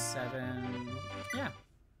 27. Yeah.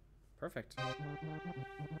 Perfect.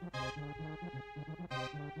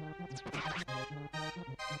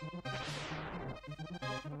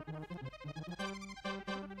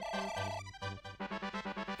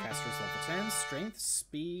 Caster's level 10, strength,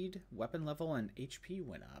 speed, weapon level, and HP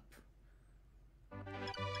went up.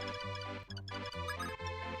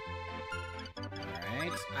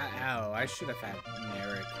 Alright. Ow, I should have had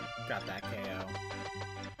Merrick got that KO.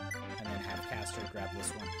 And then have Caster grab this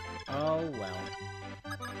one. Oh, well.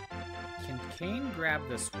 Can Kane grab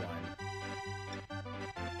this one?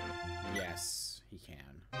 Yes, he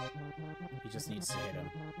can. He just needs to hit him.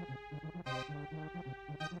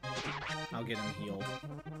 I'll get him healed.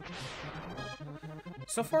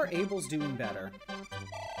 So far, Abel's doing better.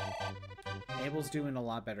 Abel's doing a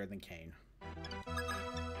lot better than Kane.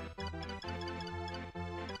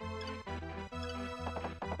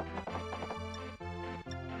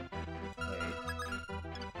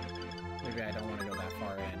 maybe I don't want to go that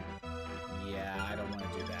far in. Yeah, I don't want to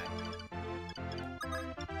do that.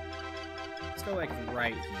 Let's go, like,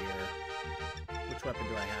 right here. Which weapon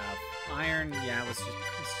do I have? Iron? Yeah, let's just use it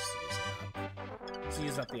up. Let's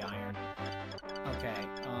use up the iron. Okay,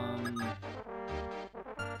 level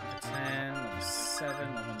 10, level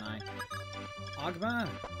 7, level 9. Agma!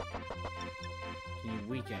 Can you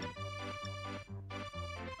weaken?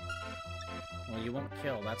 Well, you won't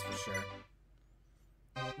kill, that's for sure.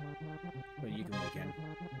 But you can weaken.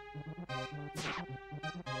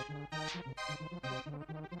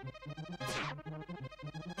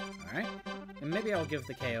 Alright. And maybe I'll give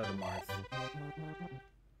the KO to Marth.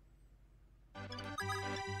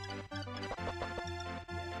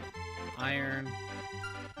 Iron.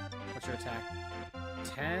 What's your attack?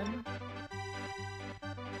 10?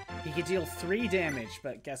 He could deal 3 damage,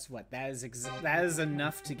 but guess what? That is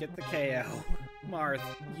enough to get the KO. Marth,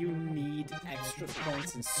 you need extra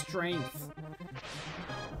points and strength.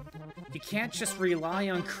 You can't just rely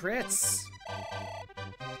on crits.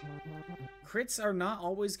 Crits are not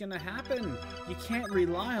always gonna happen. You can't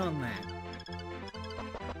rely on that.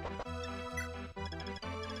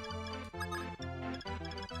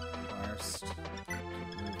 First,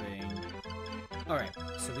 keep moving. Alright,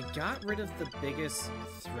 so we got rid of the biggest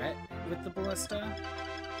threat with the ballista.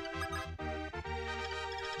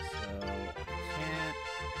 So, I can't...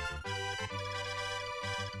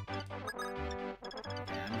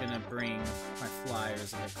 Okay, I'm gonna bring my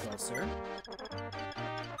flyers a bit closer.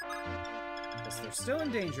 Because they're still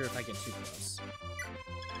in danger if I get too close.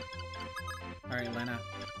 Alright, Lena.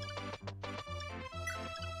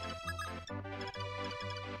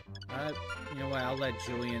 You know what? I'll let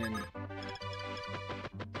Julian and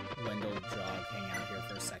Wendell Drog hang out here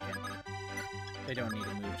for a second. They don't need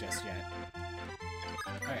to move just yet.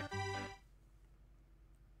 Alright.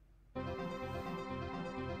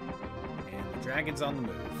 And the dragon's on the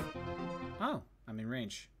move. Oh, I'm in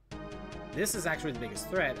range. This is actually the biggest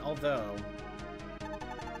threat, although...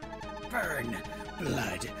 Burn!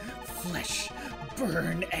 Blood! Flesh!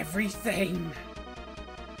 Burn everything!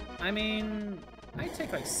 I mean... I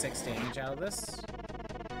take like 6 damage out of this.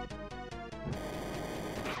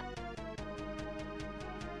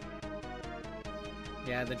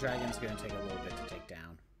 Yeah, the dragon's gonna take a little bit to take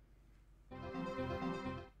down.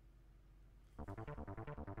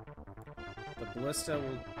 The ballista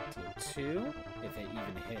will deal 2 if it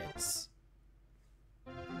even hits.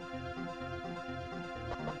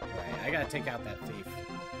 Right, I gotta take out that thief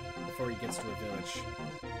before he gets to a village.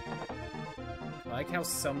 I like how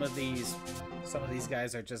some of these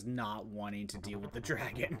guys are just not wanting to deal with the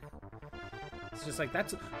dragon. It's just like,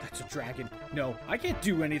 that's a dragon. No, I can't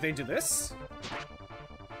do anything to this.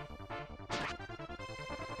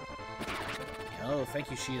 Oh,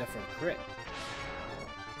 thank you, Sheeta, for the crit.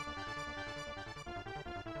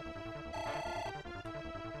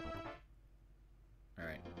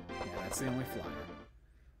 Alright. Yeah, that's the only flyer.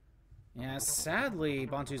 Yeah, sadly,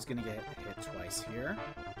 Bantu's gonna get hit twice here.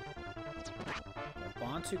 But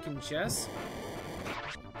Bantu can just...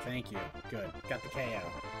 Thank you. Good. Got the KO.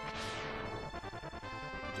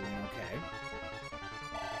 Doing okay.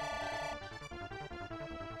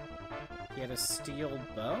 He had a steel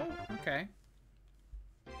bow? Okay.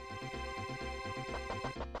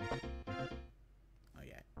 Oh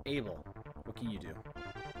yeah. Abel, what can you do?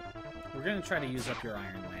 We're gonna try to use up your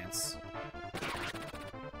Iron Lance.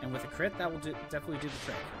 And with a crit, that will definitely do the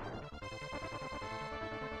trick.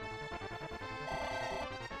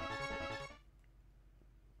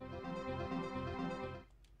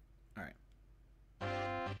 Alright.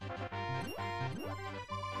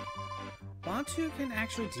 Bantu can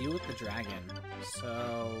actually deal with the dragon,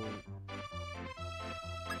 so...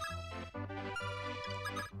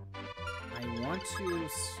 I want to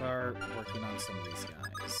start working on some of these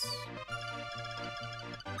guys.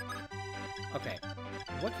 Okay,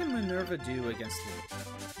 what can Minerva do against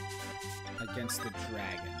the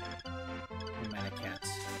dragon? Manicat.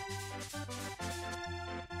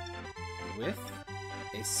 With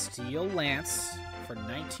a steel lance for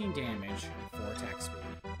 19 damage and 4 attack speed.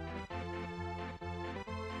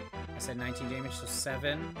 I said 19 damage, so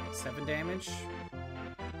 7 damage?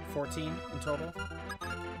 14 in total?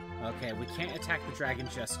 Okay, we can't attack the dragon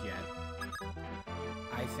just yet.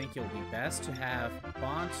 I think it'll be best to have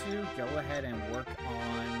Bantu go ahead and work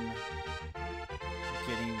on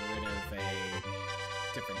getting rid of a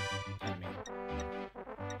different enemy.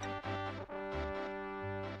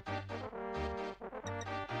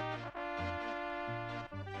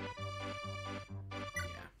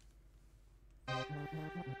 Yeah. I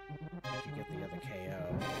could get the other KO,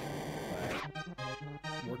 but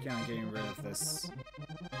I'm working on getting rid of this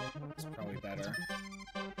It's probably better.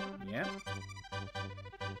 Yep.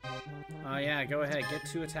 Oh yeah, go ahead. Get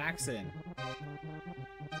 2 attacks in.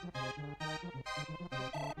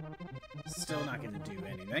 Still not going to do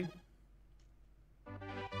anything.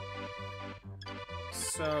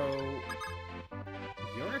 So,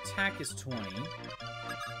 your attack is 20.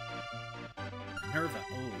 Nerva,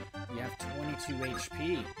 oh, you have 22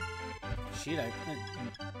 HP.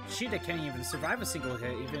 Sheeta can't even survive a single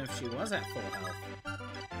hit, even if she was at full health.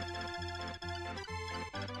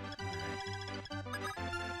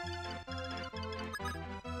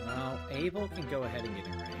 Alright. Well, Abel can go ahead and get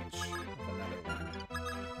in range of another one.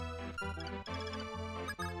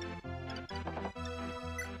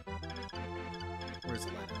 Where's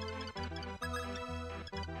Lena?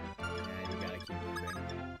 Yeah, you gotta keep moving.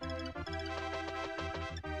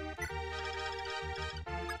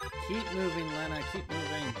 Keep moving, Lena, keep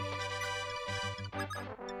moving.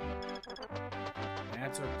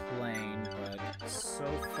 Ads are playing, but so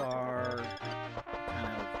far,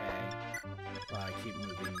 kinda okay. Well, I keep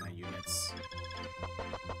moving my units.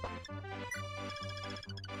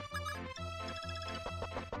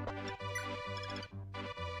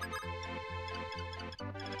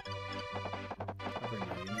 I'll bring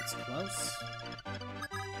my units close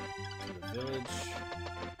to the village.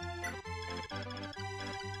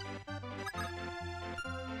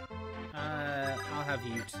 I'll have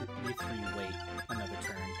you three wait another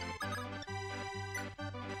turn.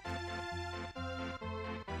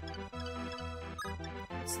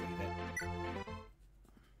 Let's leave it.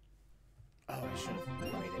 Oh, I should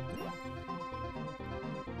have waited.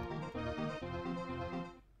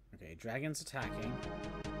 Okay, dragon's attacking.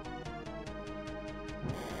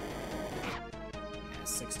 Yeah,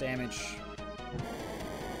 6 damage.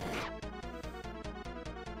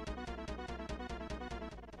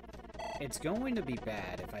 It's going to be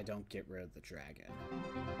bad if I don't get rid of the dragon.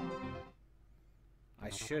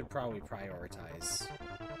 I should probably prioritize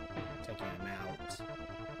taking him out.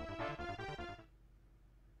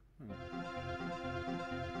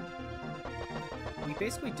 We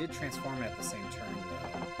basically did transform at the same turn,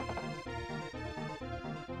 though.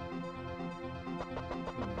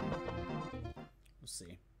 We'll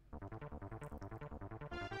see.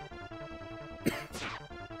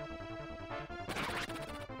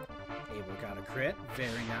 Abel got a crit.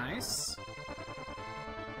 Very nice.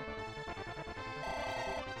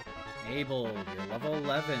 Abel, you're level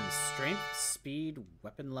 11. Strength, speed,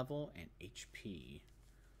 weapon level, and HP.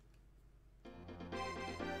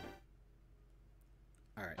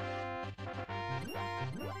 Alright.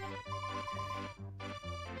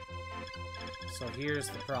 So here's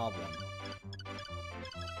the problem.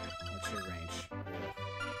 What's your range?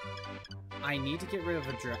 I need to get rid of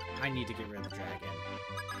the dragon.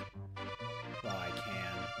 Well, I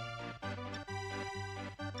can.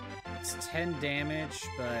 It's 10 damage,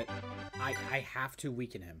 but I have to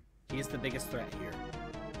weaken him. He is the biggest threat here.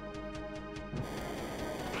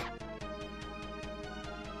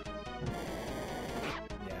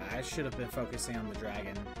 Yeah, I should have been focusing on the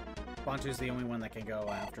dragon. Bantu's the only one that can go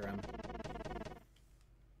after him.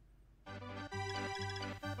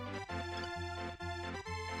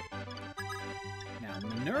 Now,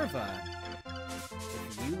 Minerva,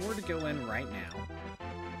 if you were to go in right now,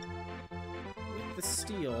 with the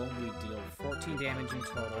steel, we deal 14 damage in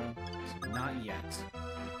total, so not yet.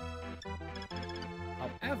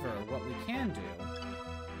 However, what we can do,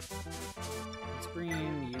 let's bring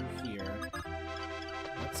you here.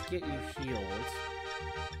 Let's get you healed.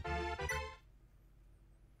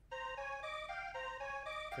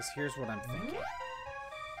 Because here's what I'm thinking.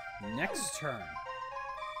 Next turn,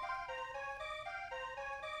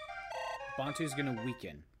 Bantu's gonna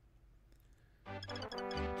weaken.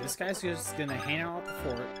 This guy's just gonna hang out at the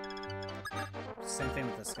fort. Same thing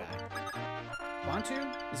with this guy. Bantu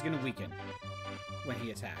is gonna weaken when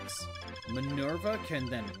he attacks. Minerva can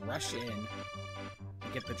then rush in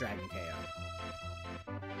and get the dragon KO.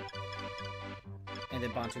 And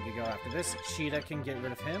then Bantu can go after this. Cheetah can get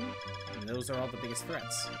rid of him. And those are all the biggest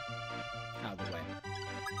threats. Out of the way.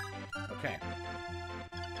 Okay.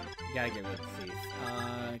 You gotta get rid of the thief.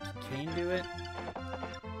 Can Kane do it?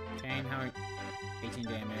 Kane, how are 18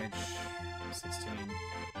 damage, 16.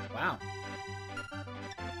 Wow.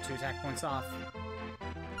 2 attack points off.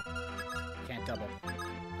 Can't double.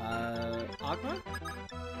 Agma?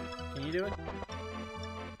 Can you do it?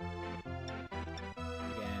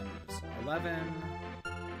 Again, so 11.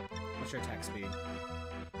 What's your attack speed?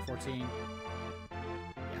 14.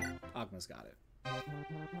 Yeah, Agma's got it.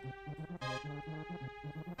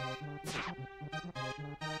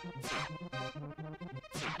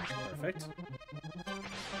 Perfect.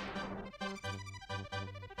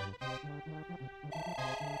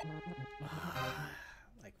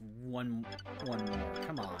 one more.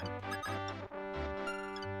 Come on.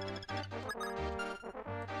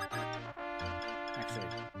 Actually,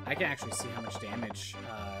 I can actually see how much damage.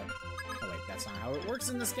 Oh wait, that's not how it works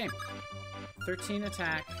in this game. 13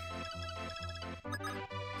 attack,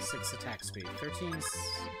 6 attack speed.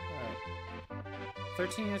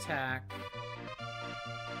 13 attack,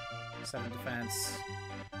 7 defense.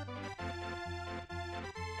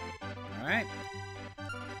 All right.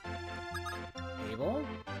 Abel,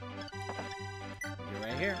 you're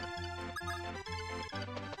right here.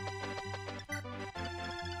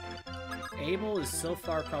 Abel is so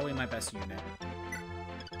far probably my best unit.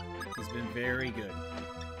 He's been very good.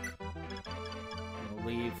 We'll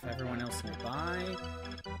leave everyone else nearby.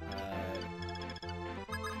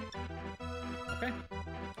 Okay. I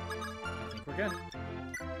think we're good.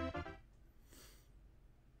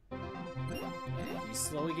 Yeah, he's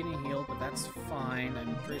slowly getting healed, but that's fine.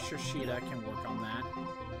 I'm pretty sure Sheeta can work on that.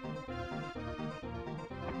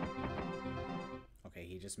 Okay,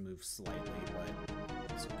 he just moved slightly, but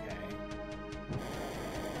it's okay.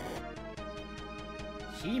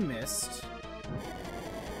 He missed,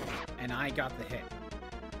 and I got the hit.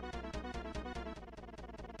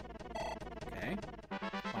 Okay.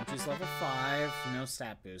 Pontu's level 5, no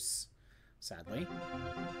stat boosts, sadly.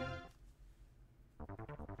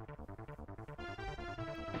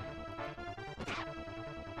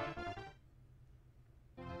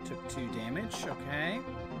 Took 2 damage, okay.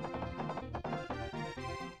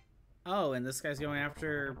 Oh, and this guy's going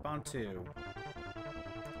after Bantu.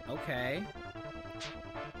 Okay.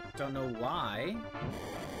 Don't know why.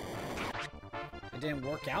 It didn't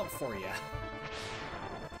work out for you.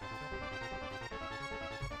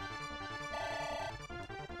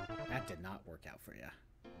 That did not work out for you.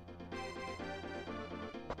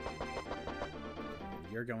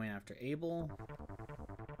 You're going after Abel.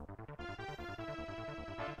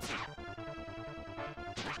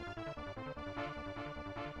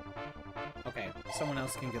 Okay, someone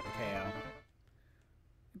else can get the KO.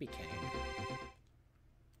 It'd be Kane.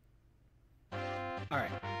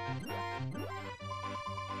 Alright.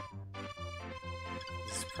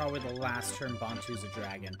 This is probably the last turn Bantu's a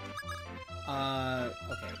dragon.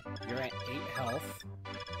 Okay. You're at 8 health.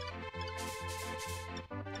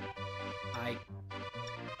 Okay,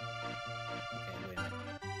 wait a minute.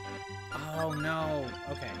 Oh, no.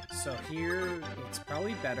 Okay, so here, it's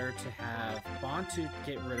probably better to have Bantu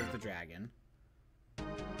get rid of the dragon.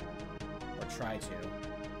 Or try to.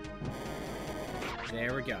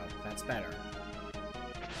 There we go. That's better.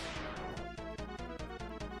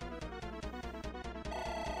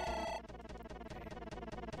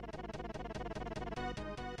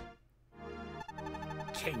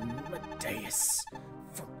 King Medeus,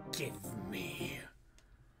 forgive me.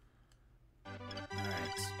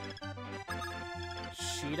 Alright.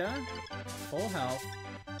 Sheeta, full health.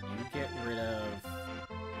 You get rid of...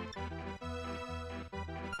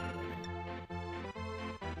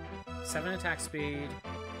 7 attack speed,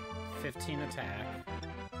 15 attack.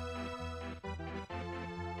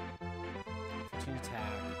 15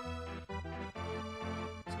 attack.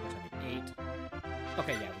 So we're talking 8.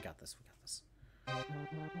 Okay, yeah, we got this. We got this.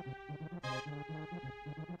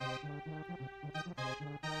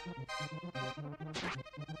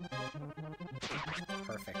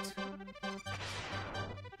 Perfect.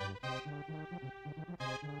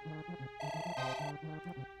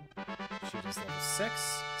 She does level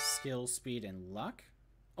 6. Skill, speed, and luck.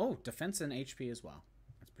 Oh, defense and HP as well.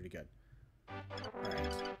 That's pretty good.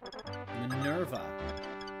 Alright. Minerva.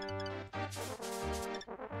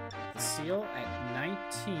 The seal at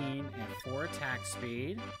 19 and 4 attack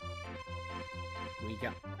speed. We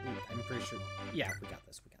got... I'm pretty sure... Yeah, we got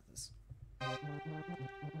this. We got this.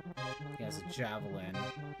 He has a javelin.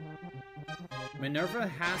 Minerva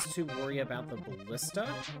has to worry about the ballista,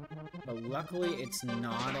 but luckily it's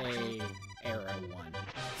not a arrow one.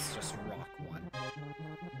 It's just rock one.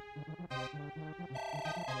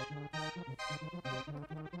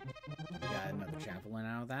 We got another javelin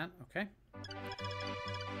out of that. Okay.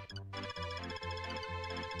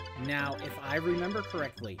 Now, if I remember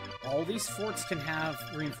correctly, all these forts can have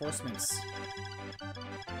reinforcements. So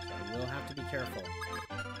I will have to be careful.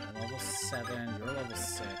 I'm level 7, you're level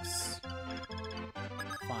 6.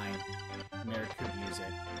 Fine. Merrick could use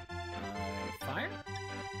it. Fire?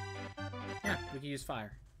 Yeah, we can use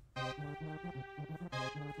fire. There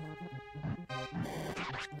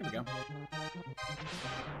we go. Okay.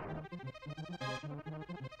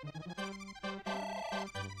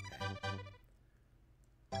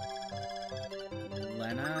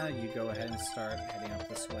 Lena, you go ahead and start heading up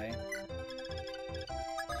this way.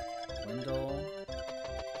 Wendell.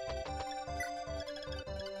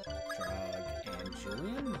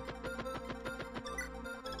 Julian?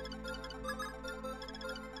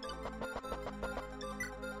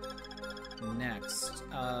 Next,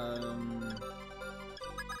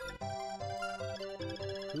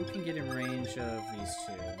 who can get in range of these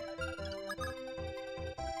two?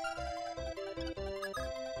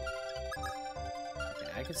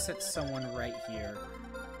 Okay, I could set someone right here.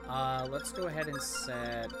 Let's go ahead and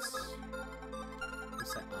set... We'll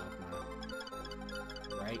set Agma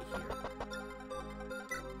right here.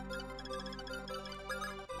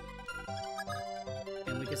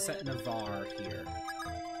 And we could set Navarre here.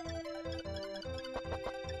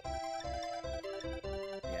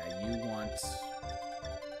 Yeah, you want...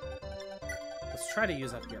 Let's try to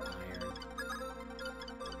use up your iron.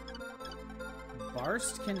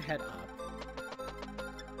 Barst can head up.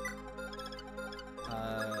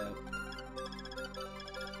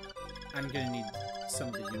 I'm gonna need some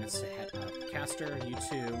of the units to head up. Caster, you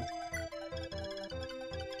too.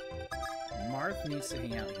 Marth needs to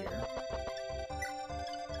hang out here.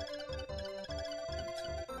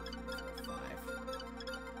 1, 2, 3, 4,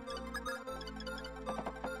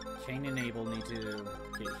 5. Kane and Abel need to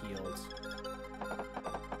get healed.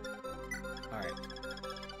 Alright.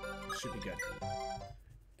 Should be good.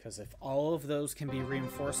 Because if all of those can be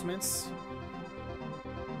reinforcements,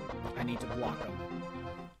 I need to block them.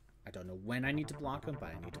 I don't know when I need to block them,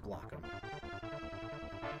 but I need to block them.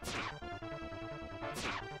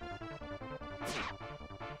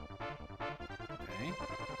 Okay.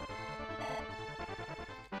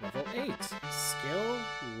 Level 8. Skill,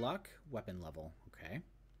 luck, weapon level. Okay.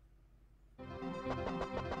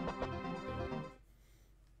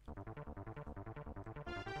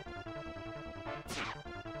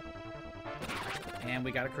 And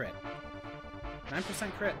we got a crit.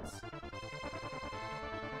 9% crits.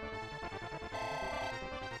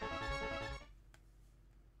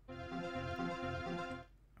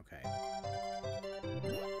 Okay.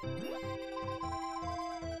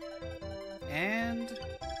 And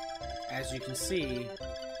as you can see,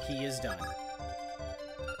 he is done.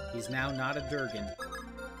 He's now not a Durgan.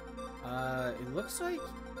 It looks like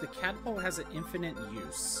the catapult has an infinite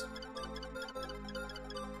use.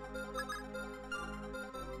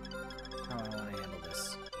 How do I want to handle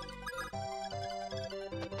this?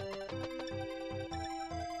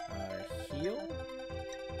 Heal?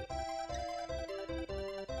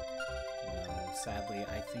 No, sadly,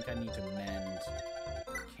 I think I need to mend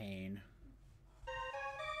Kane.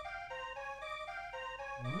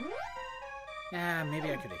 Nah,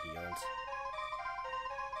 maybe I could have healed.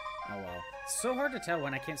 Oh well. It's so hard to tell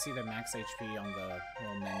when I can't see their max HP on the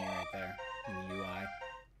little menu right there in the UI.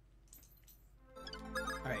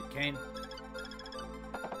 Alright, Kane.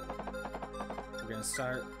 We're gonna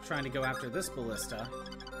start trying to go after this ballista.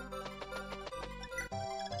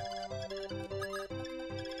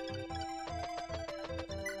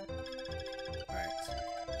 Alright.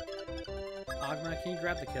 Agma, can you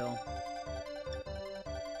grab the kill?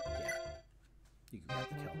 Yeah. You can grab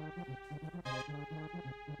the kill.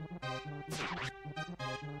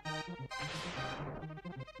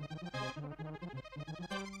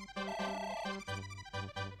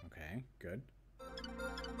 Okay, good.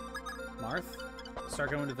 Marth,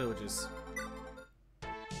 start going to villages.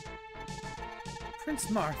 Prince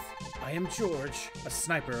Marth, I am George, a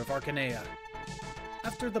sniper of Arcanea.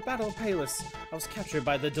 After the Battle of Palus, I was captured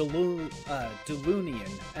by the Dulunian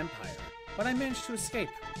Empire, but I managed to escape.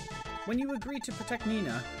 When you agreed to protect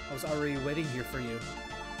Nina, I was already waiting here for you.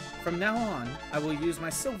 From now on, I will use my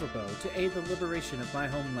silver bow to aid the liberation of my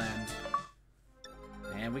homeland.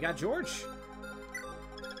 And we got George.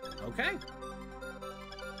 Okay.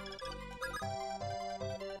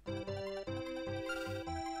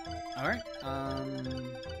 Alright,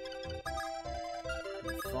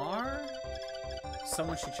 Var?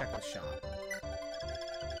 Someone should check the shop.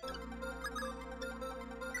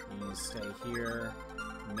 You stay here.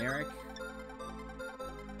 Merrick.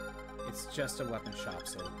 It's just a weapon shop,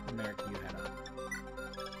 so Merrick, you head up.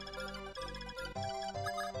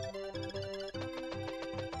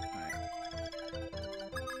 Alright.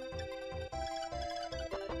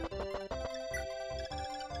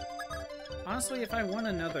 Honestly, if I want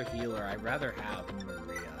another healer, I'd rather have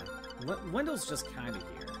Maria. Wendell's just kind of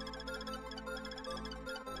here.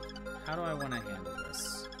 How do I want to handle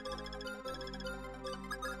this?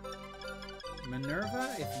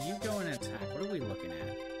 Minerva, if you go and attack, what are we looking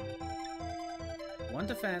at? 1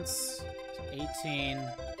 defense, 18.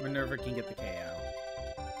 Minerva can get the KO.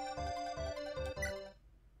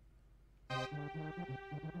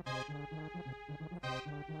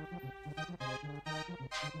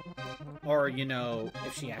 or, you know,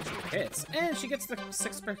 if she actually hits. And she gets the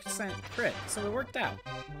 6% crit, so it worked out.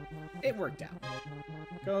 It worked out.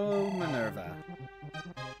 Go Minerva.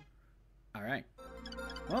 Alright.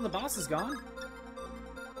 Well, the boss is gone.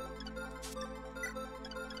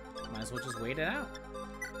 Might as well just wait it out.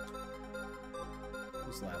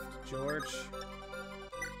 Who's left? George.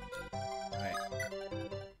 Alright.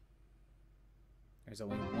 There's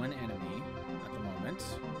only one enemy at the moment.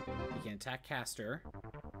 He can attack Caster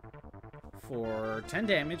for 10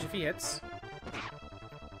 damage if he hits.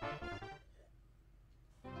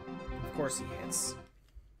 Of course he hits.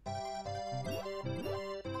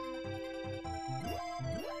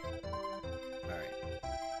 Alright.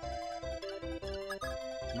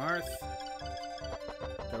 Marth.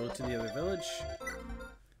 Go to the other village.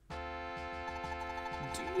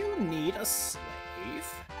 Do you need a slave?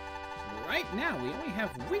 Right now, we only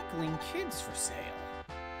have weakling kids for sale.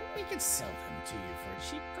 But we can sell them to you for a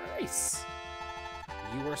cheap price.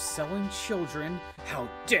 You are selling children? How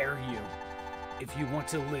dare you! If you want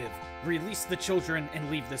to live, release the children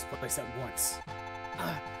and leave this place at once.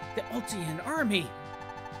 The Ultian army!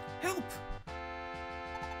 Help!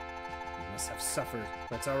 You must have suffered,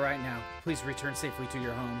 but it's alright now. Please return safely to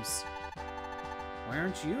your homes. Why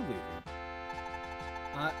aren't you leaving?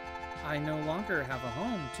 I no longer have a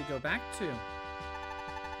home to go back to.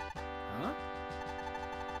 Huh?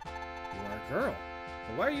 You are a girl.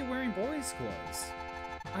 But why are you wearing boys' clothes?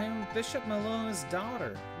 I am Bishop Maloa's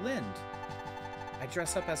daughter, Lind. I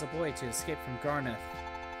dress up as a boy to escape from Garneth.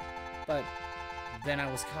 But then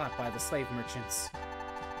I was caught by the slave merchants.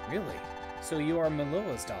 Really? So you are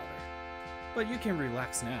Maloa's daughter. But you can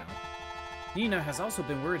relax now. Nina has also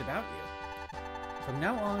been worried about you. From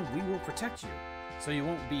now on, we will protect you, so you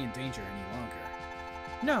won't be in danger any longer.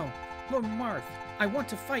 No, Lord Marth, I want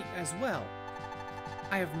to fight as well.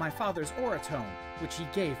 I have my father's Oratome, which he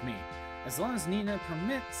gave me. As long as Nina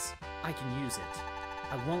permits, I can use it.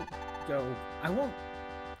 I want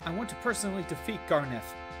to personally defeat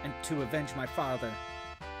Garneth and to avenge my father.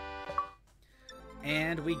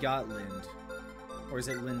 And we got Lind. Or is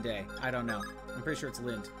it Linde? I don't know. I'm pretty sure it's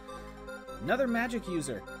Lind. Another magic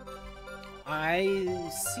user. I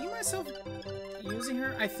see myself using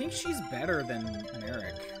her. I think she's better than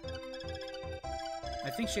Merrick.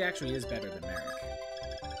 I think she actually is better than Merrick.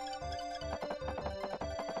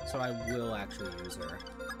 So I will actually use her.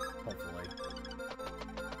 Hopefully.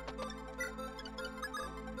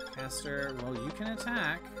 Caster, well, you can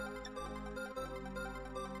attack.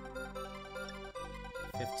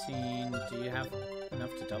 15. Do you have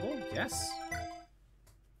enough to double? Yes.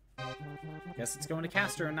 Guess it's going to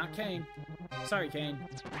Caster and not Kane. Sorry, Kane.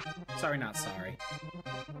 Sorry, not sorry.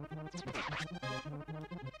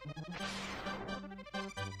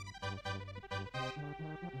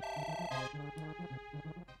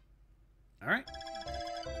 Alright.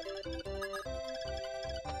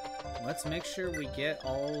 Let's make sure we get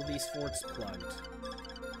all these forts plugged.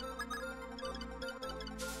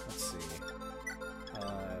 Let's see.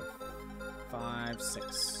 5,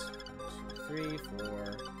 6. 1, 2, 3,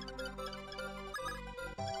 4.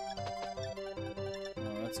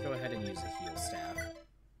 Let's go ahead and use a heal staff.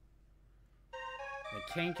 The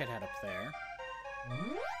Kane could head up there.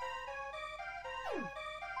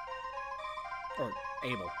 Or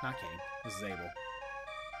Abel, not Kane. This is Abel.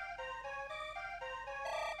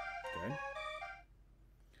 Good.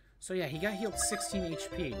 So yeah, he got healed 16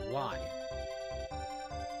 HP. Why?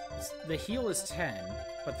 The heal is 10,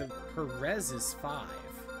 but her res is 5.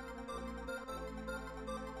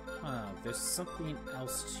 Huh, there's something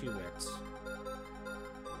else to it.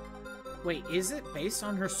 Wait, is it based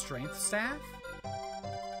on her strength staff?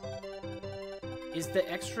 Is the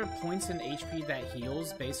extra points in HP that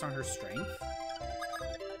heals based on her strength?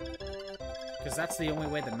 Because that's the only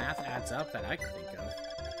way the math adds up that I can think of.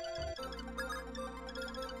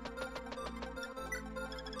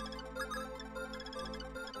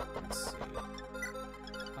 Let's see.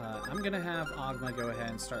 I'm gonna have Ogma go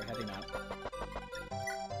ahead and start heading up.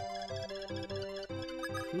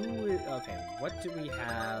 Okay, what do we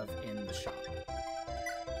have in the shop?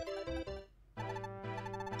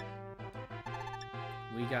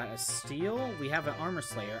 We got a steel. We have an armor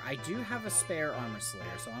slayer. I do have a spare armor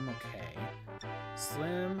slayer, so I'm okay.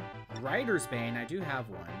 Slim. Rider's Bane. I do have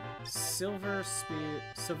one. Silver spear,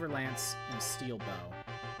 silver lance, and a steel bow.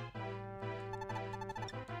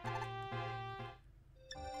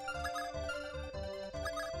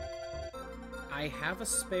 I have a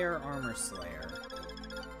spare armor slayer.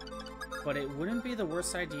 But it wouldn't be the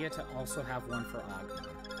worst idea to also have one for Ogma.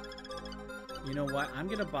 You know what? I'm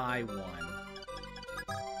gonna buy one.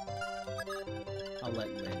 I'll let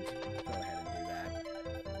Lind go ahead and do that.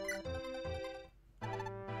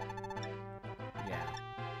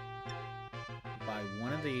 buy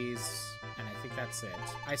one of these, and I think that's it.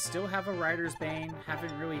 I still have a Rider's Bane.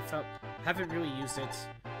 Haven't really used it.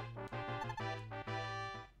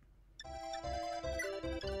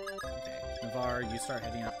 Okay, Navarre, you start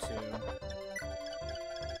heading up too.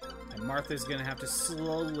 And Martha's gonna have to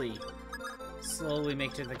slowly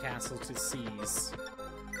make to the castle to seize.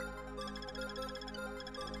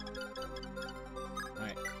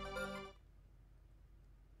 Alright.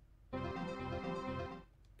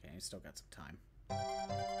 Okay, still got some time.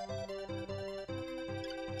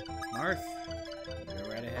 Marth, you go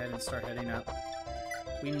right ahead and start heading up.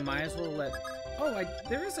 We might as well let... Oh,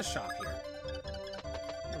 there is a shop here.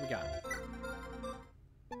 What do we got?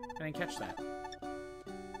 I didn't catch that.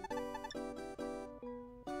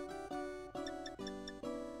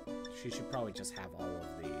 She should probably just have all of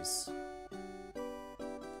these.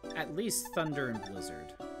 At least Thunder and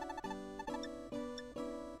Blizzard.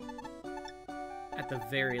 At the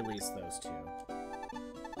very least, those two.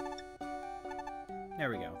 There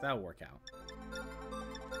we go. That'll work out.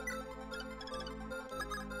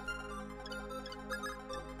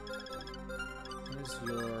 What is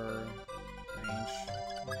your range?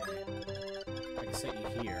 Okay. I can set you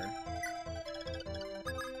here.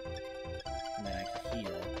 And then I can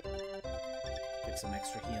heal. Get some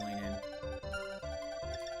extra healing in.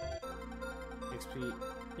 XP.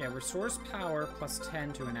 Yeah, restores power plus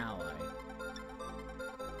 10 to an ally.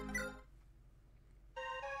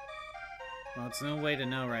 Well, it's no way to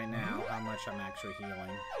know right now how much I'm actually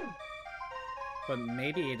healing. But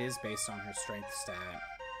maybe it is based on her strength stat.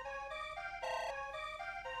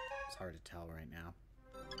 It's hard to tell right now.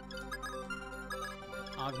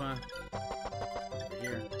 Ogma. Over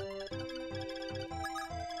here.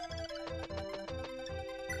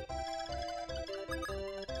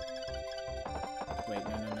 Wait,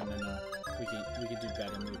 no. We could do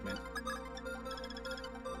better movement.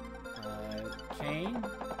 Kane?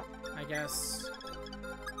 I guess.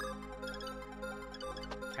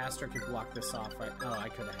 Caster could block this off, right? Oh, I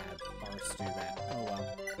could have had Bars do that. Oh well.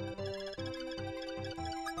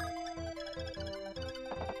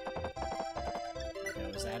 Okay,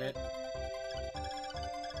 was that it?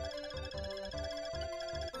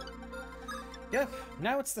 Yep,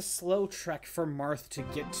 now it's the slow trek for Marth to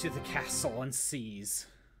get to the castle and seize.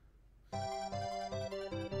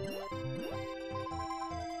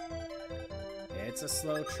 It's a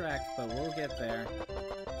slow trek, but we'll get there.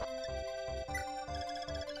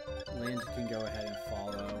 Lind can go ahead and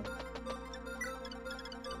follow.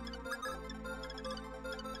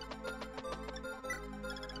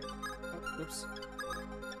 Oh, oops.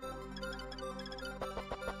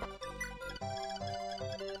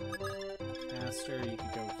 Caster, you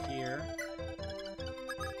can go here.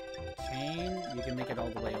 Kane, you can make it all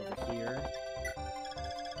the way over here.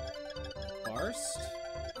 Barst.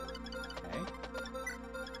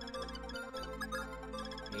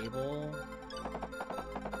 Abel.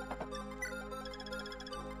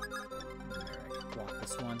 Merrick, block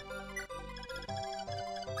this one.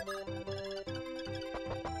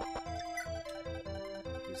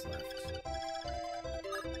 Who's left?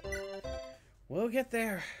 We'll get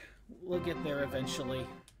there. We'll get there eventually.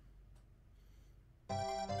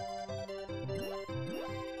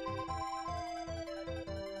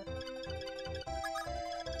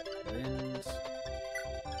 Lind.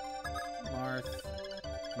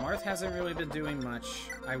 Marth hasn't really been doing much.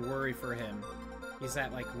 I worry for him. He's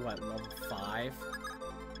at, like, what, level 5?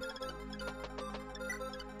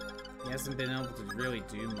 He hasn't been able to really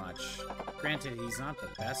do much. Granted, he's not the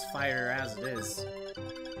best fighter as it is.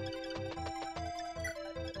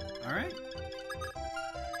 Alright.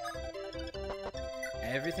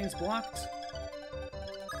 Everything's blocked.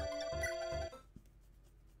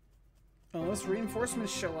 Unless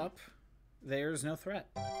reinforcements show up, there's no threat.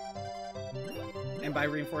 And by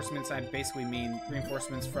reinforcements, I basically mean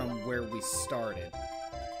reinforcements from where we started.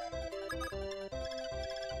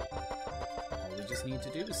 All we just need to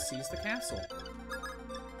do is seize the castle.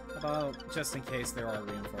 About, just in case there are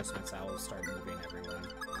reinforcements, I will start moving everyone.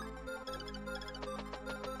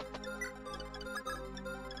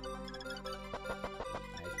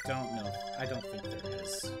 I don't know. I don't think there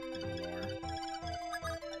is anymore.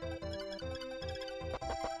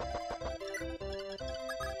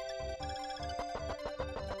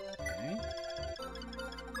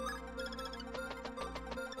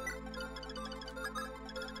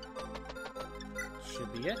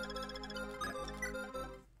 Should be it.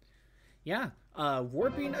 Yep. Yeah,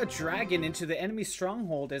 warping a dragon into the enemy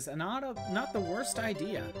stronghold is not the worst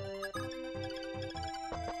idea.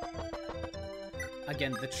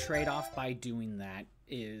 Again, the trade-off by doing that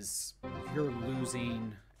is you're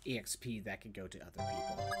losing EXP that could go to other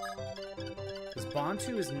people. Because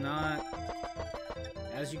Bantu is not...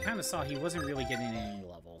 As you kind of saw, he wasn't really getting any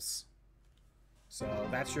levels. So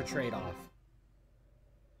that's your trade-off.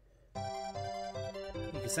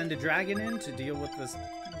 You can send a dragon in to deal with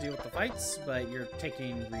the fights, but you're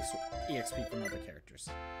taking EXP from other characters.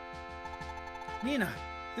 Nina,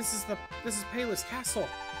 this is Payless Castle.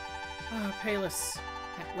 Ah, Payless.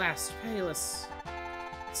 At last, Payless.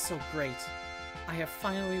 It's so great. I have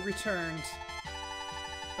finally returned.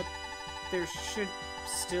 But there should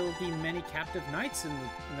still be many captive knights in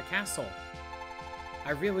the castle.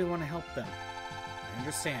 I really want to help them. I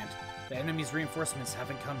understand. The enemy's reinforcements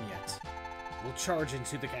haven't come yet. We'll charge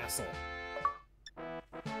into the castle.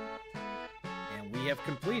 And we have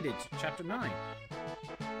completed Chapter 9.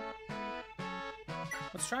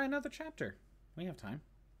 Let's try another chapter. We have time.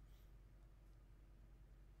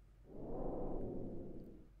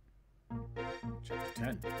 Chapter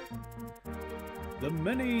 10. The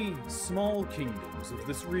many small kingdoms of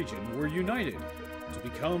this region were united to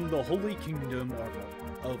become the Holy Kingdom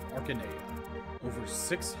of Arcanea over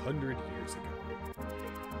 600 years ago.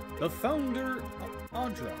 The founder,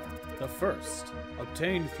 Audra I,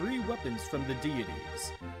 obtained 3 weapons from the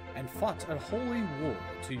deities and fought a holy war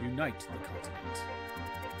to unite the continent.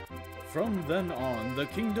 From then on, the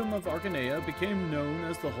Kingdom of Arcanea became known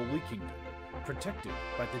as the Holy Kingdom, protected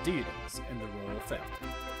by the deities and the royal family.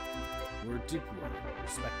 Were deeply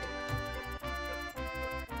respected.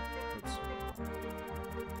 Oops.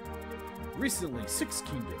 Recently, 6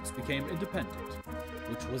 kingdoms became independent,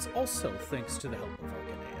 which was also thanks to the help of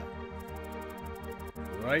Arcanea.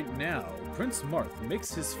 Right now, Prince Marth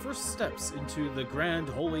makes his first steps into the grand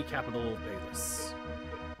holy capital of Bayless.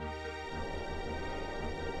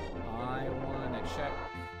 I want to check.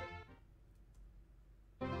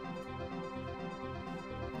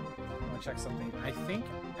 Check something. I think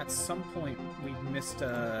at some point we missed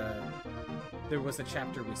there was a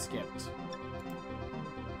chapter we skipped.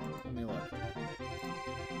 Let me look.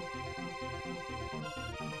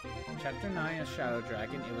 Chapter 9 is Shadow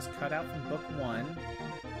Dragon. It was cut out from book 1.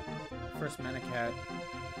 First Manicat.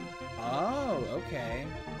 Oh, okay.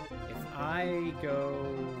 If I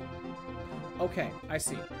go... Okay, I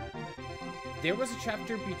see. There was a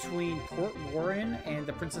chapter between Port Warren and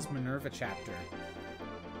the Princess Minerva chapter.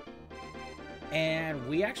 And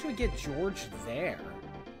we actually get George there.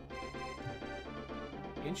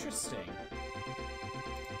 Interesting.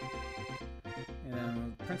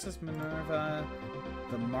 Princess Minerva,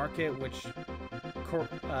 the market, which...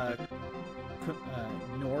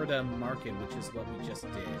 Norda Market, which is what we just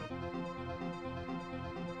did.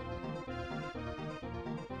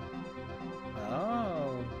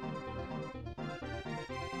 Oh.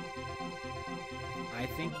 I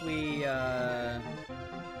think we,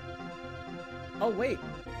 Oh, wait.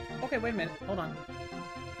 Okay, wait a minute. Hold on.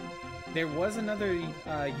 There was another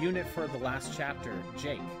unit for the last chapter.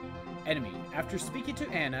 Jake. Enemy. After speaking to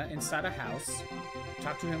Anna inside a house,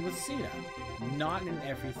 talk to him with Sita. Not in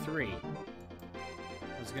FE3.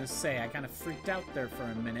 I was gonna say, I kind of freaked out there for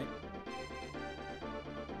a minute.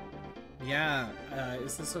 Yeah,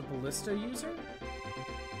 is this a ballista user?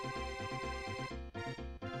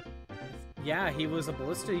 Yeah, he was a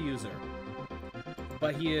ballista user.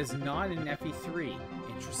 But he is not in FE3.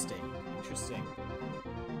 Interesting. Interesting.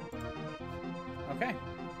 Okay.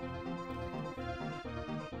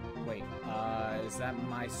 Wait, is that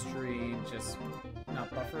my stream just not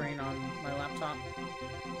buffering on my laptop?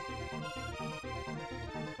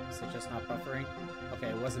 Is it just not buffering? Okay,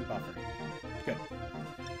 it wasn't buffering. Good.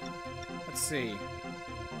 Let's see.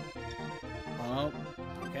 Oh,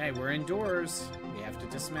 okay, we're indoors. We have to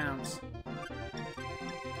dismount.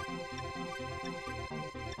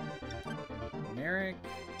 Merrick,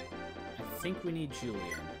 I think we need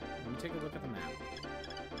Julian. Let me take a look at the map.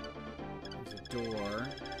 There's a door.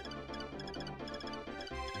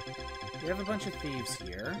 We have a bunch of thieves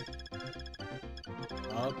here.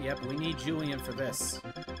 Oh, yep, we need Julian for this.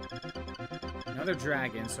 Another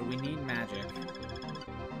dragon, so we need magic.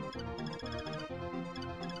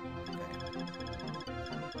 Okay.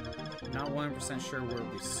 Not 100% sure where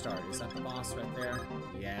we start. Is that the boss right there?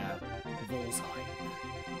 Yeah, Volsheim.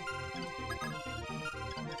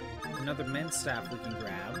 Another men's staff we can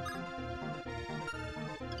grab.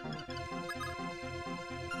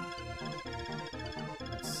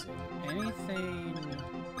 Let's see. Anything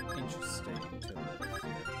interesting to look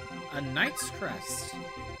here? A knight's crest.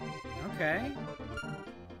 Okay.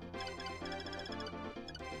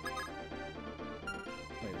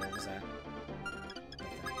 Wait, what was that?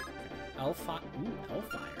 Okay.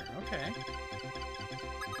 Hellfire. Okay.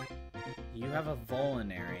 You have a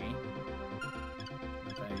Volinary.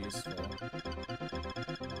 useful.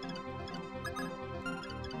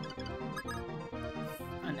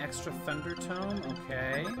 An extra Thunder Tome,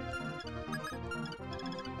 okay.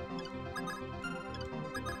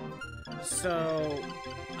 So,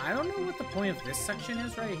 I don't know what the point of this section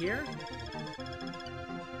is right here.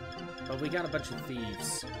 But we got a bunch of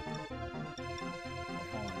thieves.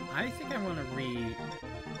 Hold on. I think I want to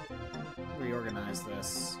reorganize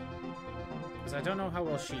this. Because I don't know how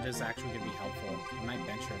well Sheeta's actually going to be helpful. I might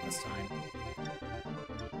bench her this time.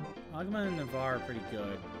 Agma and Navarre are pretty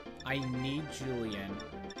good. I need Julian.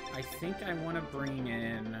 I think I want to bring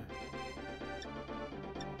in... I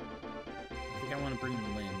think I want to bring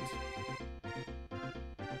Lind.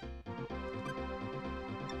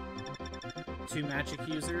 Two magic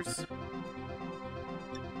users.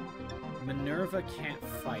 Minerva can't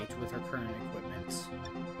fight with her current equipment.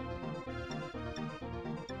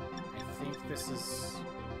 I think this is...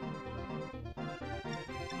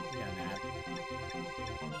 Yeah, Nat.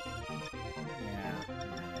 Yeah.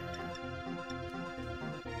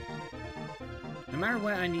 No matter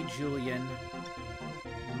what, I need Julian.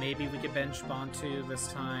 Maybe we could bench Bantu this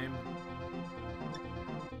time.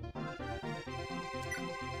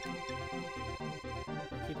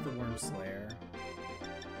 Keep the Worm Slayer.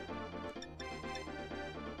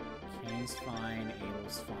 Kane's fine,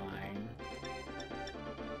 Abel's fine.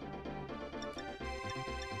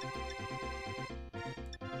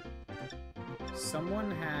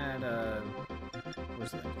 Someone had a...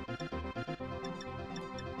 Where's that? There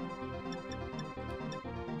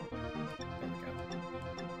we go.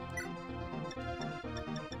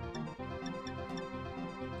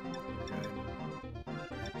 Good.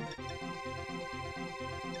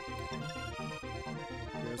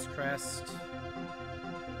 Hero's Crest.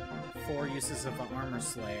 4 uses of an Armor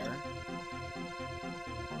Slayer.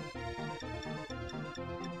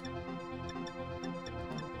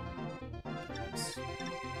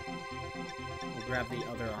 We'll grab the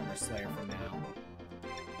other Armor Slayer for now.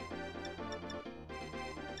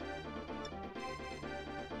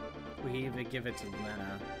 We either give it to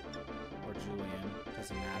Lena or Julian.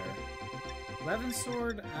 Doesn't matter. Levin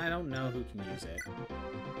Sword, I don't know who can use it.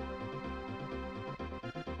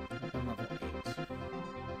 I'm level 8.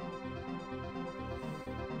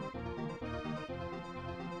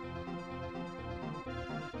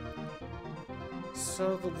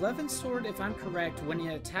 So the Levin Sword, if I'm correct, when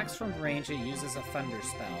it attacks from range, it uses a Thunder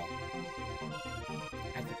spell.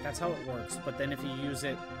 I think that's how it works, but then if you use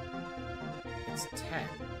it, it's 10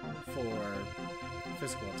 for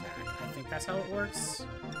physical attack. I think that's how it works.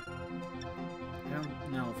 I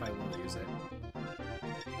don't know if I will use it.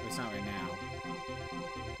 At least not right now.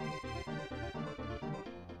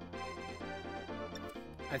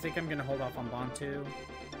 I think I'm gonna hold off on Bantu.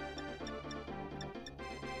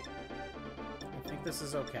 I think this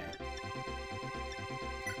is okay.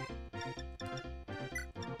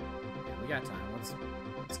 Yeah, we got time.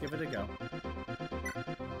 Let's give it a go.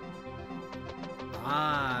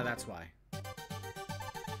 Ah, that's why.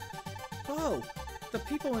 Oh! The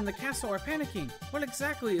people in the castle are panicking! What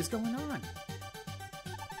exactly is going on?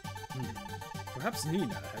 Perhaps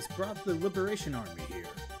Nina has brought the Liberation Army here.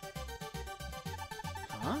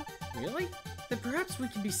 Huh? Really? Then perhaps we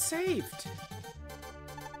can be saved!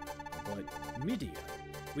 But, Midia,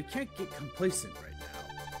 we can't get complacent right now.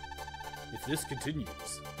 If this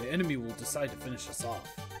continues, the enemy will decide to finish us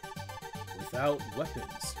off. Without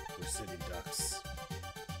weapons, we're sitting ducks.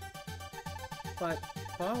 But,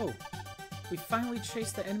 Bo, we finally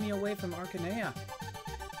chased the enemy away from Arcanea.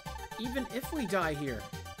 Even if we die here,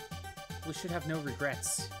 we should have no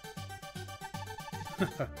regrets.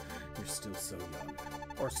 You're still so young.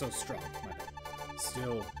 Or so strong, my bad.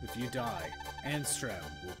 Still, if you die, Anstram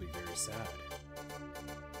will be very sad.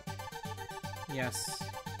 Yes.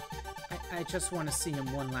 I just want to see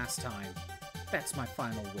him one last time. That's my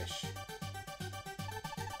final wish.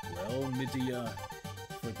 Well, Midia,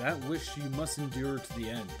 for that wish you must endure to the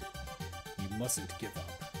end. You mustn't give up.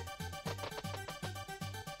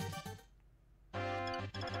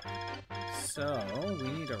 So,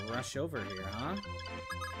 we need to rush over here, huh?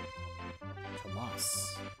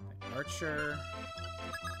 Tomas. Archer.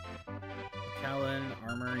 Callan,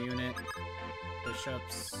 armor unit.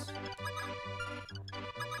 Bishops.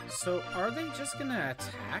 So, are they just gonna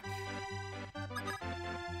attack?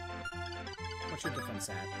 What's your defense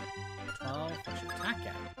at? 12? What's your attack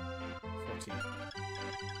at? 14.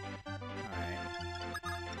 Alright.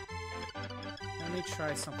 Let me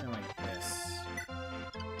try something like this.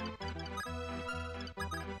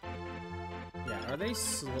 Yeah,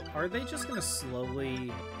 are they just gonna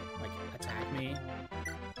slowly, like, attack me?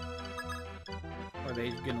 Or are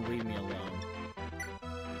they gonna leave me alone?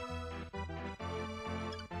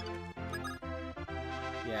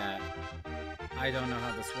 Yeah. I don't know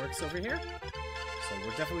how this works over here. So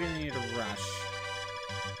we're definitely gonna need a rush.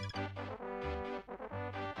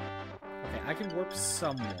 Okay, I can warp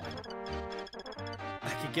someone. I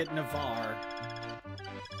could get Navarre.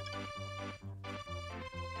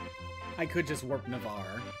 I could just warp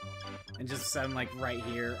Navarre. And just set him, like, right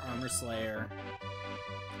here, Armor Slayer.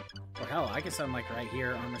 Or hell, I could set him, like, right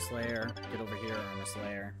here, Armor Slayer. Get over here, Armor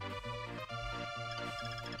Slayer.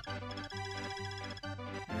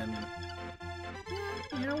 And then...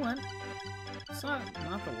 you know what? It's not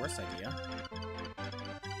the worst idea.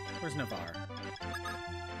 Where's Navarre?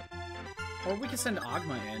 Or we could send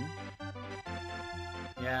Ogma in.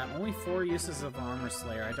 Yeah, only 4 uses of Armor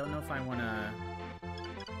Slayer. I don't know if I want to...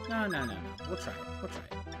 No. We'll try it.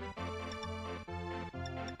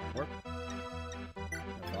 Warp.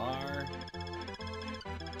 Navarre.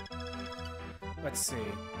 Let's see.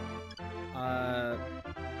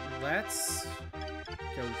 Let's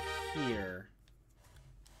go here.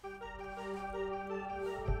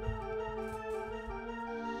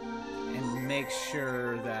 And make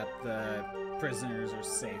sure that the prisoners are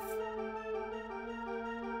safe.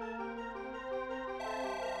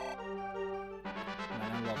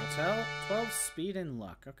 Level 12, speed and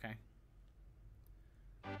luck. Okay.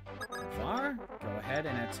 Navarre, go ahead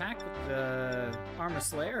and attack with the Armor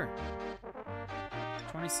Slayer.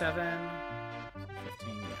 27,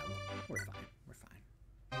 15, yeah, we're fine.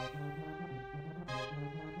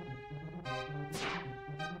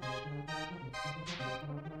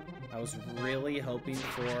 I was really hoping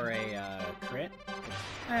for a crit.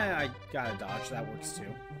 I got a dodge, that works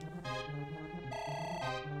too.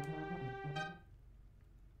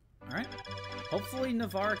 Alright. Hopefully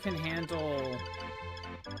Navarre can handle,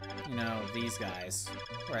 you know, these guys.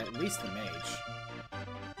 Or at least the mage.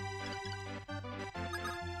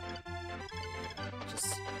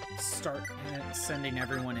 Just start sending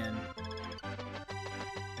everyone in.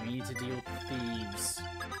 We need to deal with thieves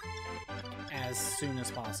as soon as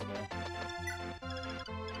possible.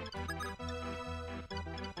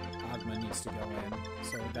 Ogma needs to go in,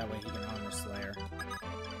 so that way he can Armor Slayer.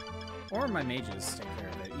 Or my mages take care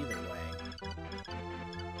of it, either way.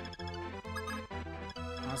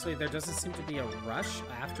 Honestly, there doesn't seem to be a rush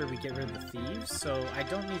after we get rid of the thieves, so I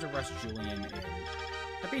don't need to rush Julian in.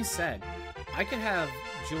 That being said, I could have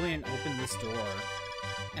Julian open this door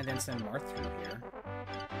and then send Marth through here.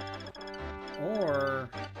 Or...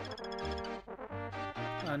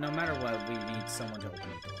 no matter what, we need someone to open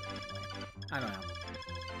the door anyway. I don't know.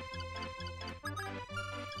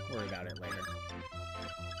 Worry about it later.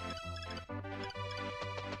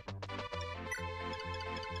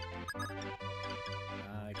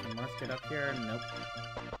 Can Marth get up here? Nope.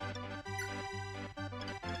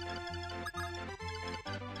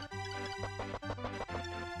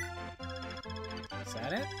 Is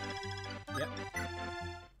that it? Yep.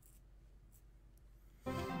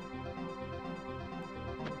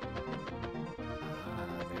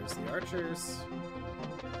 There's the archers.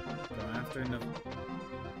 Going after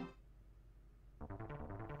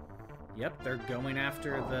Yep, they're going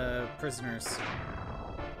after the prisoners.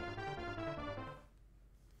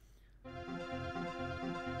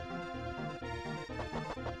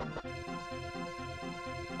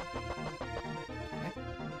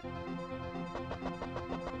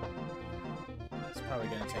 It's probably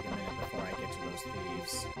going to take a minute before I get to those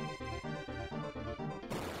thieves.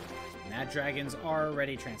 And that dragon's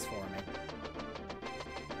already transforming.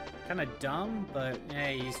 Kind of dumb, but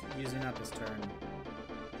hey, he's using up his turn.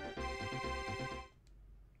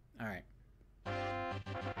 Alright.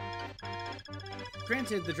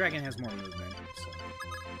 Granted, the dragon has more movement, so...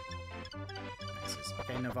 Nice.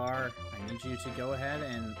 Okay, Navarre, I need you to go ahead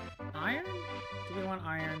and... Iron? Do we want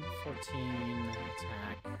iron? 14,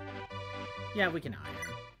 attack... Yeah, we can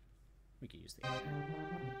iron. We can use the iron.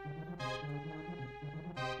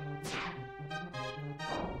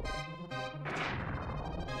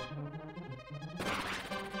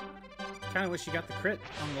 Kind of wish you got the crit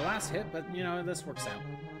on the last hit, but, you know, this works out.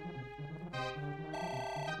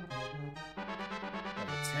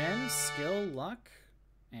 Level 10, skill, luck.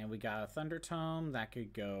 And we got a Thunder Tome. That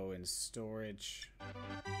could go in storage.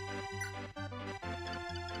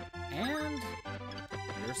 And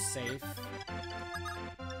you're safe.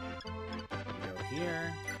 Go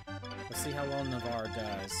here. Let's see how well Navarre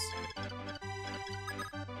does.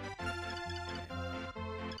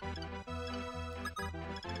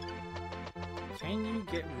 Can you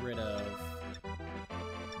get rid of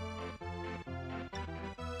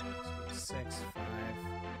 6, 5?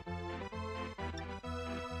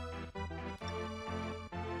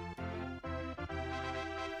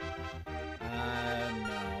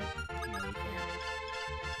 No, you can't.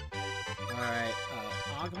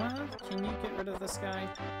 Agma, can you get rid of this guy?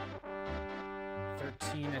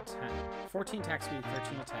 13 attack, 14 attack speed,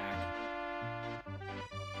 13 attack.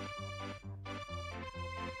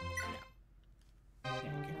 Yeah,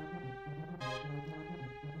 you can.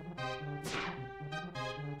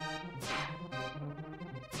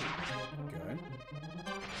 Good.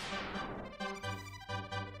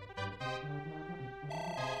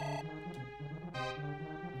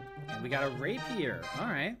 And we got a rapier. All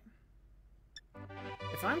right.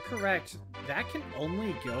 If I'm correct, that can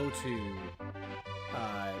only go to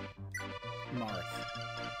Marth.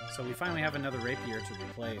 So we finally have another rapier to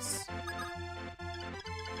replace.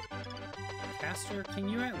 Caster, can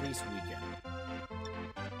you at least weaken?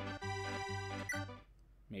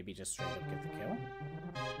 Maybe just straight up get the kill?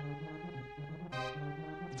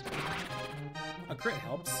 A crit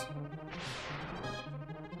helps.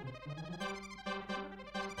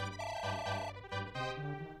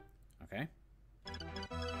 Okay.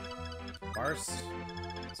 Bars,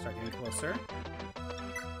 start getting closer.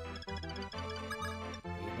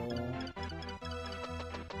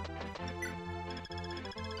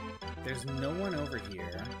 There's no one over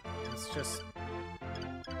here. It's just...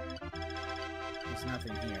 There's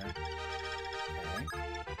nothing here. Okay.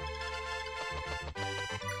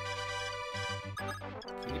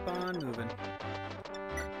 Keep on moving.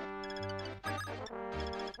 Right.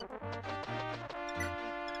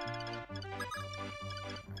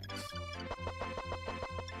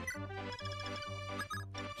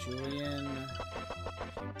 Julian,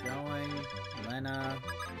 keep going. Lena,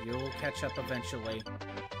 you'll catch up eventually.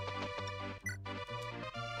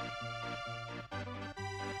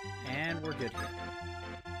 And we're good here.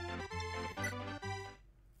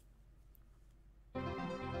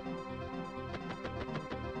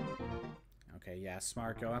 Okay, yeah,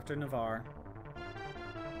 smart. Go after Navarre.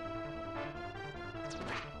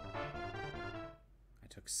 I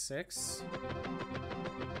took 6.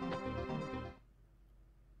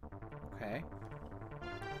 Okay.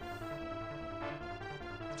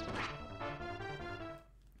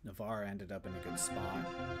 Navarre ended up in a good spot.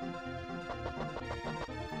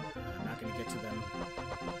 I'm not going to get to them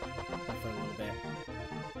for a little bit.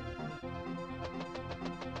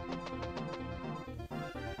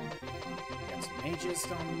 Got some mages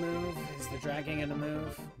on the move. Is the dragon going to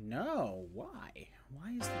move? No. Why?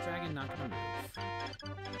 Why is the dragon not going to move?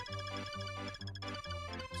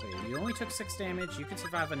 So you only took 6 damage. You could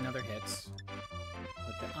survive another hit.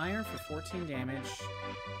 With the iron for 14 damage.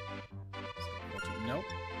 14, nope.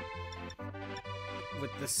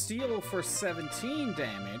 With the steel for 17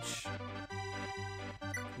 damage,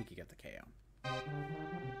 we could get the KO.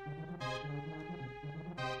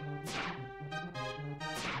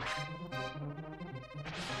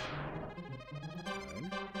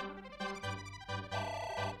 Good.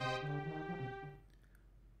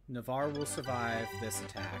 Navarre will survive this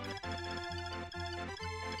attack.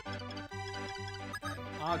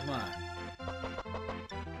 Agma.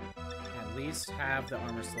 At least have the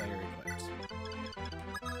Armor Slayer equipped.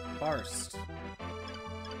 Barst.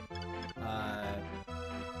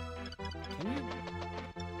 Can you...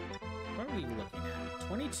 What are we looking at?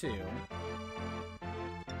 22.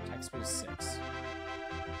 Attack speed is 6.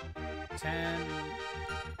 10.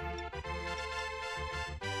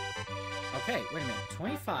 Okay, wait a minute.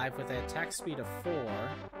 25 with an attack speed of 4.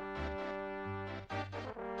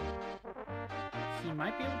 He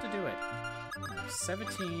might be able to do it.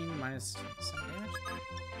 17 minus 7 damage.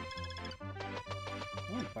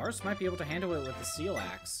 Oh, Barst might be able to handle it with the steel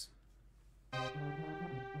axe.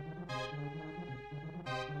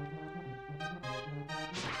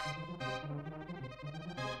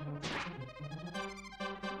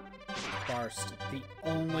 Barst, the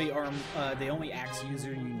only axe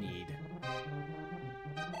user you need.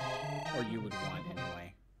 Or you would want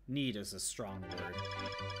anyway. Need is a strong word.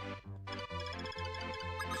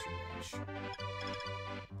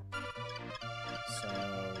 So,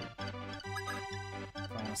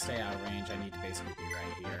 if I want to stay out of range, I need to basically be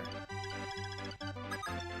right here.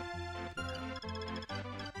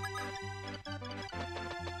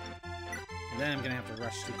 Then I'm going to have to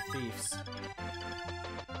rush to the thieves.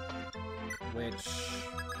 Which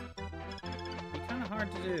be kind of hard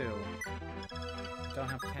to do. Don't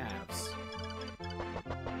have calves.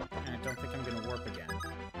 And I don't think I'm going to warp again.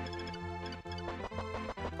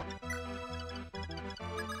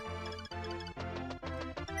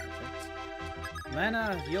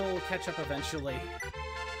 Lena, you'll catch up eventually.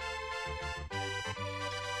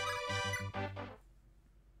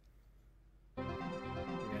 You're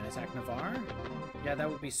gonna attack Navarre? Yeah, that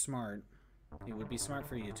would be smart. It would be smart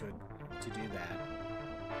for you to do that.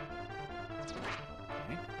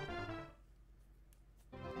 Okay.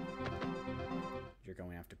 You're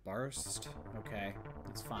going after Burst. Okay,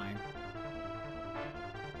 that's fine.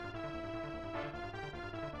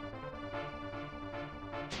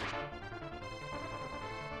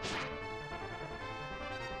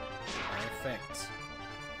 Perfect.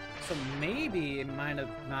 So maybe it might have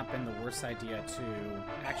not been the worst idea to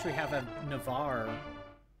actually have a Navarre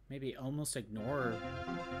maybe almost ignore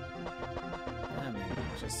them and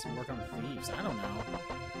just work on thieves. I don't know.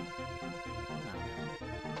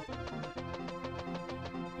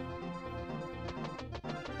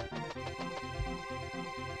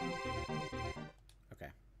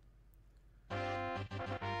 Okay.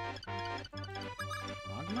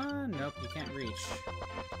 Magma? Nope, you can't reach.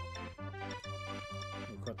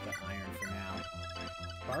 We'll equip the iron for now.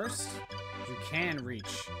 Burst? You can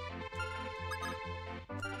reach.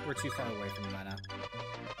 We're too far away from Lena.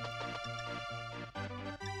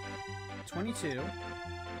 22.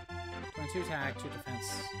 22 attack, 2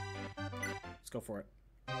 defense. Let's go for it.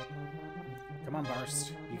 Come on,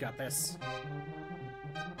 Burst. You got this.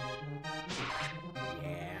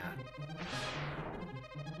 Yeah.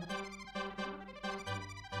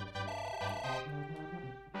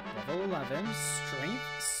 Level 11. Strength,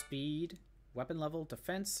 speed, weapon level,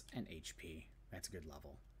 defense, and HP. That's a good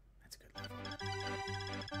level. That's a good level.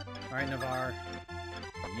 Alright, Navarre.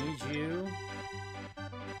 I need you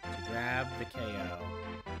to grab the KO.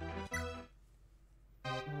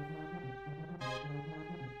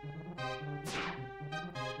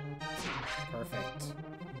 Perfect.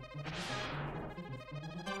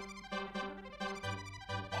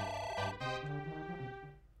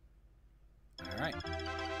 Alright.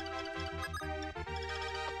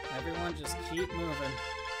 Everyone just keep moving.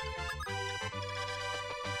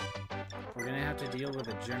 We're gonna have to deal with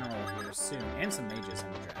a general here soon, and some mages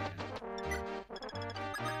and a dragon.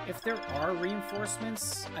 If there are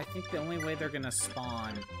reinforcements, I think the only way they're gonna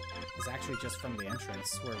spawn is actually just from the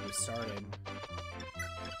entrance where we started.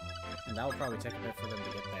 And that will probably take a bit for them to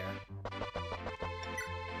get there.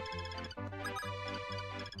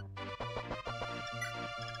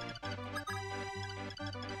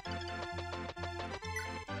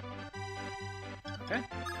 Okay.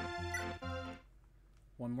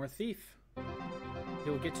 One more thief.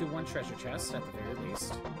 He'll get to one treasure chest at the very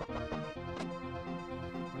least.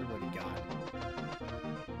 Wonder what he got.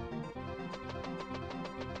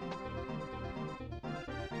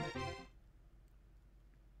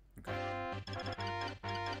 Okay.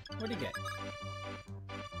 What'd he get?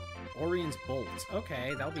 Orion's Bolt.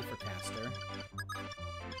 Okay, that'll be for caster.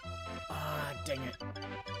 Ah, dang it.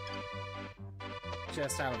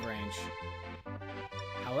 Just out of range.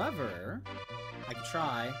 However, I could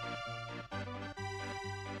try.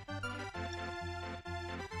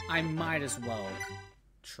 I might as well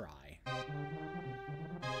try.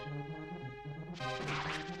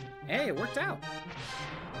 Hey, it worked out.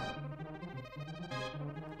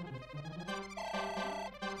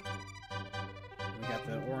 We got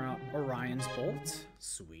the Orion's Bolt.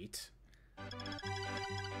 Sweet.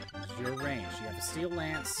 It's your range. You have a steel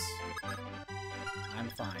lance. I'm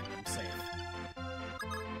fine. I'm safe.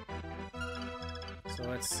 So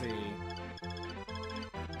let's see.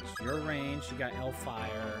 It's your range. You got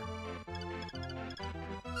Hellfire.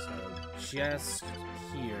 So just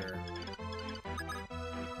here.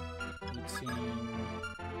 18.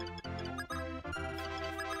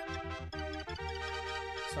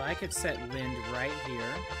 So I could set Lind right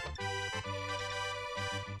here.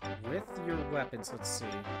 With your weapons, let's see.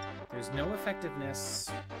 There's no effectiveness.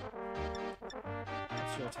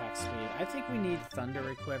 What's your attack speed? I think we need Thunder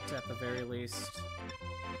equipped at the very least.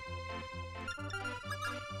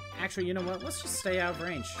 Actually, you know what? Let's just stay out of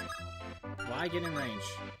range. Why get in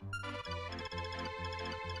range?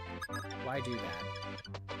 Why do that?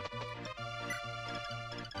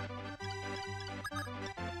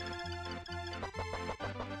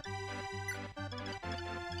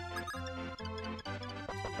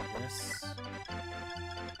 This.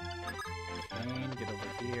 Kane, get over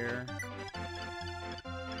here.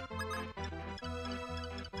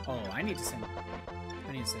 Oh, I need to send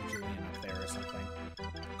Julian up there or something.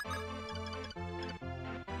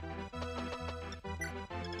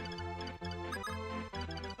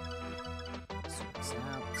 Sort this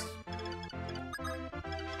out.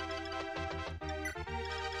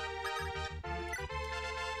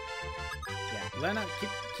 Yeah, Lena,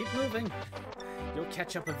 keep moving. You'll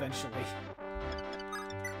catch up eventually.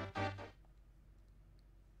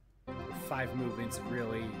 5 movements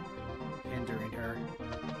really hindering her.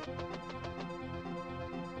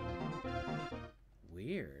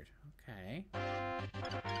 Weird. Okay. Why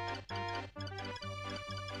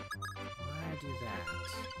do that?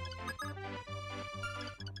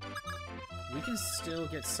 we can still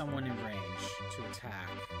get someone in range to attack.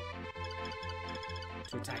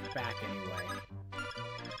 To attack back, anyway.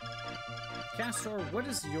 Castor, what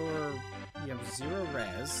is your... You have 0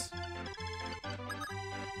 res.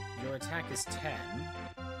 Your attack is 10.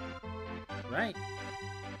 Right?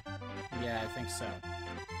 Yeah, I think so.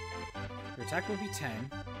 Your attack will be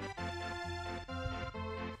 10.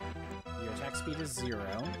 Your attack speed is 0.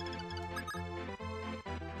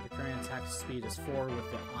 Your current attack speed is 4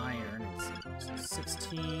 with the iron. It's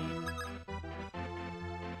 16... 14.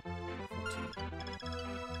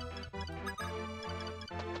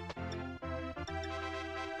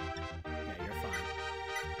 Yeah, you're fine.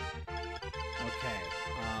 Okay,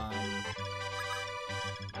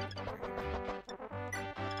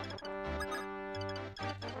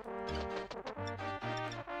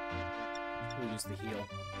 we'll use the heal.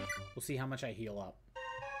 We'll see how much I heal up.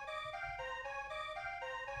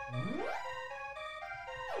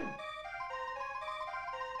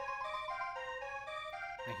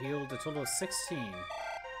 I healed a total of 16.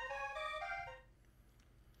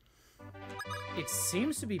 It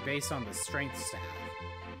seems to be based on the strength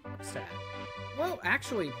stat. Well,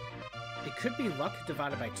 actually, it could be luck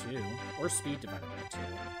divided by 2, or speed divided by 2,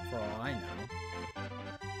 for all I know.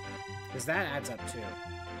 Because that adds up too.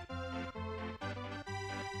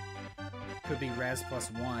 Could be res plus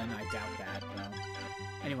 1, I doubt that, though.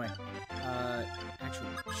 Anyway, actually,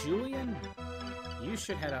 Julian, you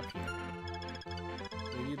should head up here.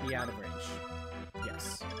 Will you be out of range?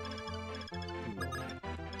 Yes. You will be.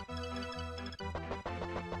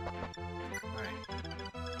 Alright.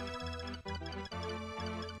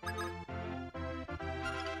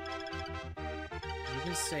 You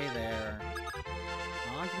can stay there.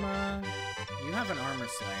 Agma, you have an armor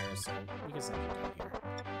slayer, so we can send you down here.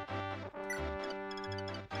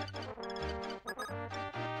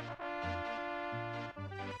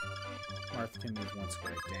 Marth can move 1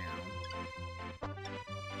 square down.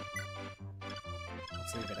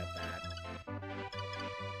 Let's leave it at that.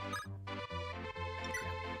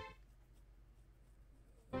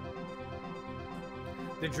 Yeah.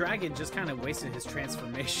 The dragon just kind of wasted his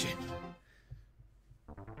transformation.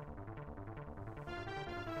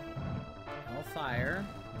 Hellfire.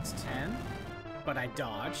 It's 10. But I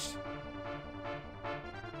dodged.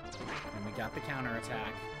 And we got the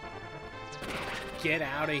counterattack. Get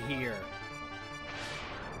out of here.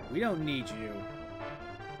 We don't need you.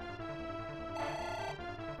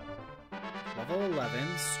 Level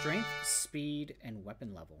 11, strength, speed, and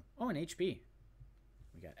weapon level. Oh, and HP.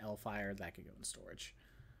 We got L-Fire, that could go in storage.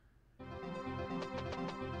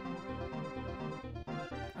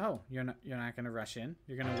 Oh, you're not gonna rush in?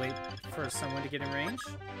 You're gonna wait for someone to get in range?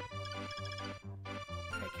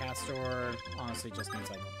 Okay, Castor honestly just needs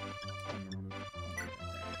like...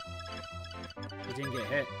 He didn't get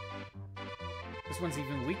hit. This one's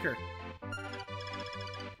even weaker.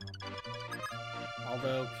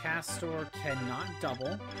 Although Castor cannot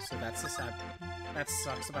double, so that's a sad... That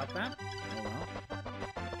sucks about that. Oh well.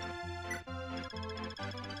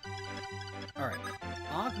 Alright.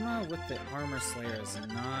 Agma with the Armor Slayer is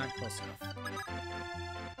not close enough.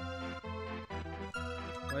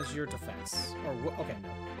 What is your defense? Or, okay,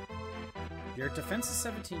 no. Your defense is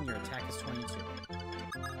 17, your attack is 22.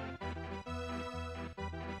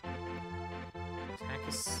 Attack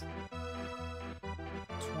is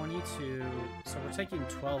 22, so we're taking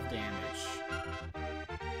 12 damage.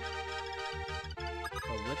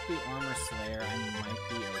 But with the Armor Slayer, I might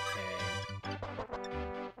be okay.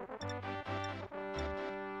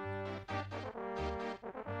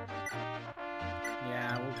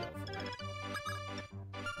 Yeah, we'll go for it.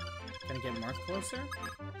 Can I get Marth closer?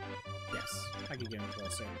 Yes, I can get him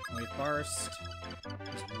closer. Wave Burst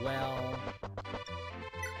as well.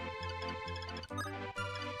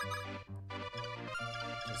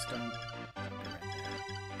 Just don't be right there.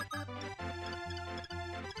 Okay.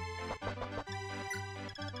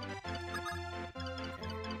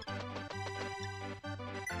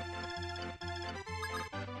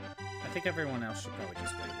 I think everyone else should probably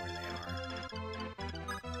just wait where they are.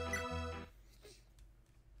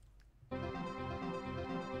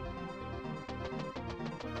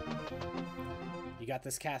 You got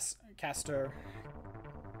this, Caster.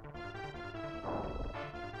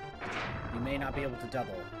 You may not be able to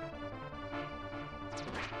double.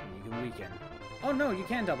 You can weaken. Oh no, you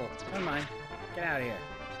can double. Never mind. Get out of here.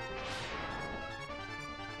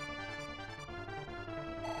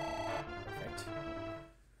 Perfect.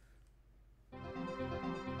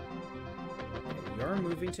 Okay, you're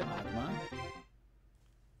moving to Agma.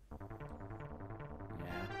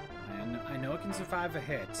 Yeah, I know it can survive a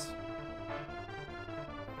hit.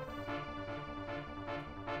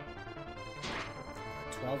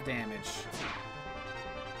 12 damage.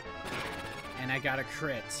 And I got a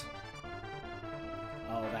crit.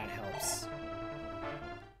 Oh, that helps.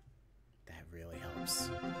 That really helps.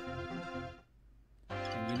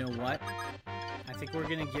 And you know what? I think we're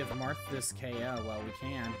gonna give Marth this KO while we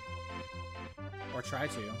can. Or try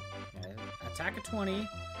to. Yeah, attack of 20,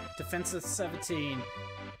 defense of 17,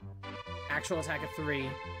 actual attack of 3,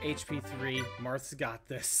 HP 3. Marth's got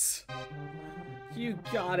this. You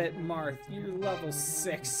got it, Marth. You're level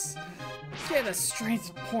 6. Get a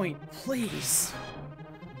strength point, please.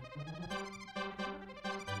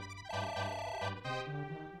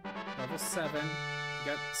 Level 7. You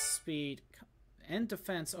got speed and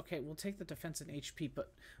defense. Okay, we'll take the defense and HP,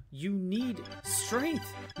 but you need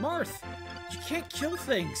strength. Marth, you can't kill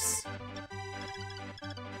things.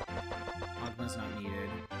 Ogma's not needed.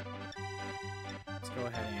 Let's go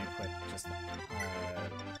ahead and equip just the other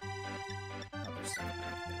stuff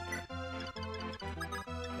back there.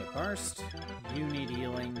 Okay, Burst, you need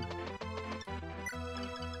healing. You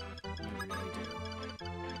really do.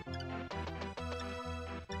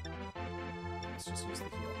 Let's just use the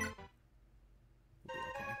heal. We'll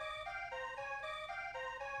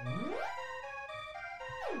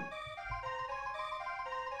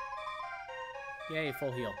be okay. Yay,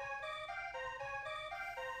 full heal.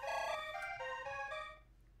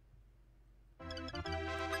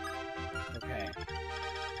 Okay.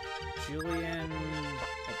 Julian,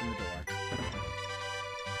 open the door.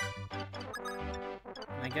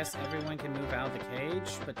 And I guess everyone can move out of the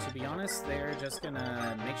cage, but to be honest, they're just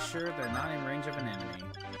gonna make sure they're not in range of an enemy.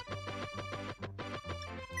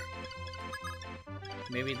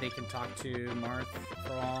 Maybe they can talk to Marth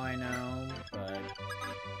for all I know, but...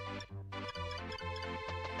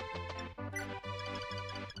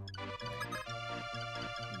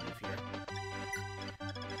 move here.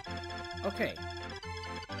 Okay.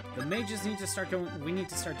 The mages need to start going... We need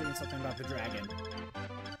to start doing something about the dragon.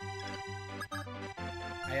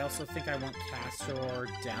 I also think I want Castor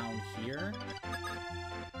down here.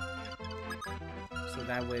 So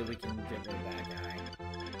that way we can get rid of that guy.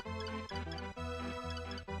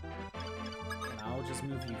 And I'll just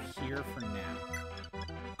move you here for now.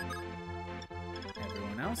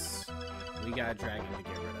 Everyone else, we got a dragon to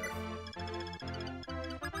get rid of.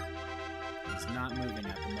 He's not moving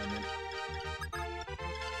at the moment.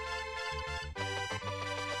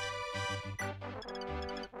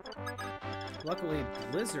 Luckily,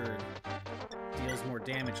 Blizzard deals more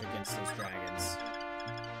damage against those dragons.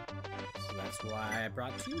 So that's why I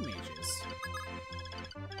brought 2 mages.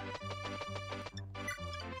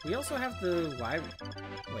 We also have the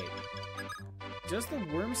Wait. Does the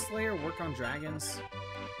Worm Slayer work on dragons?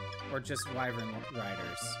 Or just Wyvern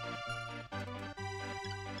Riders? I'm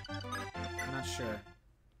not sure.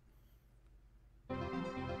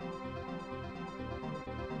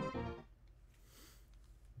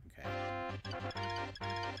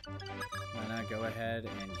 Go ahead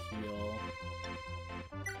and heal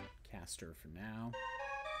Castor for now.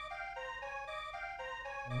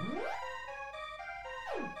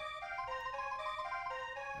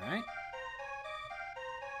 Alright.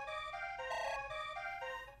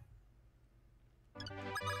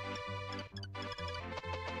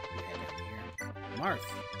 Head down here. Marth,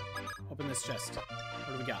 open this chest.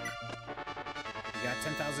 What do we got? We got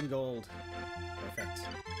 10,000 gold. Perfect.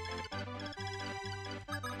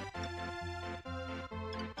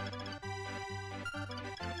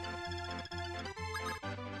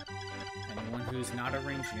 Who's not a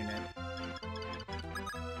range unit.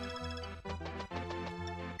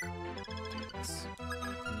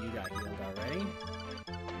 And you got healed already.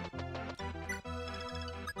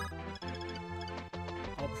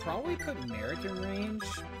 I'll probably put Merrick in range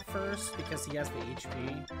first because he has the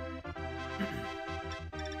HP.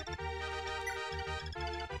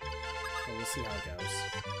 But we'll see how it goes.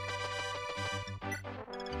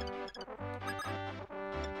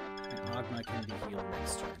 And Ogma can be healed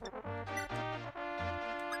next turn.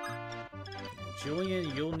 Julian,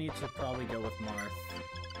 you'll need to probably go with Marth.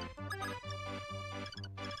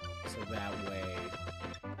 So that way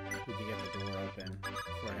we can get the door open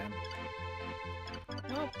for him.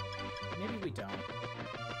 Well, maybe we don't.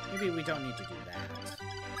 Maybe we don't need to do that.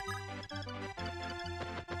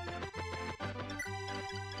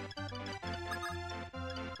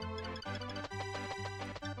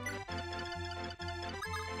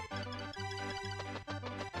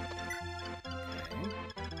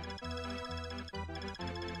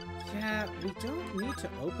 Yeah, we don't need to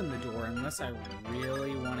open the door unless I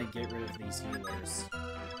really want to get rid of these healers.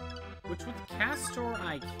 Which with Castor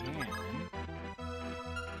I can.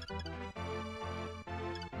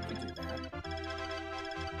 I can do that.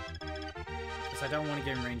 Because because I don't want to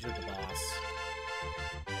get in range of the boss.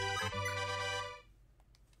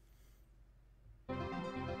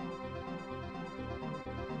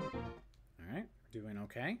 Alright, doing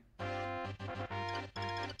okay.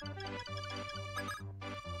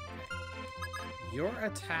 Your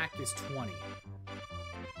attack is 20.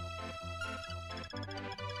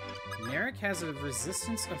 Merrick has a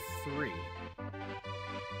resistance of 3.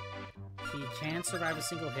 He can survive a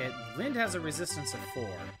single hit. Lind has a resistance of 4.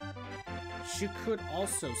 She could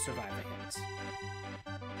also survive a hit.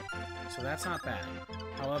 So that's not bad.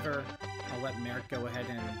 However, I'll let Merrick go ahead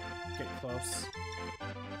and get close.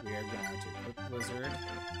 We are going to Quick Blizzard.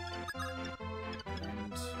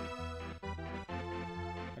 And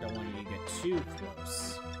I don't want you to get too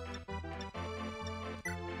close.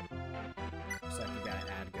 Looks like we got an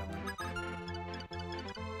ad going.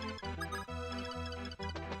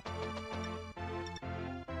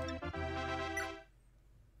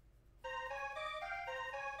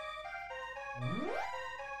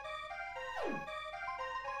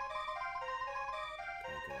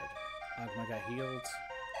 Agma got healed.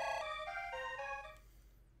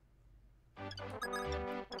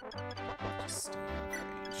 Just stay out of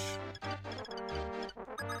range.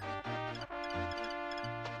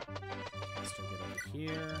 Still get over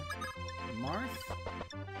here. Marth?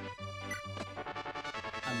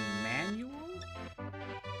 A manual?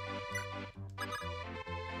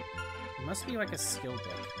 It must be like a skill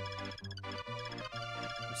book.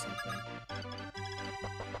 Or something.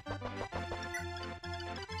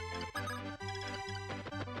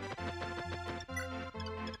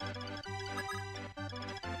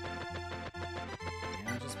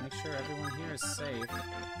 Make sure everyone here is safe.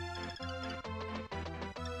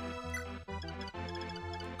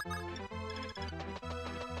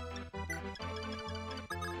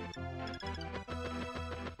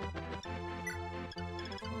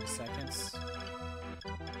 Seconds.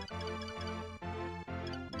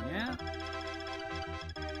 Yeah.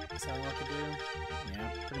 Is that what to do? Yeah,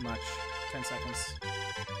 pretty much. 10 seconds.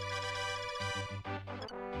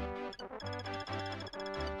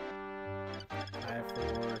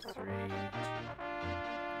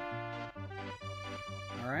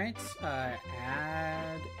 Alright,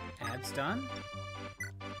 ad's done.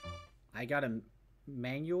 I got a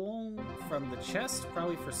manual from the chest,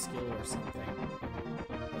 probably for skill or something.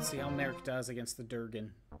 Let's see how Merrick does against the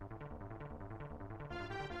Durgan.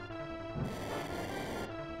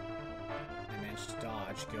 I managed to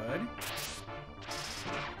dodge, good.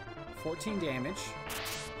 14 damage.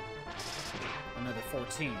 Another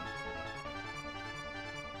 14.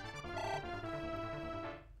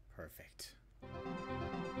 Perfect.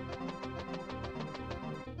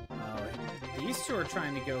 These two are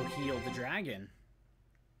trying to go heal the dragon.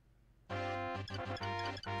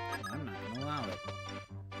 I'm not gonna allow it.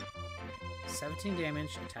 17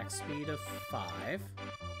 damage, attack speed of 5.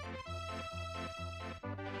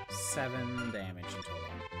 7 damage in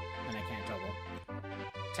total. And I can't double.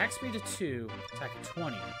 Attack speed of 2, attack of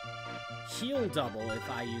 20. Heal double if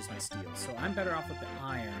I use my steel. So I'm better off with the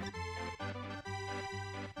iron.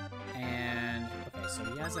 And, okay, so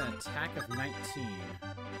he has an attack of 19.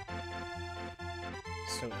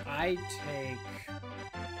 So I take...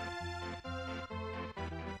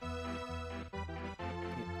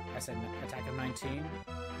 I said attack of 19.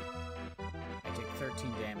 I take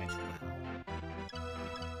 13 damage. Wow.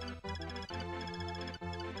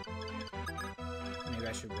 Maybe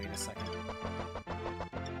I should wait a second.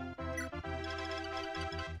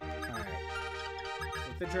 Alright.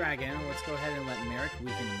 With the dragon, let's go ahead and let Merrick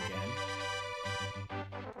weaken him again.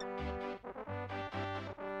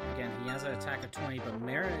 Again, he has an attack of 20, but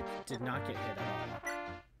Merrick did not get hit at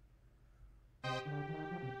all.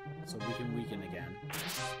 So we can weaken again.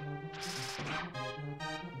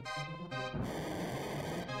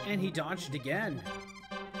 And he dodged again.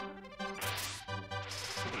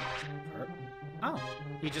 Oh,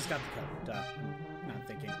 he just got the kill. Duh. Not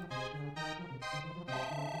thinking.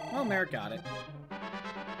 Well, Merrick got it.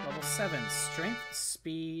 Level 7, strength,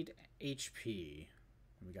 speed, HP.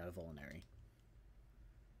 And we got a vulnerary.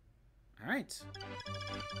 Alright.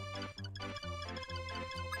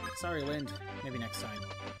 Sorry, Lind. Maybe next time.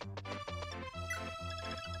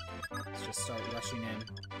 Let's just start rushing in.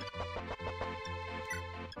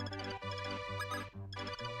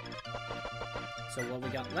 So what we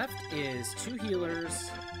got left is 2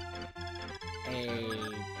 healers, a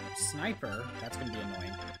sniper, that's going to be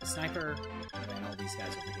annoying, a sniper, and then all these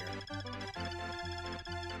guys over here.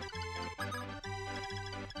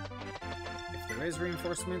 If there is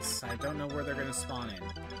reinforcements, I don't know where they're going to spawn in.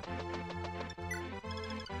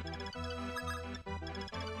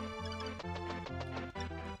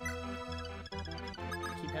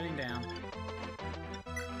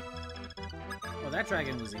 that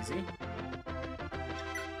dragon was easy.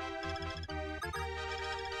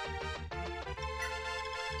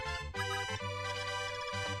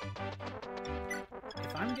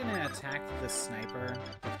 If I'm gonna attack the sniper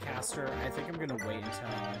with caster, I think I'm gonna wait until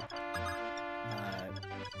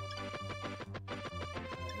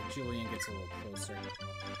Julian gets a little closer.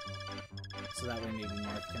 So that way maybe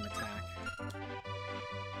Marth can attack.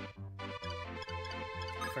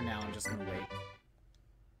 For now, I'm just gonna wait.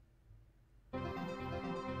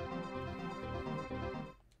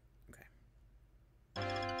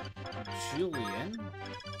 Julian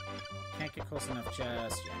can't get close enough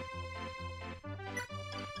just yet.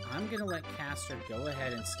 I'm gonna let Caster go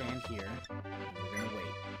ahead and stand here. And we're gonna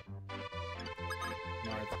wait.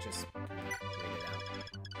 Marth just kind of wait it out.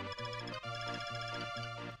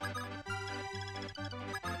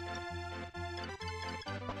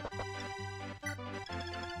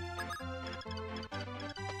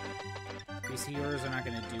 These healers are not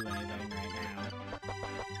gonna do anything right now.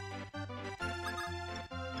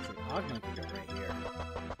 Ogma could go right here.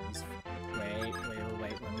 He's... Wait.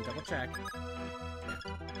 Let me double check.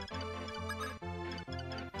 Yeah.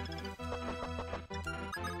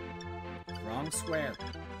 Wrong square.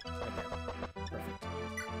 Okay. Perfect.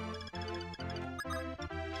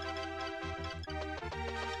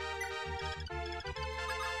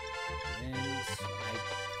 Lind...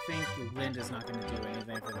 I think Lind is not going to do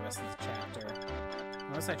anything for the rest of the chapter.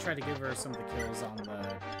 Unless I try to give her some of the kills on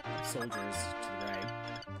the soldiers to the right.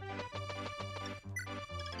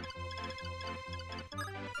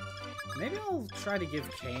 Maybe I'll try to give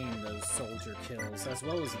Kane those soldier kills, as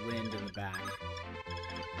well as Lind in the back.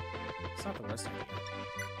 It's not the worst idea.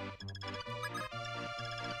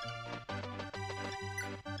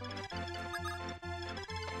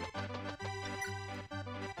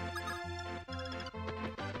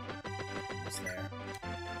 Almost there.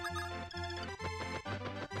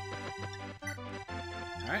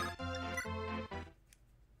 Alright.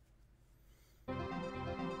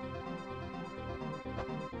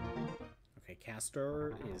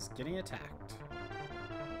 Caster is getting attacked.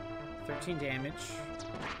 13 damage.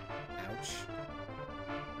 Ouch.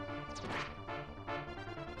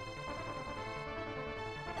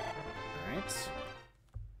 Alright.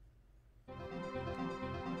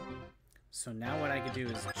 So now what I could do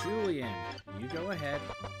is, Julian, you go ahead,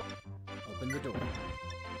 open the door.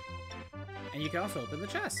 And you can also open the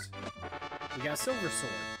chest. You got a silver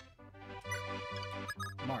sword.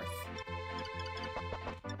 Marth.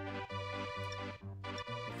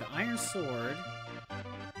 Iron sword,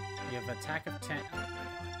 you have attack of 10. Oh my god.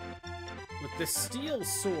 With the steel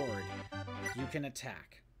sword, you can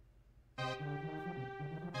attack.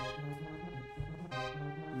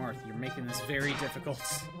 Marth, you're making this very difficult.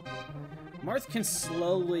 Marth can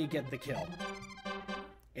slowly get the kill.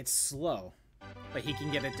 It's slow, but he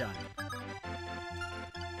can get it done.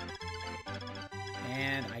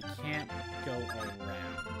 And I can't go around.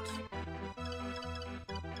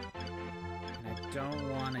 Don't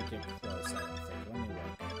want to get close, I don't think. Let me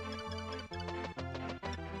look.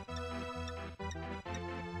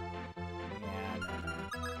 Yeah, no.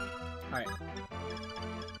 Alright.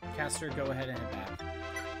 Caster, go ahead and hit back.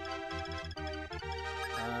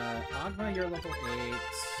 Ogma, you're level 8.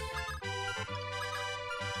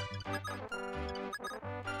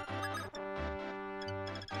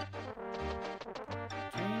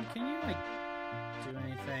 Can you, like, do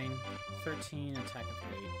anything? 13, attack of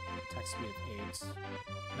 8, attack speed of 8.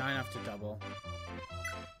 Not enough to double.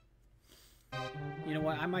 You know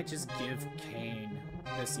what? I might just give Kane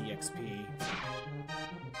this EXP.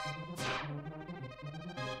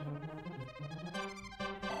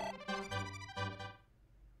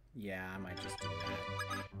 Yeah, I might just do that.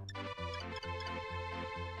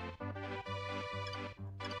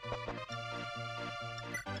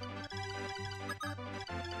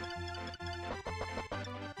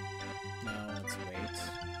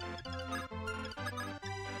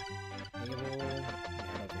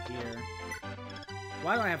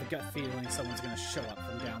 Why do I have a gut feeling someone's gonna show up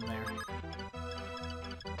from down there?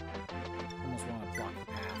 Almost want to block the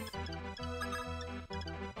path.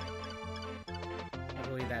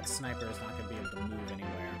 Hopefully that sniper is not gonna be able to move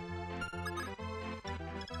anywhere.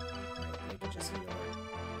 Right, they could just heal her.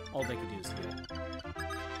 All they could do is heal.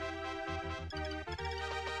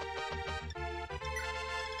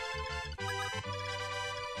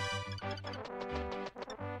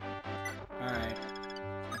 Alright.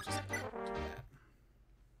 I'm just gonna do that.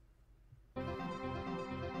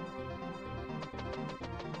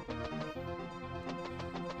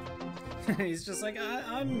 He's just like,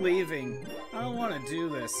 I'm leaving. I don't want to do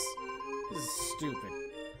this. This is stupid.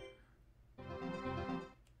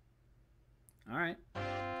 Alright.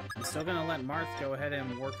 still gonna let Marth go ahead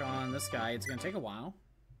and work on this guy. It's gonna take a while,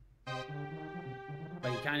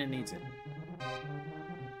 but he kind of needs it.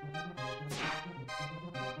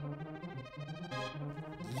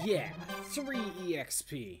 Yeah, 3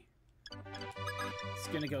 EXP. It's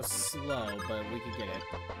gonna go slow, but we could get it.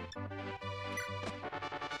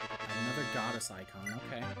 Another goddess icon,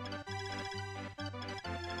 okay.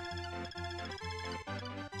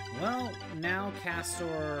 Well, now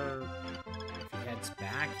Castor, if he heads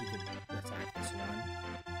back, he could attack this one.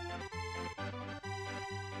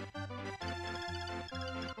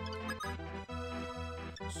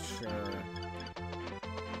 Sure.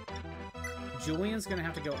 Julian's gonna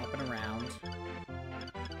have to go up and around.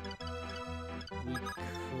 We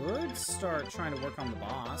could start trying to work on the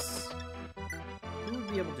boss. Who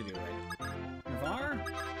would be able to do it? Navarre?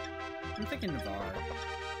 I'm thinking Navarre.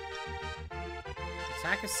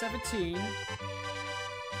 Attack is 17.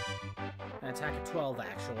 An attack of 12,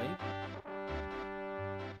 actually.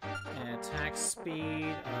 An attack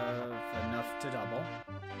speed of enough to double.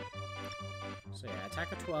 So yeah,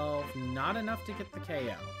 attack of 12. Not enough to get the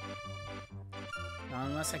KO. Not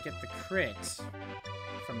unless I get the crit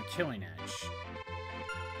from a Killing Edge.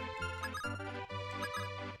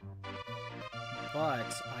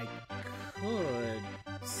 But I could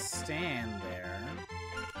stand there.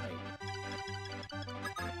 Wait.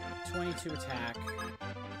 22 attack.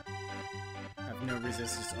 I have no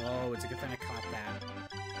resistance. Oh, it's a good thing I caught that.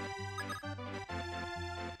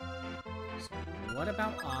 So what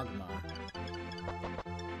about Ogma?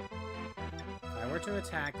 If I were to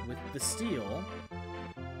attack with the steel,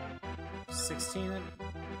 16,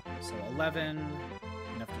 so 11,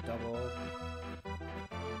 enough to double.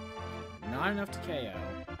 Not enough to KO,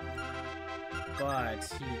 but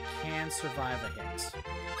he can survive a hit.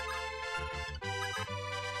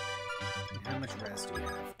 And how much res do you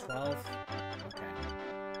have? 12? Okay.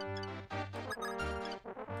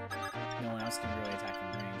 No one else can really attack from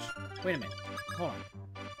range. Wait a minute. Hold on.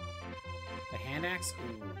 The hand axe?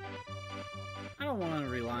 Ooh. I don't want to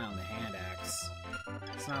rely on the hand axe.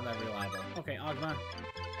 It's not that reliable. Okay, Ogma.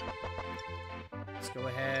 Let's go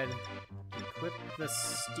ahead. Equip the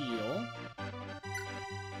steel.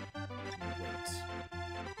 Wait.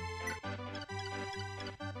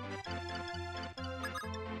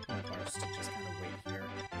 Oh, our stick just kind of wait here.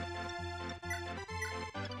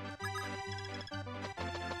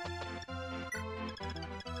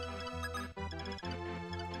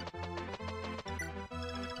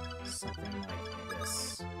 Something like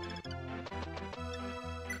this.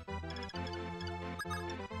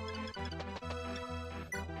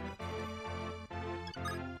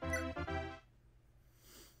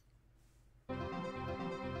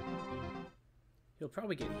 He'll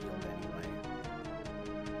probably get healed anyway.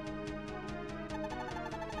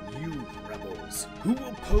 You rebels who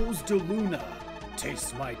oppose Deluna,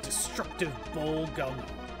 taste my destructive bull gum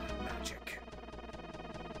magic.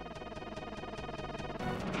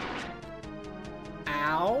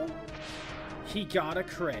 Ow! He got a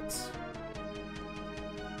crit.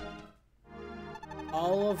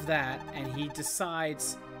 All of that, and he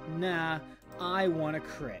decides, nah, I want a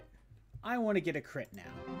crit. I want to get a crit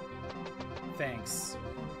now. Thanks.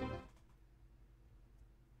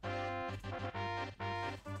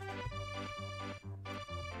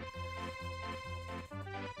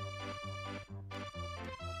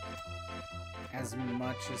 As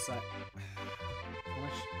much as I... How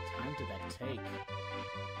much time did that take?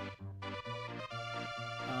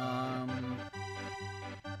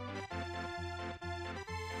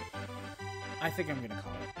 I think I'm gonna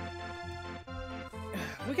call it.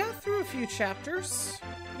 We got through a few chapters.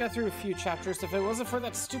 If it wasn't for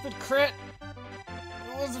that stupid crit,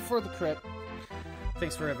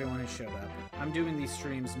 Thanks for everyone who showed up. I'm doing these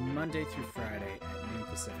streams Monday through Friday at noon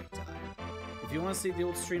Pacific time. If you want to see the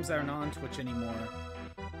old streams that are not on Twitch anymore,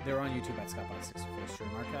 they're on YouTube at ScottBot64 Stream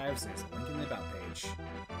Archives. There's a link in the About page.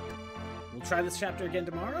 We'll try this chapter again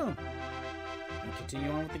tomorrow and continue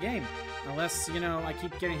on with the game. Unless, I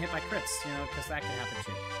keep getting hit by crits, because that can happen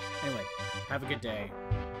too. Anyway, have a good day.